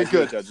let you Make guys it be the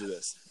good. judge of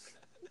this.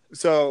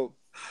 So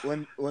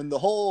when the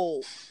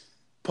whole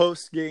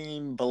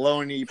post-game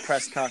baloney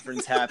press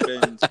conference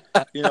happened,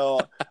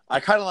 I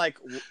kind of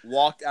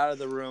walked out of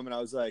the room and I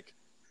was like,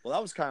 well,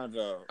 that was kind of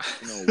a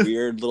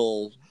weird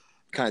little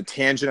kind of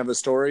tangent of a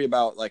story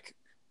about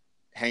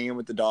hanging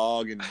with the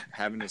dog and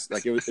having this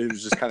it was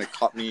just kind of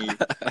caught me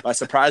by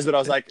surprise, but I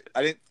was like,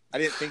 I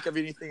didn't think of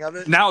anything of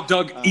it. Now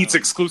Doug eats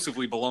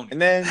exclusively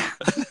bologna.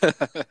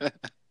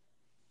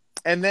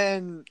 And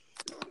then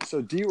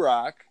so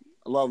D-Rock,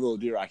 I love little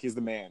D-Rock, he's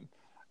the man.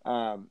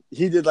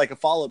 He did a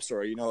follow-up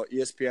story.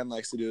 ESPN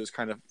likes to do this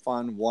kind of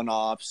fun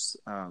one-offs,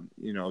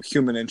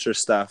 human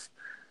interest stuff.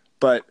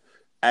 But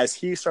as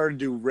he started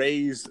to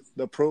raise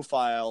the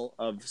profile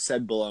of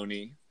said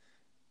baloney,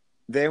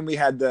 then we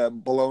had the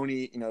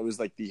baloney, it was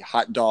the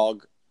hot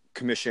dog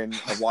commission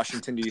of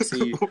Washington,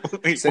 D.C.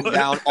 sent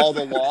down all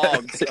the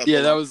logs.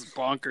 Yeah, that was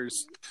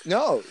bonkers.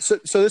 No, so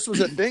this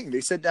was a thing.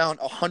 They sent down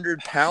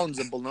 100 pounds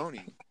of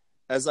bologna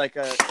as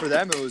for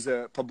them it was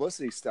a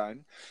publicity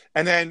stunt,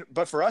 and then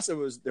but for us there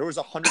was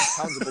 100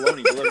 pounds of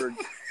bologna delivered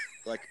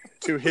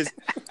to his.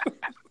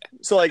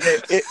 So it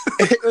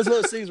was one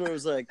of those things where it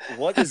was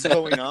what is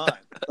going on?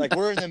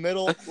 We're in the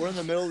middle of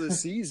the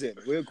season.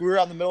 We were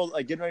on the middle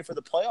getting ready for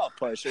the playoff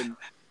push, and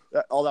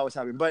all that was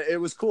happening. But it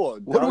was cool.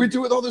 What do we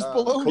do with all this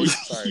bologna?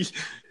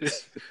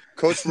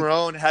 Coach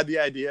Marone had the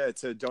idea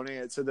to donate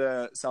it to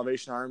the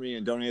Salvation Army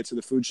and donate it to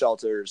the food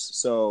shelters.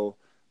 So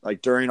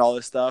during all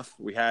this stuff,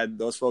 we had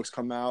those folks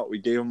come out. We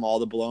gave them all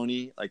the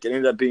bologna. It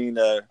ended up being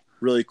a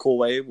really cool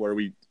way where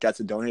we got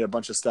to donate a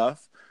bunch of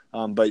stuff.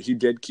 But he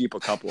did keep a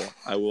couple.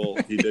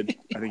 He did.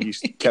 I think he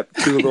kept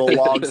 2 little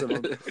logs of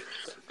them.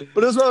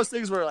 But it was one of those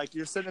things where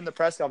you're sitting in the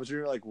press conference and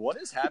you're like, what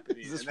is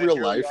happening? Is this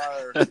real life?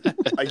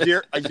 A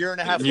year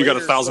and a half You got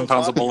later, 1,000 still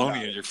pounds of talking bologna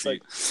about at your it.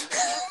 feet.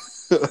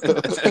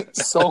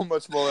 So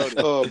much bologna.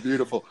 Oh,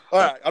 beautiful. All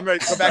right, I'm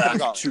ready. Go back to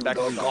the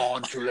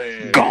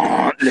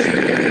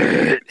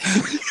Gauntlet.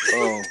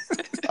 Oh,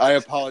 I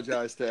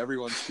apologize to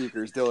everyone's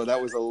speakers, Dylan.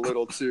 That was a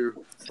little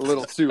too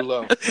low.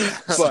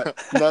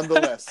 But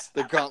nonetheless,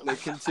 the gauntlet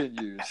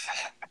continues.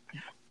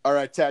 All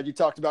right, Tad, you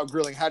talked about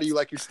grilling. How do you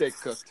like your steak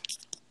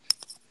cooked?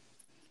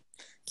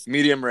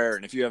 Medium rare,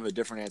 and if you have a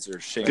different answer,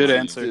 shame. Good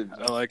answer.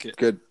 I like it.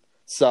 Good.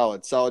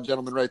 Solid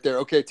gentleman right there.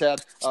 Okay,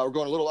 Tad, we're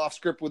going a little off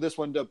script with this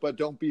one, but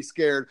don't be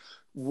scared.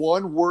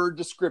 One word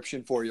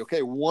description for you.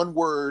 Okay, one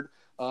word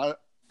on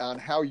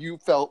how you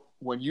felt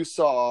when you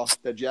saw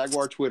that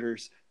Jaguar Twitter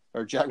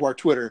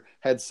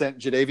had sent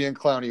Jadeveon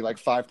Clowney like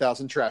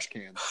 5,000 trash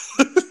cans.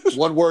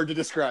 One word to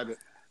describe it.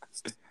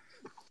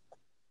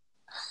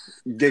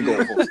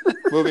 Giggle.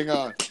 Moving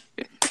on.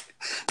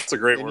 It's a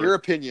great word. In your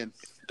opinion,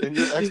 in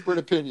your expert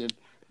opinion,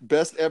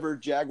 best ever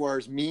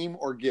Jaguars meme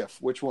or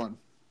GIF? Which one?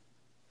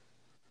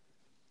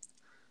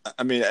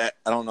 I mean, I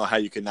don't know how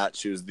you could not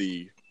choose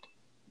the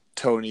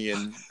Tony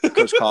and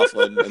Coach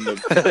Coughlin in the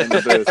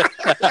booth.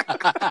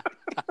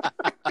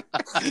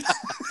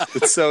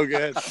 It's so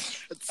good.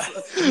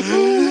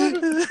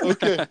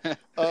 Okay.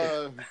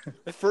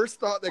 First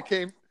thought that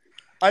came.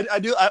 I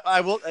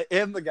will. I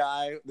am the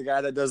guy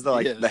that does the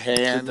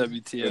hand. The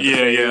WTF.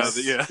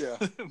 Yeah.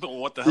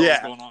 What the hell is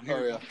going on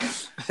here?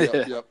 Oh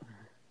yeah. Yep.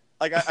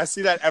 Like I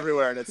see that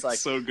everywhere, and it's like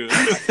so good.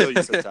 I feel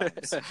you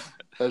sometimes.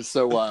 That's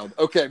so wild.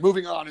 Okay,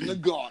 moving on in the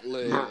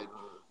gauntlet.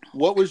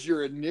 What was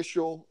your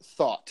initial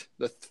thought?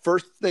 The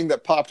first thing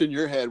that popped in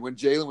your head when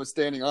Jalen was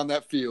standing on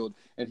that field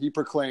and he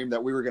proclaimed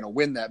that we were going to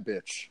win that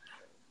bitch?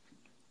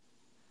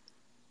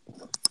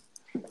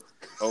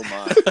 Oh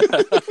my!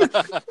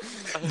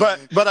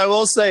 but I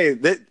will say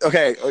that.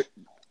 Okay,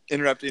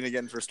 interrupting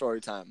again for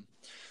story time.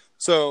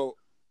 So,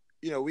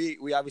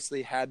 we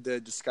obviously had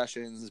the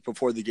discussions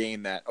before the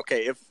game that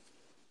if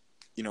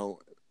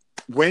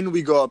when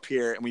we go up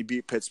here and we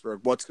beat Pittsburgh,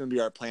 what's going to be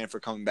our plan for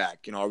coming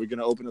back? Are we going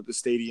to open up the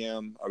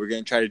stadium? Are we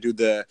going to try to do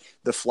the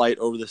flight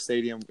over the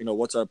stadium?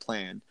 What's our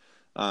plan?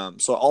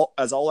 So all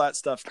that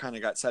stuff kind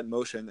of got set in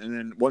motion, and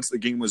then once the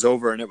game was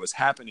over and it was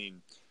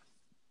happening,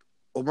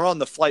 when we're on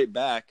the flight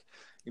back,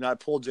 I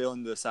pulled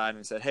Jalen to the side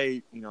and said,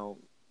 "Hey,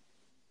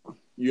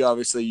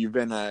 you've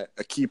been a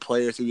key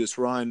player through this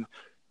run.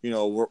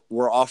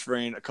 We're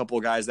offering a couple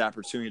of guys the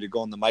opportunity to go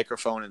on the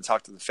microphone and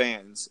talk to the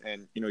fans.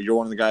 And, you're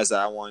one of the guys that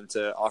I wanted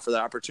to offer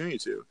that opportunity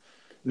to."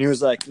 And he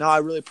was like, "No, I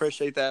really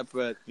appreciate that,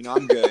 but,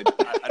 I'm good.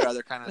 I'd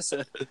rather kind of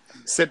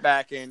sit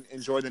back and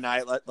enjoy the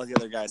night, let the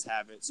other guys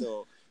have it."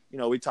 So,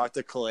 we talked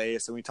to Calais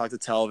and we talked to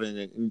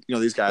Telvin and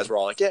these guys were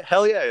all like, "Yeah,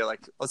 hell yeah.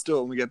 Like, let's do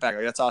it when we get back.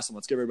 Like, that's awesome.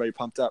 Let's get everybody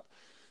pumped up."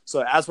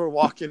 So as we're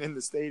walking in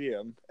the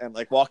stadium and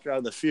like walking out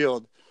of the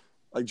field,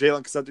 like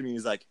Jalen comes up to me and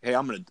he's like, "Hey,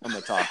 I'm gonna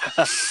talk."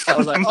 I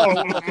was like, "Oh,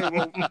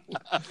 okay,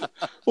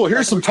 well,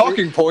 here's some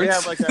talking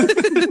points." Yeah, like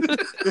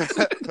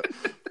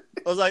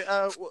I was like,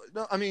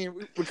 no, I mean,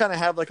 we kind of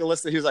have like a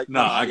list that he was like, "No,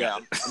 I'm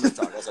gonna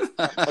talk." I was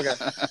like, "Okay."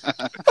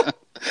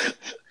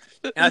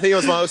 And I think it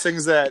was one of those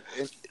things that,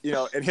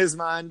 in his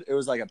mind, it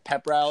was like a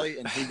pep rally,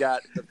 and he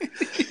got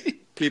the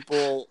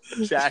people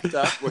jacked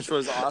up, which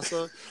was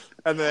awesome.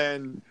 And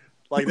then,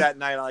 like that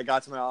night, I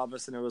got to my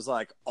office, and it was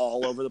like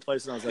all over the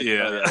place, and I was like,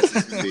 "Yeah, this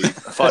is gonna be a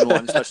fun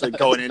one, especially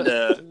going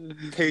into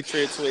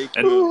Patriots week."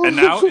 And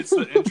now it's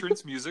the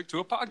entrance music to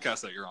a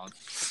podcast that you're on.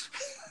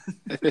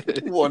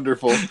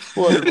 Wonderful.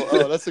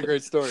 Oh, that's a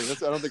great story. I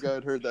don't think I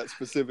had heard that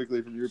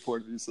specifically from your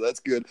point of view, so that's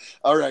good.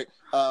 All right,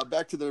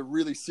 back to the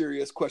really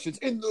serious questions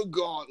in the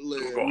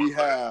gauntlet. We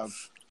have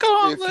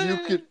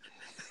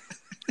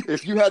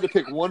if you had to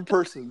pick one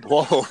person.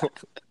 Whoa,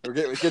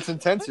 it gets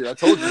intense here. I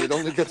told you it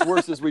only gets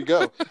worse as we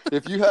go.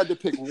 If you had to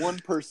pick one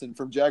person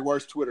from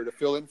Jaguars Twitter to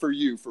fill in for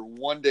you for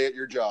one day at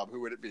your job,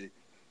 who would it be?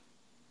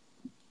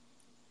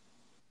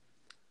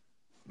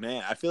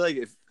 Man, I feel like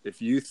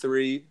if you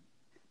three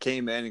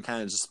came in and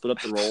kind of just split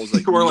up the roles,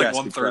 like we're like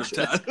 1/3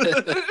 Tad.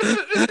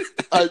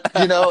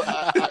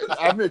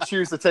 I'm going to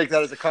choose to take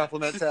that as a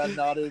compliment, Tad,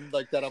 not in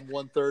like that I'm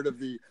 1/3 of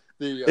the.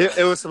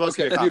 It was supposed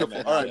to be a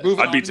compliment. All right, moving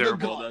on. I'd be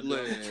terrible at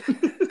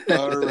that.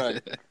 All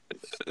right.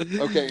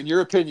 Okay, in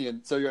your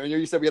opinion, so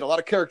you said we had a lot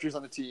of characters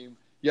on the team.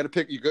 You got to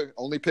pick. You could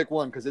only pick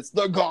one because it's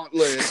the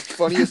gauntlet.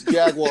 Funniest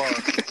Jaguar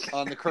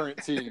on the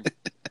current team.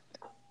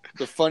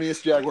 The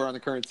funniest Jaguar on the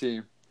current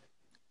team.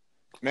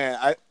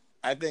 Man,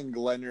 I think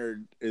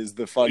Leonard is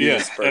the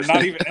funniest person. And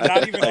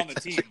not even on the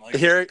team. Like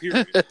here,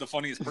 the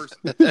funniest person.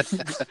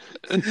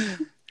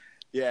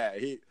 Yeah,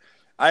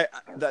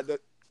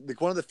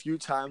 one of the few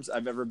times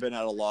I've ever been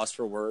at a loss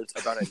for words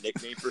about a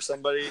nickname for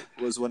somebody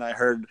was when I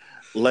heard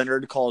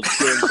Leonard called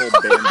Kieran Cole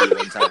Bambi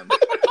one time.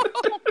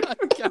 Oh my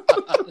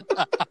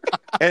God.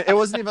 And it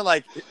wasn't even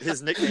like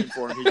his nickname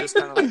for him. He just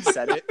kind of like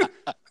said it.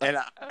 And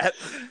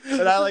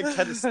I like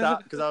had to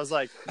stop because I was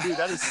like, dude,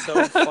 that is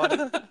so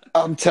funny.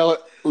 I'm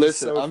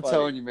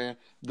telling you, man,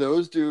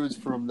 those dudes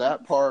from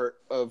that part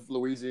of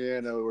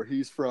Louisiana where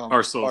he's from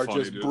are funny,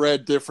 just dude.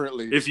 Bred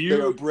differently. They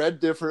are bred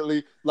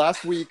differently.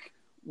 Last week,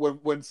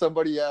 when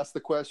somebody asked the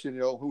question,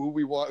 who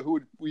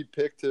would we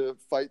pick to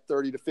fight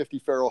 30 to 50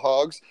 feral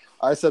hogs,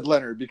 I said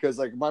Leonard because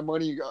like my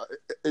money,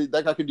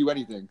 that guy can do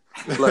anything.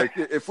 Like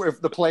if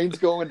the plane's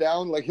going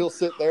down, like he'll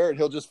sit there and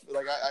he'll just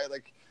like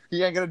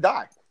he ain't gonna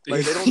die.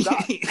 Like they don't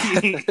die.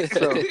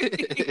 So,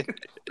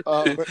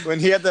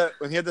 when he had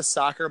the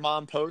soccer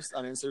mom post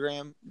on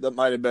Instagram, that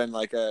might have been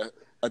like a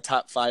a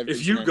top 5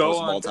 if you go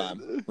on, of all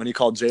time when he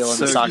called Jalen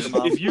the soccer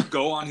mom. If you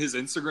go on his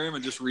Instagram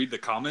and just read the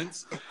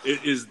comments,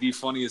 it is the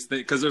funniest thing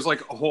because there's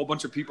like a whole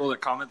bunch of people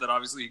that comment that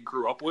obviously he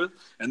grew up with,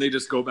 and they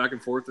just go back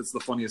and forth. It's the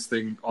funniest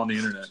thing on the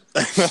internet.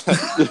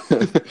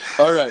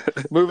 All right,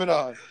 moving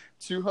on.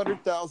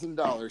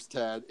 $200,000,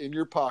 Tad, in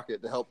your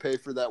pocket to help pay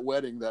for that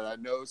wedding that I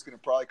know is going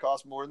to probably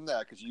cost more than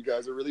that because you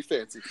guys are really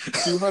fancy.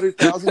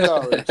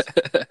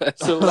 $200,000.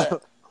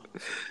 So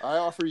I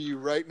offer you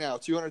right now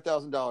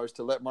 $200,000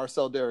 to let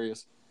Marcell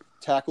Dareus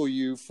tackle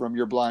you from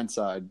your blind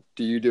side.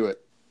 Do you do it?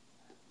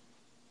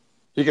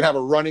 He can have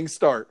a running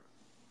start.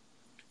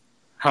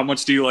 How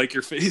much do you like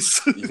your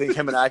face? You think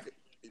him and I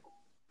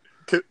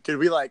could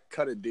we like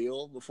cut a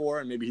deal before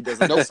and maybe he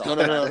doesn't?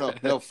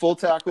 No. Full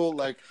tackle,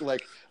 like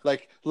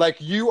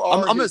you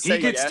are. I'm gonna say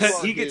he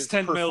gets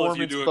 10 mil if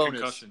you do a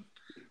concussion.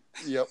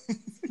 Yep.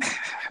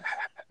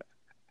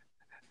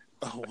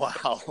 Oh,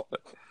 wow.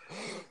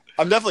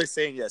 I'm definitely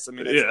saying yes. I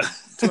mean, yeah,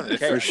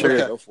 $200K for sure.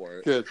 Go for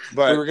it. Good,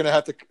 but we're gonna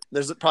have to.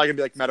 There's probably gonna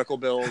be like medical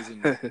bills,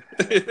 and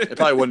it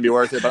probably wouldn't be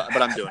worth it.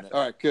 But I'm doing it.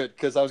 All right, good,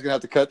 because I was gonna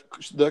have to cut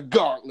the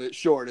gauntlet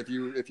short if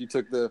you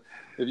took the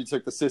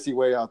sissy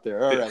way out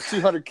there. All right,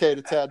 $200K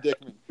to Tad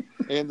Dickman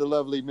and the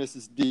lovely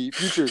Mrs. D,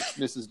 future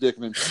Mrs.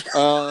 Dickman.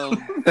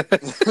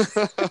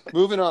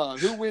 Moving on,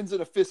 who wins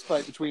in a fist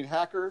fight between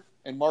Hacker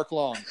and Mark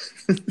Long?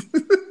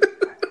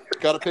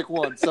 Got to pick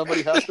one.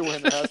 Somebody has to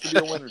win. There has to be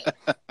a winner.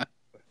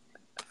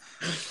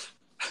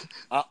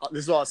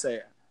 This is what I'll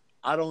say.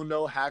 I don't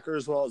know Hacker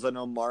as well as I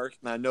know Mark,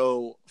 and I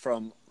know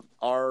from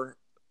our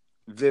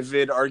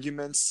vivid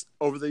arguments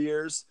over the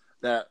years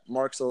that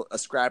Mark's a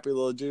scrappy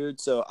little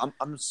dude. So I'm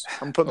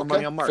putting my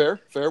money on Mark.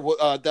 Fair.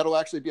 Well, that'll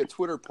actually be a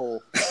Twitter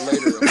poll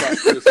later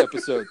attached to this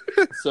episode.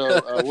 So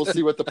we'll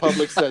see what the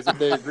public says if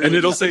they agree. And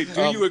it'll say,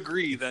 "Do you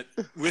agree that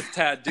with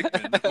Tad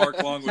Dickman,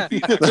 Mark Long would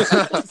beat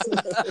Hacker?"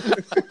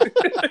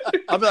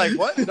 I'll be like,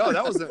 "What? No,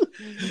 that wasn't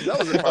part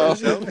of the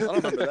show. I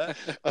don't remember that."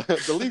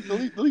 Delete.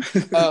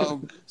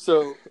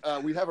 So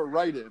we have a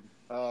write-in.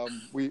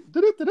 We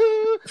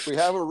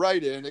have a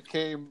write-in. It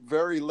came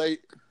very late.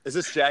 Is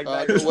this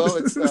Jagbag? Well,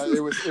 it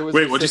was.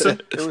 Wait, what'd you say?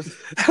 It was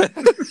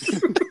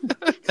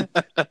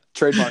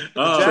trademark.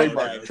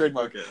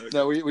 Trademark. Okay.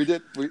 No, we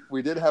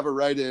did have a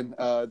write-in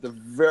the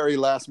very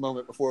last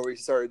moment before we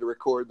started to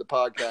record the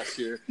podcast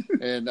here,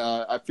 and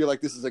I feel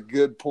like this is a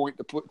good point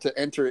to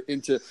enter it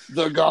into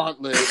the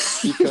gauntlet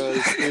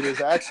because it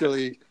is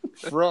actually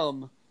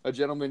from a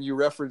gentleman you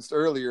referenced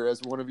earlier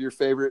as one of your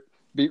favorite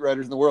beat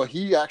writers in the world.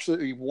 He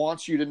actually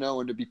wants you to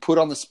know and to be put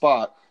on the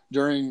spot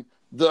during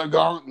the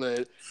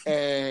gauntlet,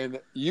 and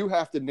you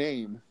have to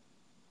name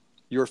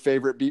your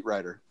favorite beat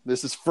writer.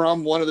 This is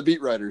from one of the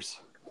beat writers,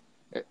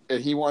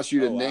 and he wants you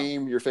to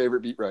name your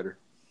favorite beat writer.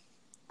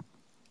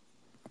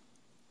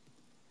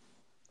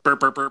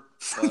 Burp, burp, burp.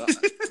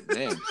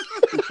 Name.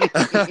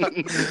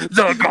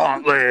 The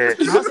gauntlet.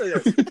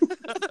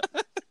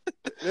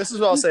 This is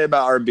what I'll say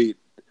about our beat.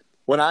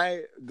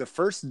 The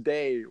first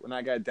day when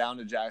I got down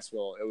to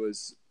Jacksonville, it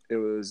was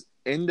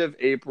end of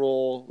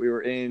April. We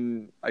were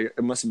in,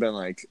 it must have been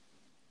like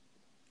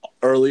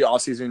early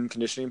off-season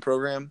conditioning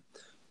program.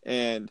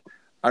 And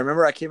I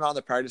remember I came out on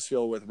the practice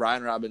field with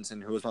Ryan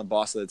Robinson, who was my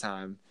boss at the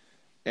time.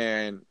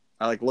 And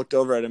I looked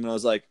over at him and I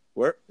was like,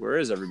 where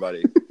is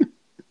everybody?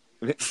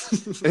 And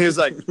he was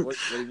like, what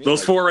do you mean?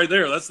 Those four right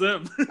there, that's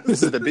them.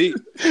 This is the beat.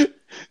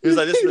 He was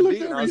like, this is the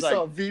beat. And I was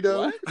like,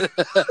 Vito.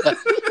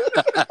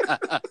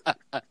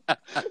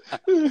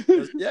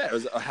 It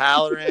was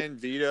Halloran,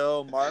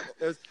 Vito, Mark.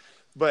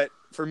 But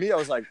for me, I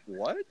was like,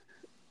 what?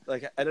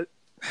 Like, I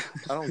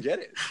don't get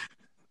it.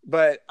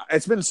 But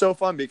it's been so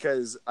fun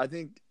because I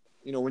think,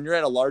 when you're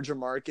at a larger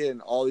market and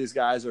all these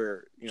guys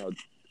are,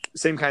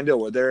 same kind of deal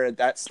where they're at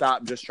that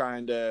stop just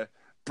trying to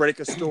break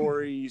a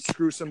story,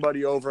 screw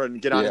somebody over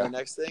and get on to the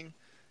next thing.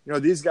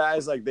 These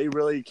guys, they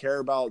really care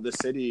about the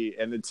city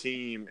and the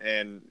team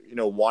and,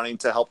 wanting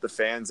to help the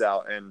fans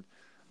out. And,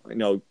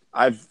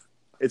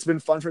 it's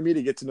been fun for me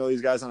to get to know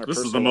these guys on a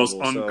personal level. This is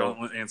the most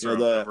ungauntlet answer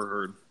I've ever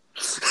heard. I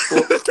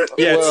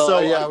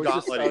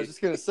was just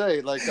gonna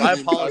say, I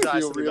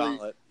apologize for the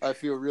gauntlet. I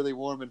feel really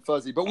warm and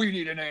fuzzy, but we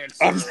need an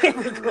answer. I've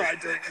never cried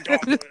during a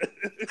gauntlet.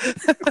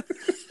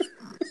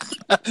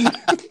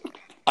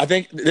 I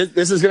think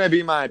this is gonna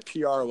be my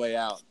PR way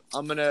out.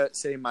 I'm gonna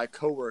say my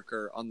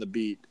coworker on the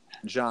beat,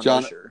 John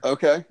Usher.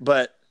 Okay,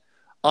 but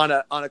on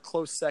a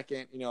close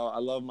second, I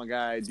love my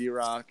guy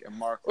D-Rock and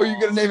Mark. Oh, you're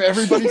gonna name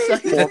everybody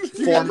second?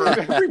 Former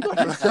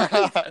everybody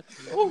second.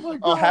 Oh my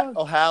god,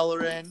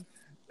 O'Halloran.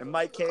 And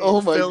Mike Cage,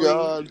 oh my Philly,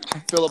 god,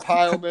 Philip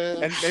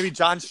Heilman, and maybe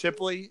John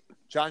Shipley.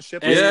 Shout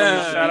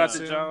out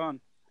to John.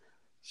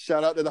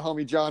 Shout out to the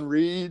homie John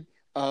Reed,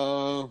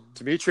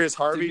 Demetrius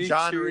Harvey,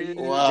 John Reed.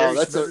 Wow,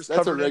 that's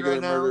a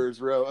regular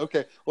murderers row.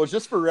 Okay, well,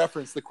 just for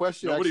reference, the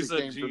question Nobody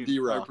actually came from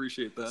D-Rock. I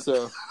appreciate that.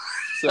 So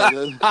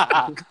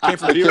came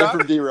from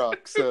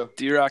D-Rock. So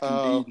D-Rock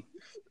indeed.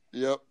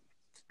 Yep.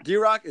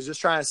 D-Rock is just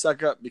trying to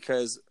suck up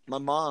because my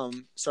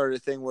mom started a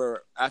thing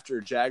where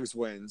after Jags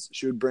wins,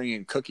 she would bring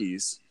in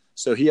cookies.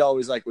 So he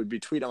always like would be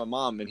tweeting on my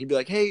mom, and he'd be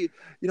like, "Hey,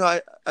 you know,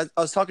 I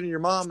was talking to your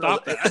mom.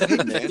 Stop and I was like, hey,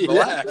 man,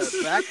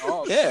 relax. Back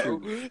off. Yeah.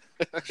 Bro.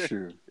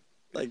 Sure.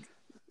 Like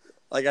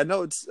I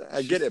know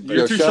I get it, but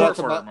You're too shout short out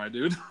to for it, my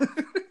dude.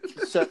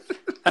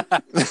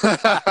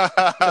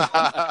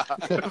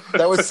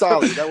 That was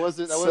solid. That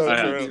wasn't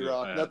I me,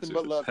 Rock. Nothing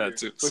but love here.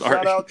 But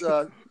Sorry. shout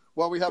out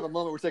while we have a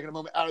moment, we're taking a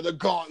moment out of the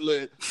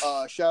gauntlet.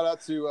 Shout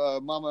out to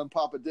Mama and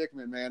Papa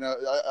Dickman, man. I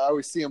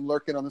always see them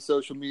lurking on the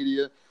social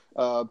media.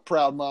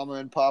 Proud Mama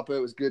and Papa. It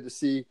was good to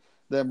see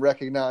them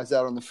recognized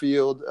out on the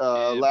field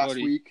last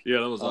week. Yeah,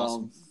 that was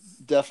awesome.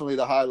 Definitely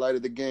the highlight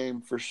of the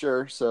game for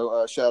sure.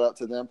 So shout out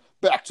to them.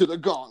 Back to the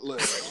gauntlet.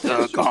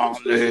 The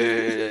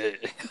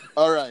gauntlet.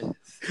 All right.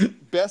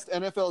 Best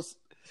NFL.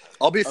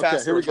 I'll be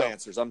faster here we with my go.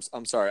 answers. I'm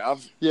sorry.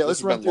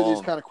 Let's run through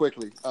these kind of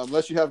quickly.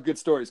 Unless you have good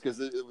stories, because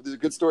the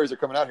good stories are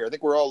coming out here. I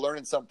think we're all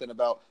learning something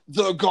about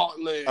the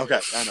gauntlet. Okay,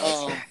 I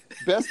know.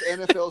 Best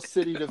NFL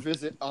city to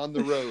visit on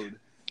the road.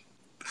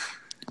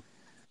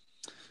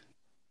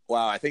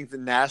 Wow, I think the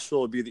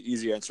Nashville would be the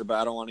easy answer, but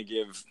I don't want to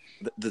give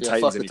the Yeah,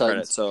 Titans fuck the any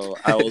Titans. credit. So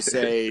I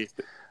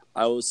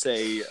will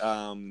say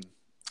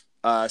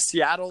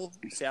Seattle.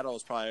 Seattle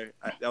was probably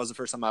that was the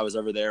first time I was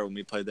ever there when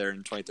we played there in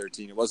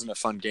 2013. It wasn't a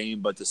fun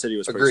game, but the city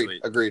was pretty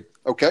sweet. Agreed.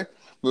 Okay,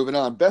 moving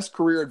on. Best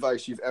career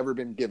advice you've ever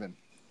been given.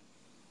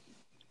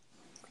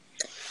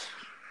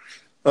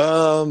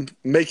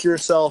 Make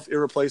yourself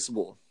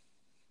irreplaceable.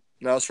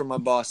 That was from my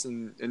boss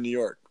in New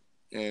York,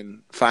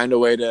 and find a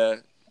way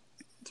to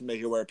make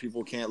it where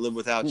people can't live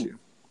without you.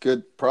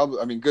 Good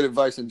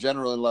advice in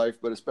general in life,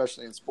 but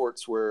especially in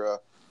sports where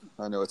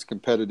I know it's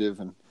competitive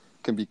and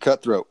can be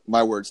cutthroat.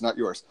 My words, not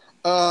yours.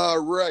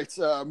 Right.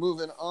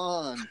 Moving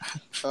on.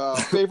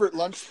 Favorite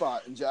lunch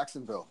spot in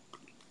Jacksonville?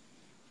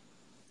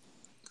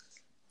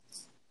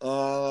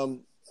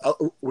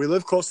 We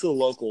live close to the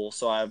local,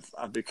 so I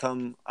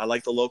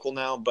like the local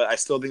now, but I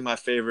still think my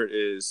favorite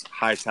is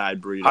High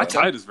Tide Burrito. High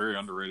Tide is very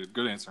underrated.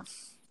 Good answer.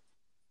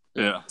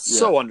 Yeah.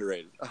 So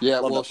underrated. Yeah,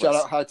 Love well, that shout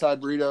place. out High Tide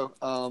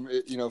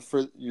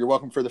Burrito. You're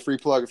welcome for the free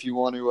plug if you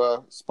want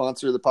to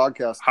sponsor the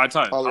podcast. High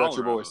Tide. Holler at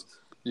your boys.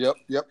 Yep.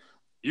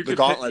 You The could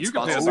Gauntlet you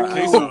could pay us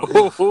sponsored a by-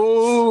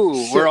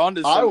 queso. We're on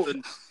to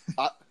something.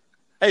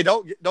 Hey,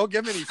 don't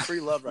give me any free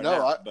love right No,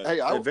 now. I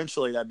will-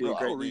 Eventually that'd be a I'll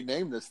great name.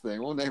 rename this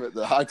thing. We'll name it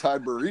the High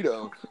Tide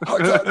Burrito. High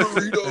Tide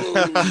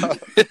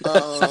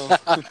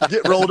Burrito.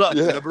 Get rolled up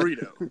Yeah. in a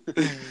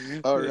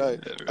burrito. All right.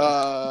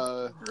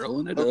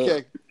 Rolling it Okay.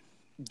 up.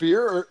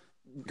 Beer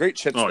Great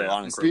chips, Oh, though, yeah.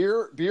 honestly.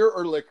 Beer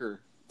or liquor,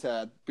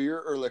 Tad? Beer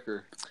or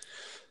liquor?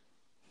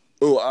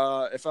 Ooh,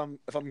 if I'm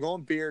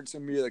going beer, it's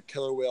gonna be the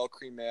Killer Whale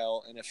Cream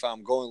Ale, and if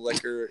I'm going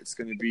liquor, it's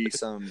gonna be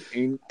some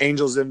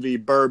Angel's Envy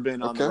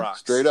bourbon on the rocks.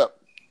 Straight up.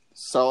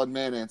 Solid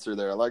man answer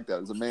there. I like that.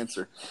 It's a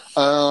mancer.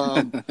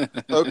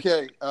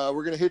 Okay,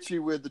 we're going to hit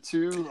you with the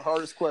two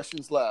hardest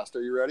questions last.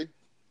 Are you ready?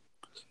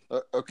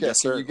 Okay,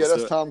 Yes, sir. Can you get Let's us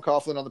do it. Tom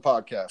Coughlin on the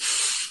podcast?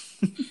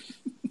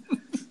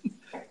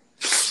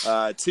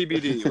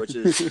 TBD, which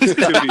is to be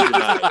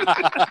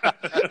denied.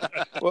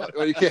 Well,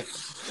 you can't.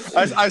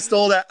 I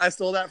stole that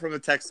from a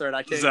texter, and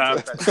I can't. Zap.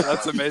 Take that.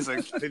 That's amazing.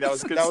 I think that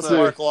was stuff.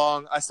 Mark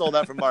Long. I stole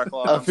that from Mark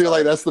Long. I feel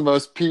like that's the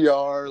most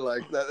PR.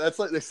 Like that's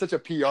like there's such a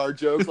PR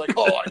joke. Like,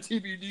 oh, I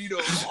TBD'd him.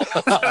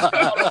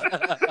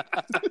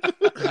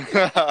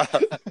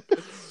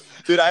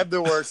 Dude, I have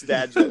the worst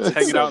dad jokes. It's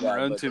Hanging so out on bad, their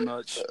own but- too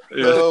much.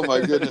 Oh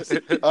my goodness!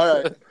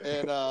 All right,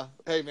 and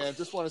hey man,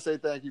 just want to say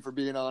thank you for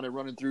being on and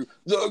running through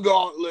the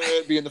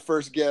gauntlet, being the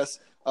first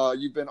guest.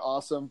 You've been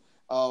awesome.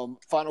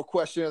 Final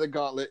question of the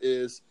gauntlet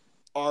is: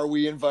 are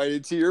we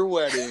invited to your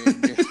wedding?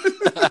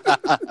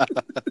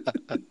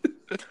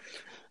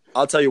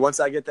 I'll tell you, once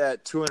I get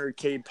that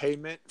 $200K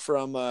payment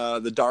from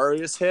the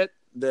Darius hit,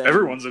 then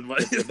Everyone's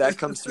invited. If that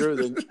comes through,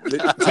 then you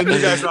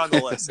guys are on the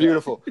list.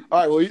 Beautiful. All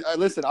right. Well,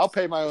 listen, I'll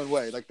pay my own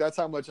way. Like that's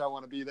how much I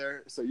want to be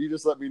there. So you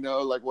just let me know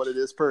like what it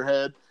is per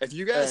head. If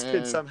you guys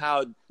could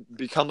somehow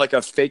become like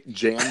a fake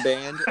jam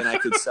band, and I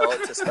could sell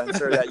it to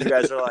Spencer that you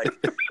guys are like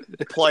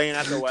playing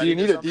at the wedding.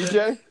 Do you need a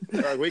DJ?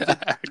 Like, we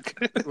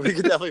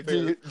could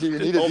definitely. Do you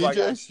need a Oh my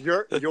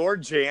DJ? gosh, your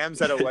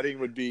jams at a wedding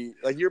would be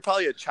like you're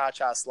probably a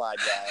cha-cha slide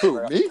guy. Who,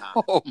 right off me? the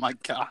top. Oh my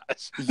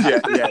gosh.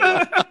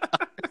 Yeah.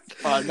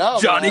 All right, now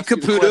I'm Johnny gonna ask you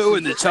the Caputo question.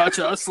 and the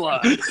Cha-Cha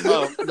Slide.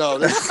 Oh no,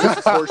 this is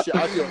horseshit.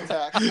 I feel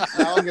attacked.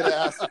 Now I'm going to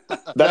ask.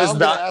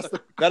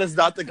 That is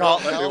not the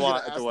gauntlet we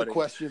want at the the wedding.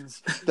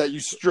 questions that you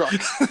struck.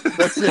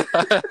 That's it.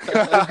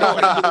 We're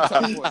going into the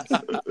tough ones.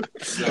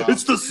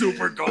 It's the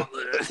super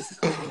gauntlet.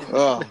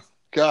 Oh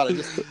God,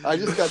 I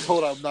just got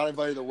told I'm not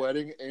invited to the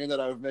wedding and that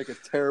I would make a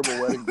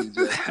terrible wedding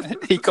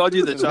DJ. He called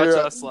you the And here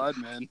Cha-Cha I- Slide,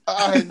 man.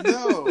 I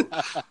know.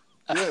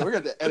 Yeah, we're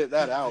going to edit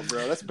that out,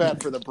 bro. That's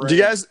bad for the brand. Do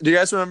you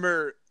guys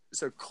remember?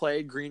 So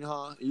Clay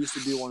Greenhaw, he used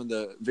to be one of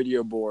the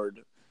video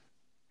board.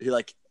 He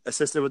like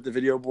assisted with the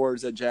video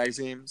boards at Jags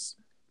games,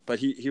 but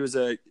he was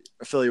a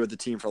affiliate with the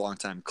team for a long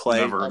time. Clay,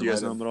 Never do you guys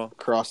heard know of him at all?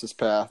 cross this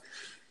path?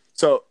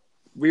 So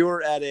we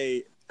were at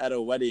a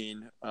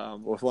wedding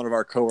with one of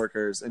our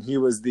coworkers, and he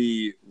was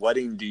the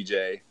wedding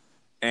DJ.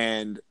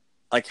 And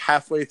like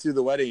halfway through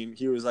the wedding,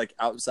 he was like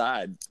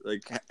outside,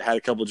 like had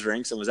a couple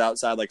drinks and was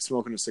outside like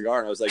smoking a cigar.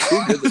 And I was like,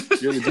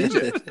 dude, you're the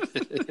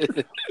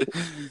DJ.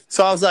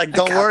 So I was like,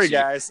 don't worry,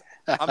 guys.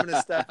 I'm going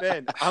to step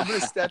in. I'm going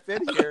to step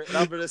in here and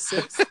I'm going to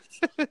sit.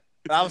 And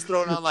I was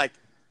throwing on like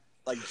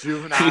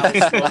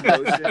Juvenile slow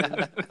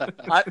motion.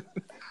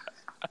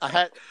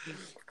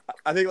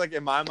 I think like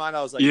in my mind,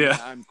 I was like, yeah,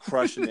 I'm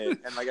crushing it.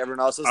 And like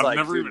everyone else was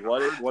like, dude,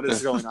 what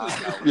is going on?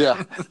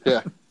 Yeah.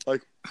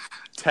 Like,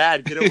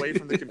 Tad, get away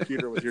from the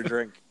computer with your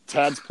drink.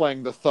 Tad's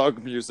playing the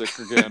thug music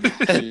again.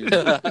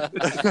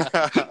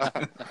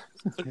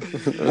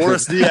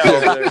 Boris Diaw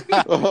over there.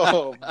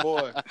 Oh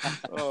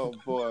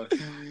boy.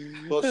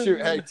 Well,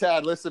 shoot. Hey,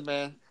 Tad, listen,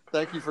 man.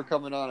 Thank you for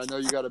coming on. I know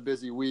you got a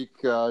busy week.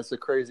 It's a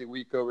crazy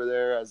week over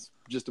there, as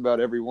just about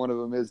every one of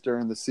them is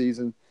during the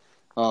season.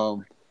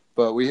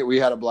 But we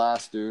had a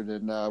blast, dude.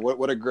 And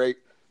what a great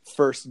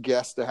first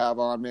guest to have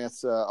on, man.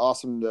 It's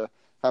awesome to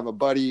have a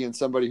buddy and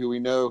somebody who we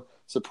know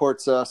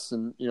supports us.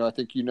 And, I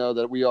think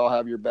that we all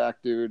have your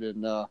back, dude.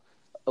 And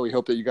we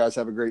hope that you guys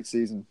have a great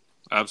season.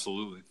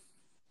 Absolutely.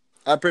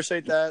 I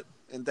appreciate that.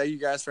 And thank you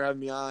guys for having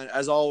me on.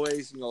 As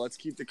always, let's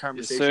keep the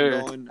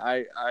conversation going.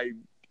 I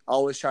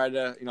always try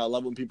to, I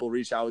love when people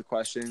reach out with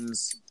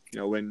questions,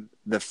 when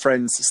the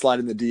friends slide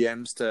in the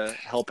DMs to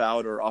help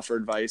out or offer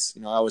advice.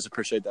 I always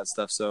appreciate that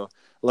stuff. So I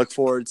look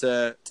forward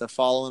to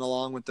following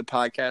along with the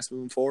podcast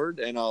moving forward,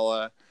 and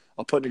I'll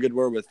put in a good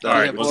word with. All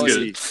right, let's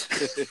get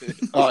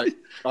it. All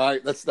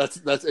right.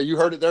 That's you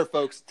heard it there,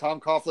 folks.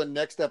 Tom Coughlin,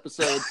 next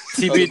episode.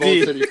 TBD. Of the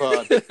Bold City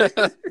Pod.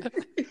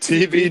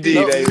 TBD,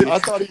 baby. I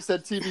thought he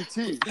said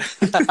TBT.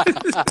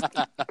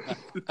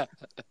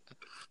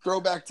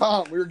 Throwback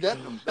Tom. We were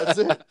getting him. That's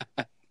it.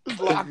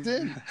 Locked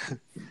in.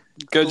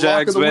 Go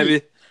Jags,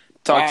 baby.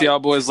 Talk to y'all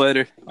boys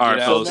later. All right,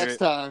 fellas. Until next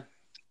time.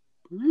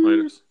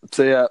 Later.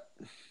 See ya.